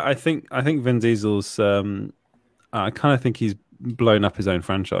 I think Vin Diesel's. I kind of think he's blown up his own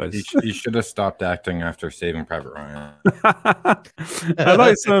franchise. He should have stopped acting after Saving Private Ryan. I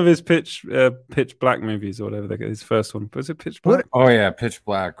like some of his Pitch Black movies or whatever. His first one was it Pitch Black? Oh yeah, Pitch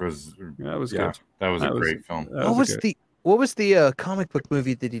Black was. That was good. That was a great film. What was the comic book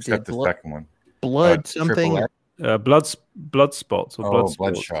movie that he Except did? The second one. Blood something. Blood Spots or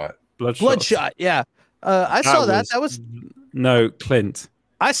Bloodshot. Bloodshot. Yeah. I saw that. That was Clint.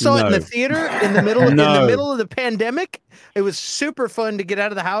 I saw it in the theater in the middle of the pandemic. It was super fun to get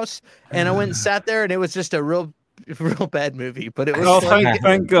out of the house, and I went and sat there, and it was just a real bad movie. But it was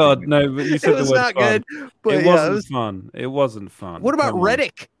thank God. No, but you said it was not good. But it wasn't fun. It wasn't fun. What about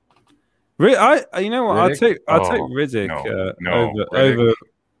Riddick? You know what? I'll take Riddick over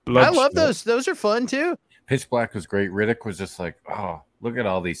Bloodshot. I love those. Those are fun too. Pitch Black was great. Riddick was just like, oh, look at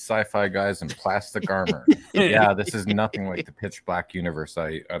all these sci-fi guys in plastic armor. Yeah, this is nothing like the Pitch Black universe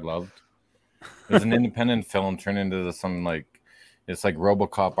I loved. It was an independent film turned into some like It's like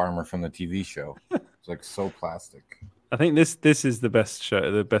RoboCop armor from the TV show. It's like so plastic. I think this is the best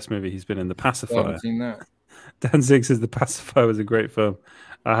show, the best movie he's been in. The Pacifier. I haven't seen that. Danzig says The Pacifier was a great film.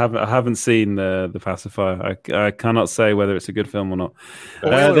 I haven't seen the Pacifier. I cannot say whether it's a good film or not.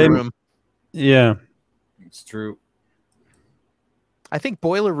 Room. Yeah, it's true. I think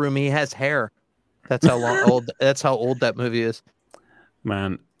Boiler Room. He has hair. That's how old. That's how old that movie is.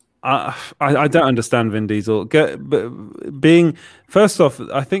 Man, I don't understand Vin Diesel. First off,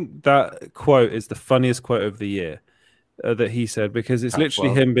 I think that quote is the funniest quote of the year that he said, because it's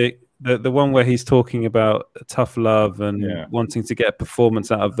literally him being the one where he's talking about tough love and wanting to get a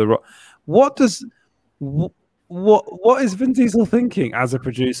performance out of The Rock. What is Vin Diesel thinking as a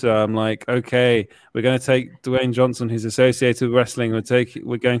producer? I'm like, okay, we're going to take Dwayne Johnson, who's associated with wrestling,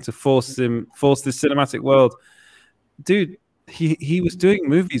 we're going to force this cinematic world. Dude, he was doing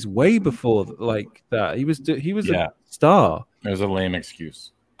movies way before like that. He was a star. It was a lame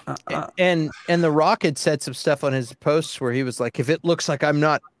excuse. And The Rock had said some stuff on his posts where he was like, if it looks like I'm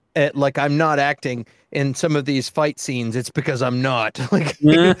not acting in some of these fight scenes, it's because I'm not. Like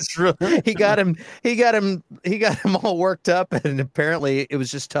he got him all worked up, and apparently it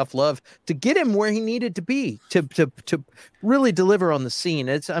was just tough love to get him where he needed to be to really deliver on the scene.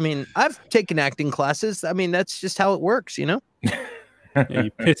 I've taken acting classes. I mean, that's just how it works, you know.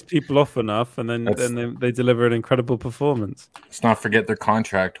 You piss people off enough, and then they deliver an incredible performance. Let's not forget their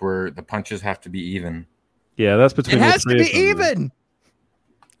contract where the punches have to be even. Yeah, that's between. It has to be even.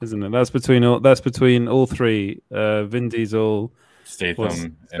 Isn't it? That's between all three. Vin Diesel,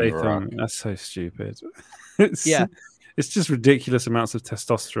 Statham, and The Rock. That's so stupid. It's just ridiculous amounts of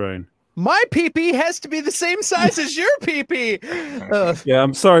testosterone. My pee-pee has to be the same size as your pee-pee. Yeah,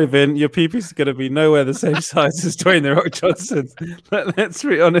 I'm sorry, Vin. Your pee-pee's going to be nowhere the same size as Dwayne The Rock Johnson. Let's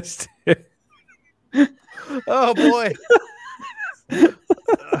be honest here. Oh boy.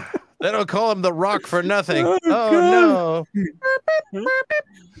 They don't call him The Rock for nothing. Oh no.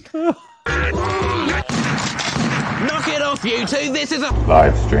 Knock it off, you two. This is a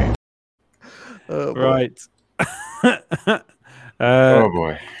live stream. Right. Oh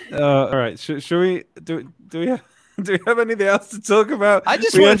boy. All right. Should we do we have anything else to talk about? I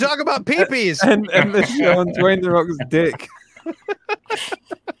just want to talk about pee-pees. And the show on Dwayne The Rock's dick.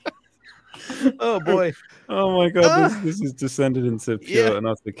 Oh boy. Oh my god, this has descended into pure and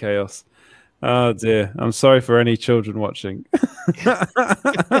utter chaos. Oh dear. I'm sorry for any children watching. We got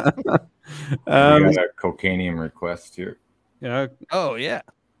a cocainium request here. Yeah. Oh yeah.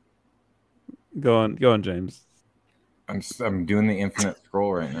 Go on, James. I'm doing the infinite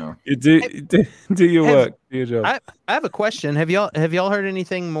scroll right now. You do your work, do your job. I have a question. Have y'all heard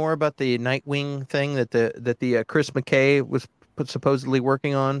anything more about the Nightwing thing that the Chris McKay was supposedly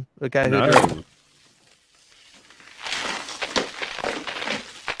working on? The guy who directed.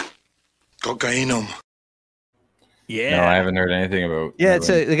 Cocainum. Yeah. No, I haven't heard anything about. Yeah,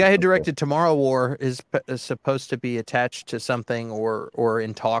 the guy who directed Tomorrow War is supposed to be attached to something or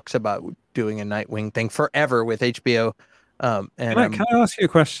in talks about doing a Nightwing thing forever with HBO. Can I ask you a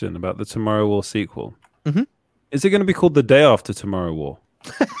question about the Tomorrow War sequel? Mm-hmm. Is it going to be called The Day After Tomorrow War?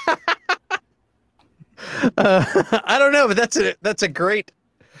 I don't know, but that's a great.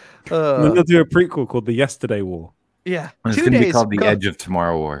 Then they'll do a prequel called The Yesterday War. Yeah, it's going to be called The Edge of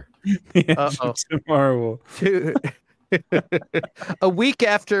Tomorrow War. The Edge of Tomorrow War. A week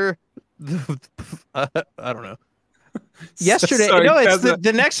after, I don't know. Yesterday, Sorry, it's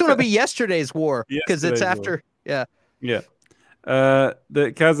the next one will be Yesterday's War because it's after. War. Yeah. The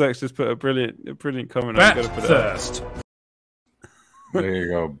Kazakh just put a brilliant comment. I'm going to put it up. There you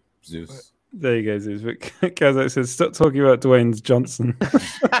go, Zeus. There you go, Zeus. But Kazakh says, "Stop talking about Dwayne's Johnson."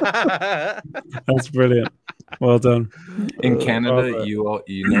 That's brilliant. Well done. In Canada, you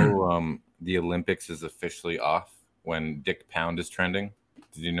know, the Olympics is officially off when Dick Pound is trending.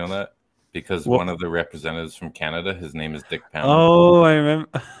 Did you know that? Because one of the representatives from Canada, his name is Dick Pound. Oh, I remember.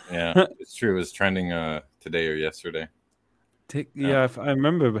 Yeah, it's true. It was trending today or yesterday. Dick, I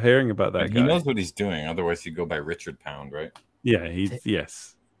remember hearing about that guy. He knows what he's doing. Otherwise, he'd go by Richard Pound, right? Yeah,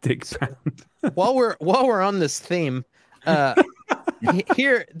 yes, Dick Pound. While we're on this theme,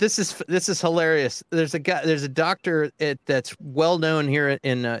 here this is hilarious. There's a doctor that's well known here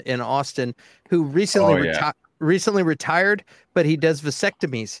in Austin who recently retired, but he does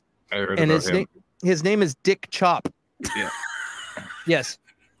vasectomies. I heard and about his name is Dick Chop. Yeah. Yes.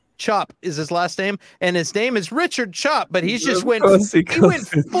 Chop is his last name, and his name is Richard Chop, but he went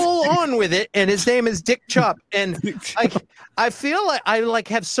full on with it, and his name is Dick Chop. And I feel like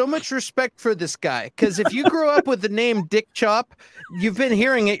I have so much respect for this guy, because if you grew up with the name Dick Chop, you've been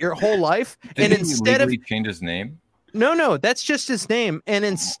hearing it your whole life. Didn't and instead he legally change his name? No, that's just his name. And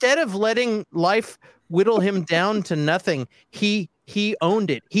instead of letting life whittle him down to nothing, he owned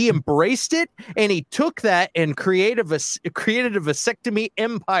it. He embraced it, and he took that and created a vasectomy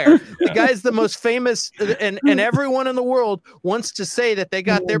empire. The guy's the most famous, and everyone in the world wants to say that they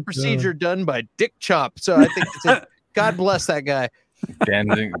got their procedure done by Dick Chop. So I think God bless that guy.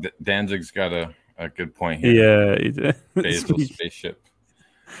 Danzig's got a good point here. Yeah, he did. Basil spaceship.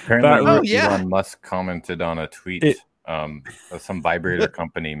 Apparently, Elon Musk commented on a tweet. Some vibrator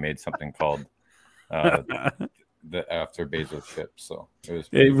company made something called the After Basil ship. So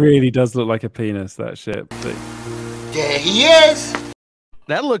it really does look like a penis, that ship. There he is.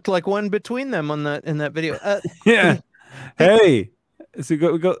 That looked like one between them in that video. Yeah. Hey, so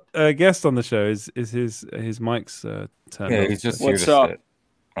we got a guest on the show. Is his mic's turned on? He's just What's up?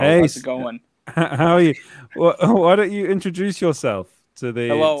 Hey, how's it going? How are you? Why don't you introduce yourself to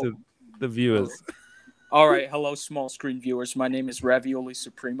the viewers? All right, hello, small screen viewers. My name is Ravioli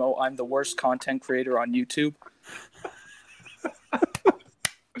Supremo. I'm the worst content creator on YouTube.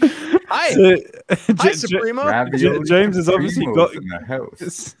 Hi, Supremo. James has obviously got in the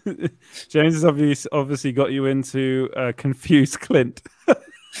house. James has obviously got you into Confused Clint.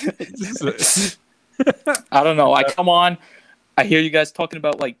 I don't know. I come on. I hear you guys talking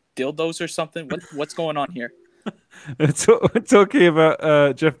about like dildos or something. What's going on here? We're talking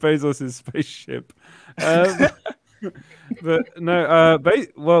about Jeff Bezos' spaceship. But no,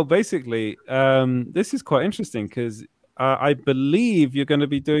 basically, this is quite interesting because I believe you're going to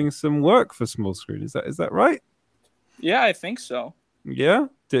be doing some work for Small Screen. Is that right? Yeah, I think so. Yeah,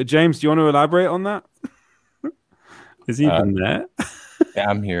 James, do you want to elaborate on that? Is he even there? Yeah,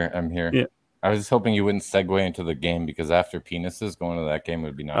 I'm here. Yeah. I was just hoping you wouldn't segue into the game because after penises, going to that game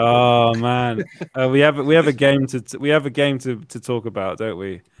would be nice. Oh man, we have a game to talk about, don't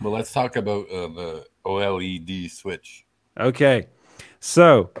we? Well, let's talk about the OLED Switch. Okay,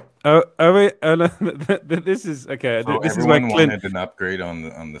 so this is okay. So this is where Clint wanted an upgrade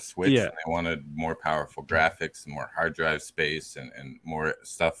on the Switch. Yeah. And they wanted more powerful graphics and more hard drive space and more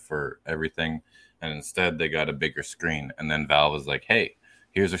stuff for everything. And instead, they got a bigger screen. And then Valve was like, "Hey,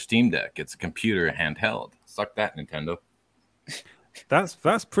 here's our Steam Deck. It's a computer handheld. Suck that, Nintendo."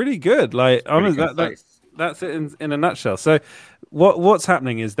 That's pretty good. Like, that's it in a nutshell. So, what's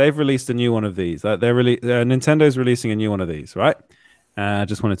happening is they've released a new one of these. Nintendo's releasing a new one of these, right? I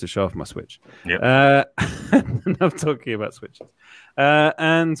just wanted to show off my Switch. Yeah. I'm talking about Switches.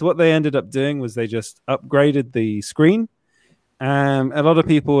 And what they ended up doing was they just upgraded the screen. A lot of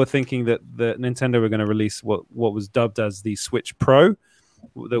people were thinking that Nintendo were going to release what was dubbed as the Switch Pro,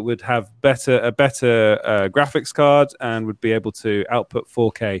 that would have a better graphics card and would be able to output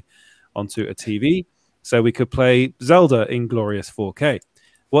 4K onto a TV, so we could play Zelda in glorious 4K.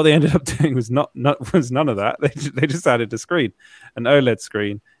 What they ended up doing was none of that. They just added a screen, an OLED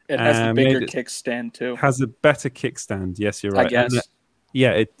screen. It has a bigger kickstand too. Has a better kickstand. Yes, you're right. I guess.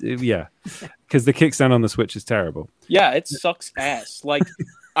 Because the kickstand on the Switch is terrible. Yeah, it sucks ass. Like,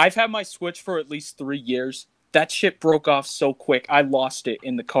 I've had my Switch for at least 3 years. That shit broke off so quick. I lost it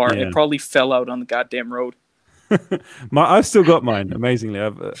in the car. Yeah. It probably fell out on the goddamn road. I've still got mine. Amazingly,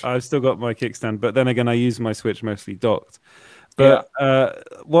 I've still got my kickstand. But then again, I use my Switch mostly docked. But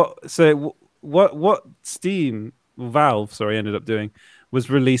what Valve ended up doing was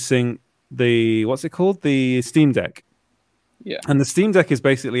releasing the Steam Deck. Yeah. And the Steam Deck is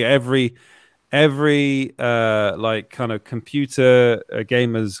basically every like kind of computer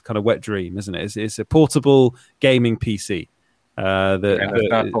gamer's kind of wet dream, isn't it? It's a portable gaming PC. And it's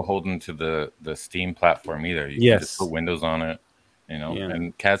not beholden to the Steam platform either. You can just put Windows on it,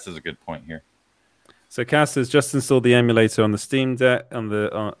 And Cass is a good point here. So Cass has just installed the emulator on the Steam Deck on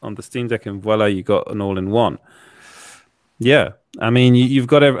the Steam Deck, and voila, you got an all-in-one. Yeah, I mean you've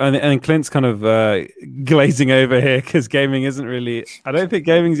got and Clint's kind of glazing over here because gaming isn't really. I don't think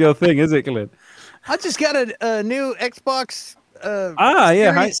gaming's your thing, is it, Clint? I just got a new Xbox.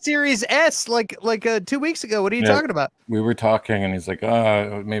 Series S like 2 weeks ago. What are you talking about? We were talking, and he's like,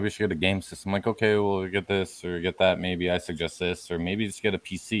 maybe we should get a game system. I'm like, okay, we'll get this or get that. Maybe I suggest this, or maybe just get a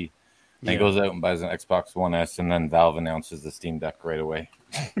PC. And he goes out and buys an Xbox One S, and then Valve announces the Steam Deck right away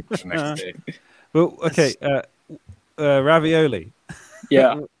the next day. Well, okay, Ravioli.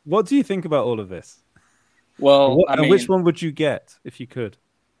 Yeah. What do you think about all of this? Well, which one would you get if you could?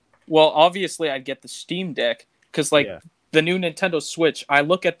 Well, obviously, I'd get the Steam Deck because, the new Nintendo Switch. I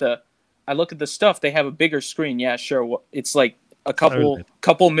look at the stuff. They have a bigger screen. Yeah, sure. It's like a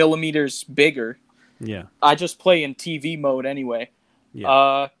couple millimeters bigger. Yeah. I just play in TV mode anyway.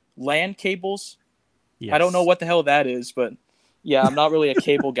 Yeah. LAN cables. Yes. I don't know what the hell that is, but yeah, I'm not really a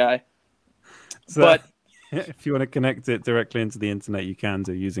cable guy. But if you want to connect it directly into the internet, you can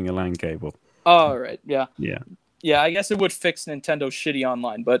do using a LAN cable. All right. Yeah. Yeah. Yeah, I guess it would fix Nintendo's shitty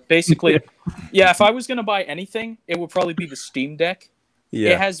online, but basically, yeah, if I was gonna buy anything, it would probably be the Steam Deck.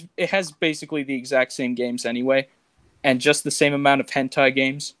 Yeah. It has basically the exact same games anyway, and just the same amount of hentai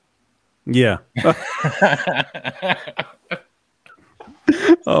games. Yeah.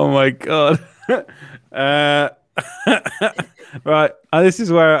 Oh my god. Right. This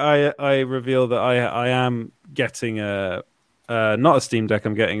is where I reveal that I am getting not a Steam Deck.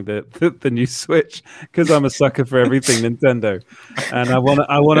 I'm getting the new Switch because I'm a sucker for everything Nintendo, and I want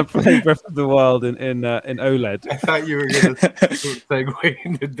to play Breath of the Wild in OLED. I thought you were going to segue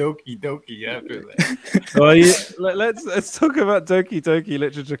into Doki Doki after that. Well, let's talk about Doki Doki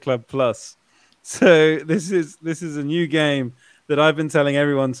Literature Club Plus. So this is a new game that I've been telling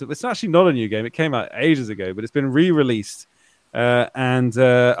everyone. It's actually not a new game. It came out ages ago, but it's been re-released. And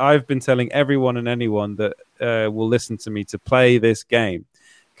I've been telling everyone and anyone that will listen to me to play this game.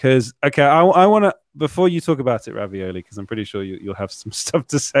 Because, okay, I want to, before you talk about it, Ravioli, because I'm pretty sure you'll have some stuff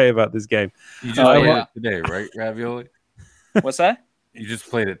to say about this game. You just played it today, right, Ravioli? What's that? You just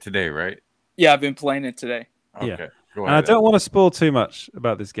played it today, right? Yeah, I've been playing it today. Okay. Yeah. Go and I don't want to spoil too much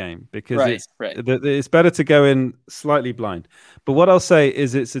about this game because right. It's better to go in slightly blind. But what I'll say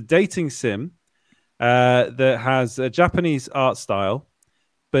is it's a dating sim that has a Japanese art style,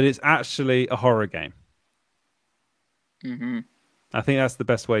 but it's actually a horror game. Mm-hmm. I think that's the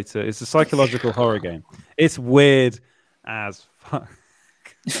best way to. It's a psychological horror game. It's weird as fuck.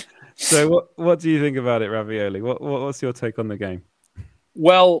 So, what do you think about it, Ravioli? What's your take on the game?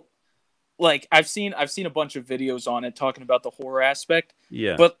 Well, like I've seen a bunch of videos on it talking about the horror aspect.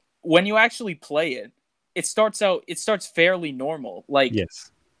 Yeah. But when you actually play it, it starts fairly normal. Like, yes.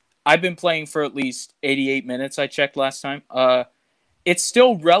 I've been playing for at least 88 minutes. I checked last time. It's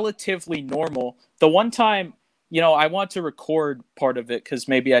still relatively normal. The one time, I want to record part of it because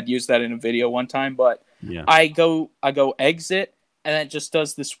maybe I'd use that in a video one time. But yeah. I go exit, and it just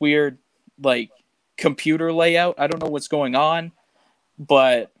does this weird like computer layout. I don't know what's going on,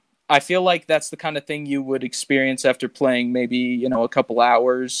 but I feel like that's the kind of thing you would experience after playing maybe a couple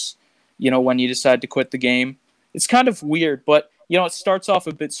hours. When you decide to quit the game, it's kind of weird, but. It starts off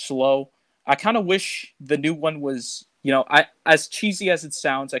a bit slow. I kind of wish the new one was, as cheesy as it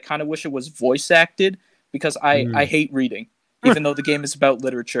sounds, I kind of wish it was voice acted because I hate reading, even though the game is about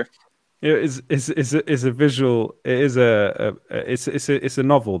literature. It's a visual. It is it's a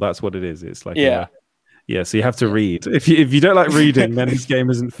novel. That's what it is. It's like so you have to read. If you don't like reading, then this game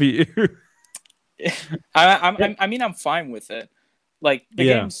isn't for you. I'm fine with it. Like the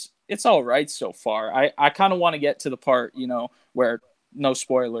game's. It's all right so far. I kind of want to get to the part, where no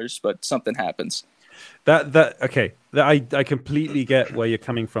spoilers, but something happens. I completely get where you're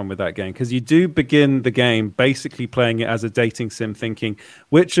coming from with that game because you do begin the game basically playing it as a dating sim, thinking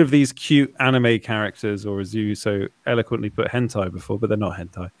which of these cute anime characters, or as you so eloquently put hentai before, but they're not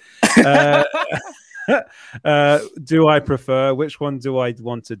hentai. Do I prefer? Which one do I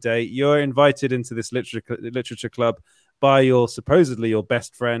want to date? You're invited into this literature club by supposedly your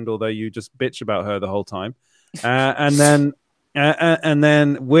best friend, although you just bitch about her the whole time, and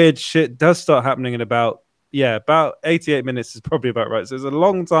then weird shit does start happening in about 88 minutes is probably about right. So it's a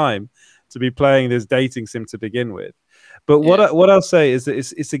long time to be playing this dating sim to begin with. But what I'll say is that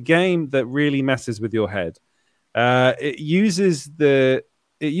it's a game that really messes with your head. It uses the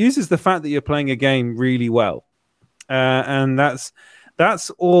fact that you're playing a game really well, and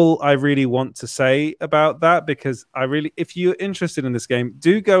that's all I really want to say about that. Because if you're interested in this game,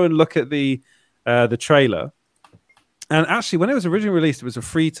 do go and look at the trailer. And actually, when it was originally released, it was a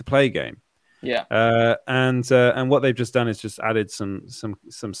free-to-play game. Yeah. And what they've just done is just added some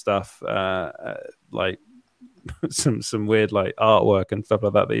stuff like some weird like artwork and stuff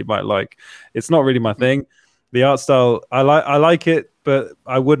like that you might like. It's not really my thing. The art style, I like it, but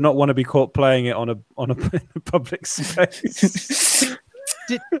I would not want to be caught playing it on a public space.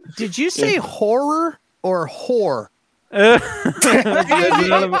 Did you say horror or whore? If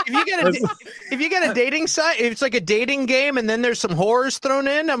you get a dating site, it's like a dating game, and then there's some horrors thrown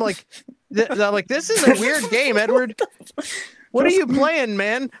in. I'm like, this is a weird game, Edward. What are you playing,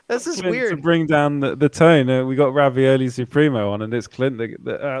 man? This is Clint, weird. To bring down the tone, we got Ravioli Supremo on, and it's Clint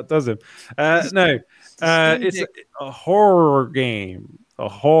that does him. No, it's a horror game. A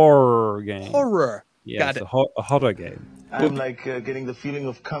horror game. Horror. Yeah, it's a horror game. I'm like getting the feeling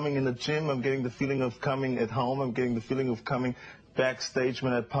of coming in the gym. I'm getting the feeling of coming at home. I'm getting the feeling of coming backstage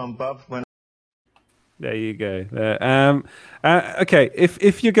when I pump up. There you go. Okay,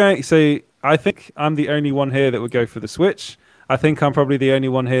 if you're going, so I think I'm the only one here that would go for the Switch. I think I'm probably the only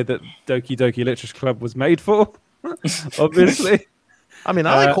one here that Doki Doki Literature Club was made for. Obviously. I mean,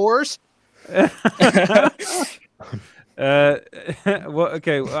 I like horrors. Well,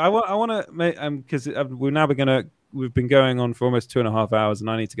 okay. I want to make because we've been going on for almost 2.5 hours, and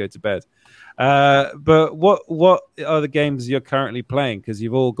I need to go to bed. But what are the games you're currently playing? Because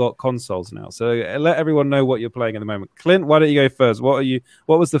you've all got consoles now, so let everyone know what you're playing at the moment. Clint, why don't you go first? What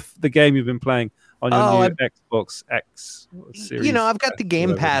was the game you've been playing on your new Xbox X series? I've got the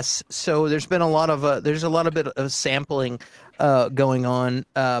Game Pass, so there's been a lot of bit of sampling going on.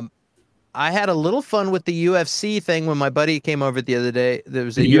 I had a little fun with the UFC thing when my buddy came over the other day. There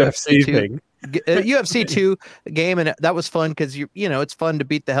was a UFC thing. UFC 2 game, and that was fun because it's fun to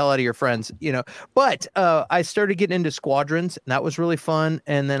beat the hell out of your friends, But I started getting into Squadrons, and that was really fun.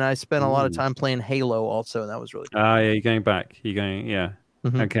 And then I spent a lot of time playing Halo also, and that was really fun. Yeah, you're going back. Yeah.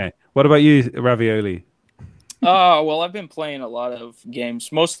 Mm-hmm. Okay. What about you, Ravioli? Well, I've been playing a lot of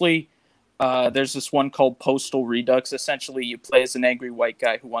games. Mostly, there's this one called Postal Redux. Essentially, you play as an angry white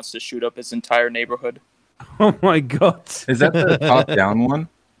guy who wants to shoot up his entire neighborhood. Oh my god! Is that the top-down one?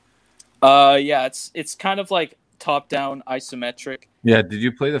 Yeah, it's kind of like top-down isometric. Yeah, did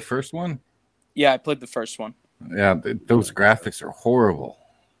you play the first one? Yeah, I played the first one. Yeah, those graphics are horrible.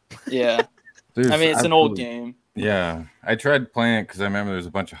 Yeah. I mean, it's an old game. Yeah, I tried playing it because I remember there was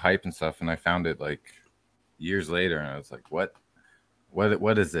a bunch of hype and stuff, and I found it like years later, and I was like, what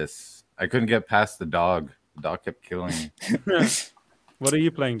is this? I couldn't get past the dog. The dog kept killing me. What are you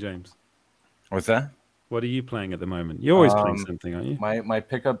playing, James? What's that? What are you playing at the moment? You're always playing something, aren't you? My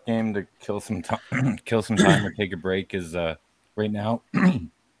pickup game to kill some time or take a break is right now.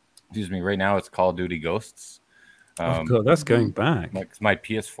 Excuse me. Right now, it's Call of Duty Ghosts. Oh god, that's going back. My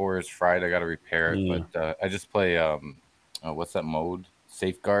PS4 is fried. I got to repair it, but I just play what's that mode?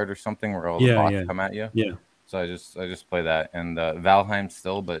 Safeguard or something where all the bots come at you. Yeah. So I just play that, and Valheim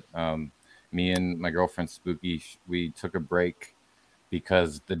still, but me and my girlfriend Spooky, we took a break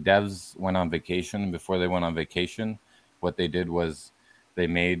because the devs went on vacation. Before they went on vacation, what they did was they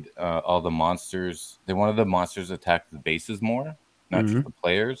made all the monsters. They wanted the monsters to attack the bases more, not just the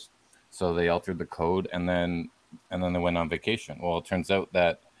players. So they altered the code, and then they went on vacation. Well, it turns out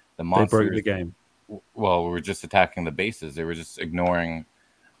that the monsters they broke the game. Well, we were just attacking the bases. They were just ignoring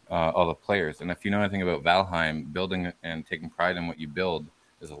all the players. And if you know anything about Valheim, building and taking pride in what you build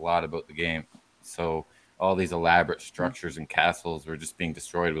is a lot about the game. So all these elaborate structures and castles were just being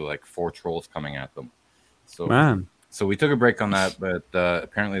destroyed with like 4 trolls coming at them. So we took a break on that, but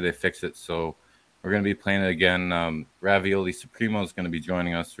apparently they fixed it. So we're going to be playing it again. Ravioli Supremo is going to be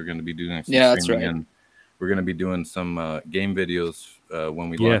joining us. We're going to be doing some streaming, and we're going to be doing some game videos when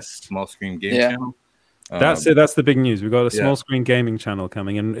we launch Small Screen Game Channel. That's it. That's the big news. We've got a small screen gaming channel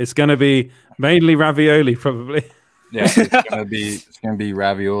coming, and it's going to be mainly Ravioli, probably. Yeah, it's gonna be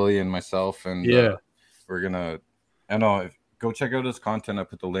Ravioli and myself, and we're gonna. I know. Go check out his content. I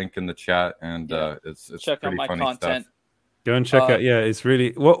put the link in the chat, and it's check out my funny content. Stuff. Go and check out. Yeah, it's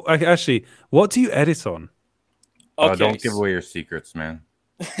really. What do you edit on? Okay. Don't give away your secrets, man.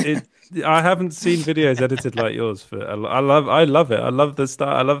 I haven't seen videos edited like yours. I love it. I love the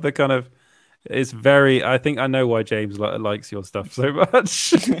style. I love the kind of. It's very. I think I know why James likes your stuff so much.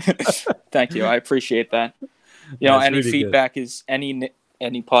 Thank you. I appreciate that. Any really feedback is any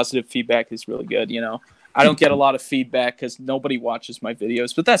positive feedback is really good. I don't get a lot of feedback because nobody watches my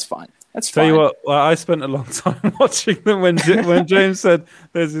videos, but that's fine. Tell you what, I spent a long time watching them. When James said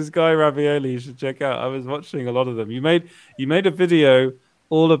there's this guy Ravioli you should check out, I was watching a lot of them. You made a video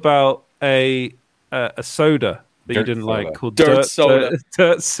all about a soda that you didn't like called Dirt Soda.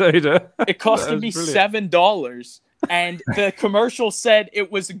 Dirt Soda. It costed me $7, and the commercial said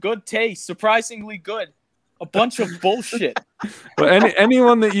it was a good taste, surprisingly good. A bunch of bullshit. Well,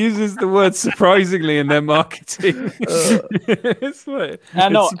 anyone that uses the word surprisingly in their marketing, it's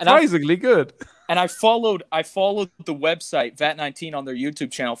surprisingly good. And I followed the website VAT19 on their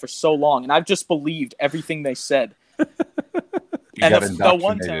YouTube channel for so long, and I've just believed everything they said. And the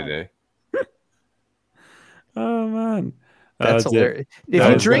one time. Oh man, that's hilarious. If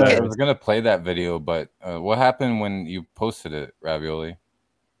you drink it, I was gonna play that video, but what happened when you posted it, Ravioli?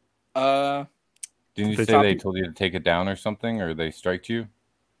 Didn't you say they told you to take it down or something, or they striked you?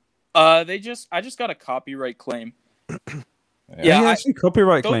 I just got a copyright claim. Yeah, actually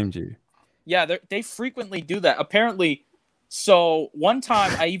copyright claimed you. Yeah, they frequently do that. Apparently, so one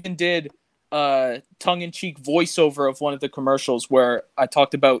time I even did tongue-in-cheek voiceover of one of the commercials where I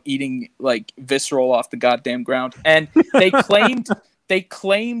talked about eating like visceral off the goddamn ground, and they claimed the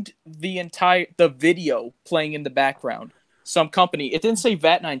video playing in the background. Some company. It didn't say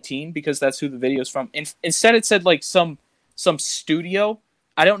VAT19 because that's who the video is from. Instead, it said like some some studio.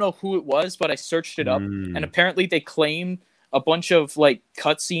 I don't know who it was, but I searched it up, and apparently they claim a bunch of like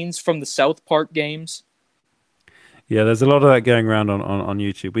cutscenes from the South Park games. Yeah, there's a lot of that going around on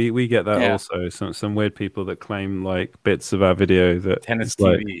YouTube. We get that also. Some weird people that claim like bits of our video that Tennis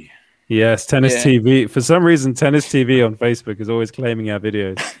like, TV. yes, Tennis TV. For some reason, Tennis TV on Facebook is always claiming our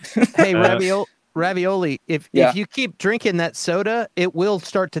videos. Hey, Ravioli, if you keep drinking that soda, it will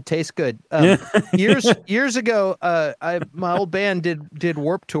start to taste good. Years ago, my old band did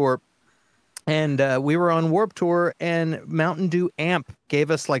Warped Tour, and we were on Warped Tour, and Mountain Dew Amp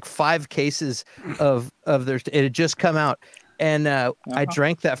gave us like 5 cases of theirs. It had just come out, and I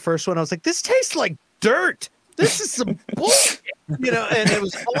drank that first one. I was like, this tastes like dirt. This is some bullshit, and it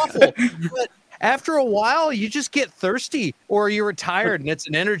was awful. But after a while, you just get thirsty, or you were tired, and it's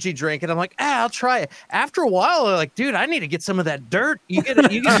an energy drink. And I'm like, I'll try it. After a while, I'm like, dude, I need to get some of that dirt. You get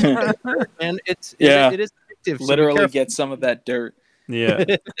some of that dirt, and it is addictive. Literally get some of that dirt. Yeah.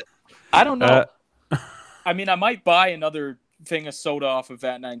 I don't know. I mean, I might buy another thing of soda off of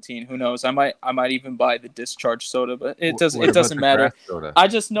VAT 19. Who knows? I might even buy the discharge soda, but it doesn't matter. I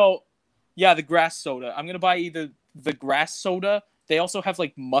just know, the grass soda. I'm gonna buy either the grass soda. They also have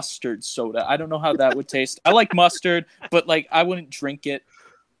like mustard soda. I don't know how that would taste. I like mustard, but like I wouldn't drink it,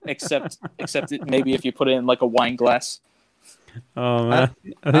 except it maybe if you put it in like a wine glass. Oh man,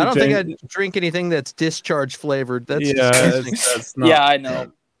 I don't think I'd drink anything that's discharge flavored. That's disgusting. That's not, yeah, I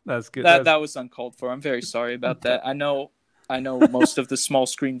know. That's good. That was uncalled for. I'm very sorry about that. I know most of the small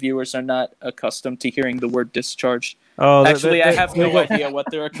screen viewers are not accustomed to hearing the word discharge. Oh, actually, I have no idea what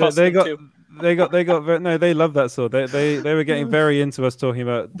they're accustomed to. They love that sort. They were getting very into us talking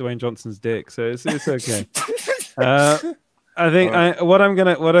about Dwayne Johnson's dick, so it's okay. I think what do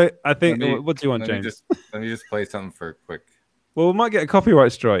you want, James? Let me just play something for a quick. Well, we might get a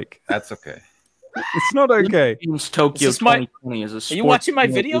copyright strike. That's okay. It's not okay. Games Tokyo 2020 is a sport. Are you watching my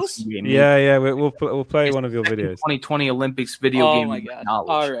videos? Yeah. We'll play one of your videos. 2020 Olympics video game. Oh my god! Knowledge.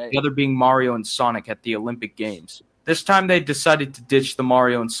 All right. The other being Mario and Sonic at the Olympic Games. This time they decided to ditch the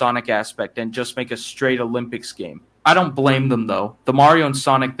Mario and Sonic aspect and just make a straight Olympics game. I don't blame them though. The Mario and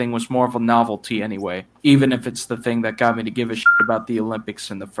Sonic thing was more of a novelty anyway, even if it's the thing that got me to give a shit about the Olympics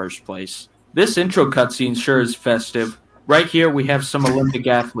in the first place. This intro cutscene sure is festive. Right here we have some Olympic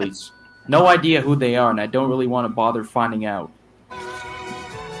athletes. No idea who they are, and I don't really want to bother finding out.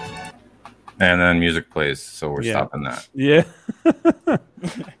 And then music plays, so we're stopping that. Yeah.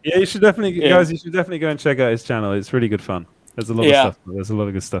 Yeah, you should definitely, guys, you should definitely go and check out his channel. It's really good fun. There's a lot of stuff. There's a lot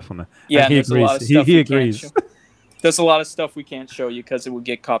of good stuff on there. Yeah, and he agrees. A lot of stuff he agrees. There's a lot of stuff we can't show you because it would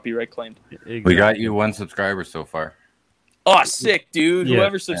get copyright claimed. Exactly. We got you 1 subscriber so far. Oh, sick, dude. Yeah.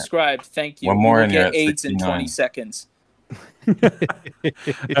 Whoever subscribed, thank you. One more and get AIDS in 20 seconds.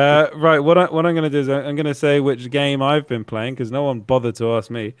 Right, what I'm going to do is I'm going to say which game I've been playing because no one bothered to ask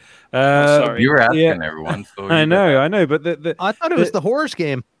me. Sorry, you were asking everyone. So I know, but I thought it was the horrors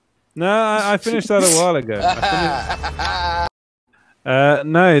game. No, I finished that a while ago.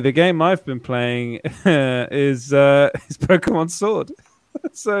 No, the game I've been playing is Pokemon Sword.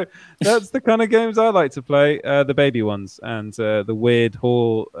 So that's the kind of games I like to play, the baby ones and the weird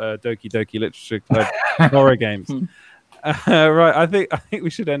Doki Doki Literature Club horror games. Right, I think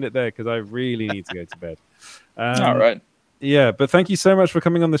we should end it there because I really need to go to bed. All right. Yeah, but thank you so much for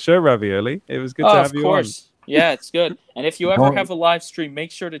coming on the show, Ravioli. It was good to have you on. Of course. Yeah, it's good. And if you ever have a live stream,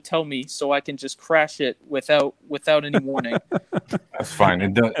 make sure to tell me so I can just crash it without any warning. That's fine.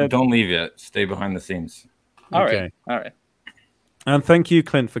 And don't leave yet. Stay behind the scenes. All right. And thank you,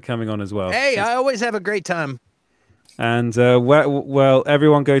 Clint, for coming on as well. Hey, I always have a great time. And well,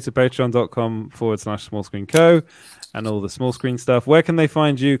 everyone go to patreon.com/smallscreenco and all the small screen stuff. Where can they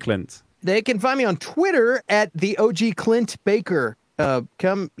find you, Clint? They can find me on Twitter at the OG Clint Baker. There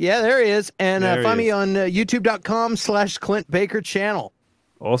he is. And find me on youtube.com/Clint Baker channel.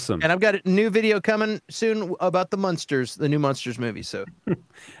 Awesome. And I've got a new video coming soon about the Munsters, the new Munsters movie. So,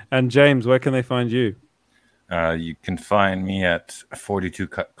 and James, where can they find you? You can find me at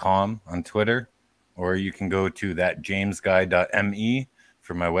 42com on Twitter, or you can go to thatjamesguy.me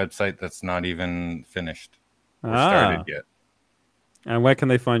for my website that's not even finished or started yet. And where can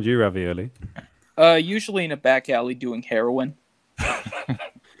they find you, Ravioli? Usually in a back alley doing heroin.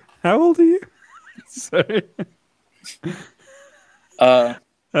 How old are you? Sorry.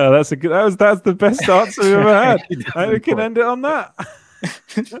 That's the best answer we've ever had. We can end it on that.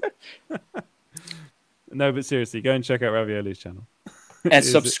 No, but seriously, go and check out Ravioli's channel. And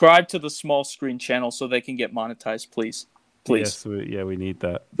subscribe to the small screen channel so they can get monetized, please. Yes, we need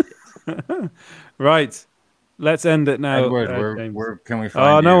that. Right. let's end it now. Edward, where can we find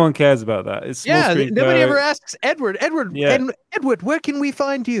Oh, you? no one cares about that. It's Small Screen nobody Co. ever asks Edward. Edward, Edward, where can we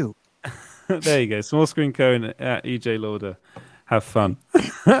find you? There you go. Small Screen Co. at EJ Lauder. Have fun.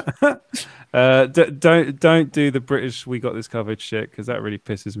 Don't do the British "we got this covered" shit, because that really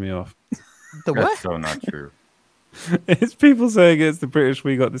pisses me off. The what? That's so not true. It's people saying it's the British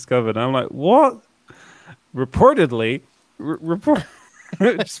 "we got this covered." And I'm like, what? Reportedly, report.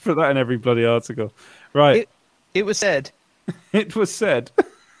 Just put that in every bloody article, right? It was said. It was said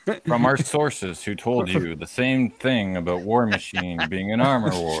from our sources who told you the same thing about War Machine being in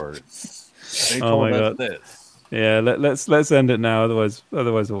Armor Wars. They told us this. Yeah, let's end it now. Otherwise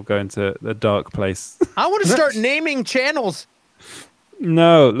we'll go into a dark place. I want to start naming channels.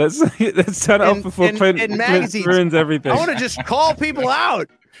 No, let's turn it off before Clint ruins everything. I want to just call people out.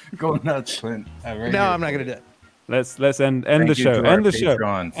 Go nuts, Clint. No, I'm not gonna do it. Let's end the show. End the show.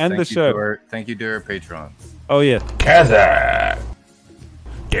 End the show. Thank you to our patrons. Oh yeah. Kazakh.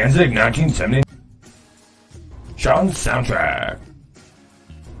 Danzig 1970. Sean's soundtrack.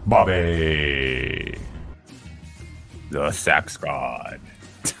 Bobby. The Sax God.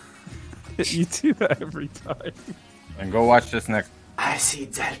 You do that every time. And go watch this next. I see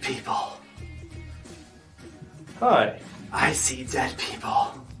dead people. Hi. I see dead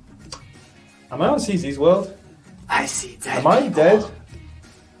people. Am I on CZ's World? I see dead people. Am I dead?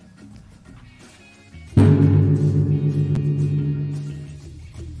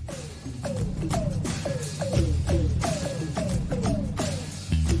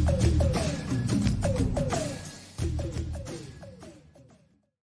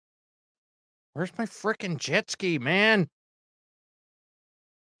 Where's my frickin' jet ski, man?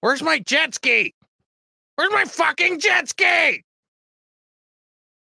 Where's my jet ski? Where's my fucking jet ski?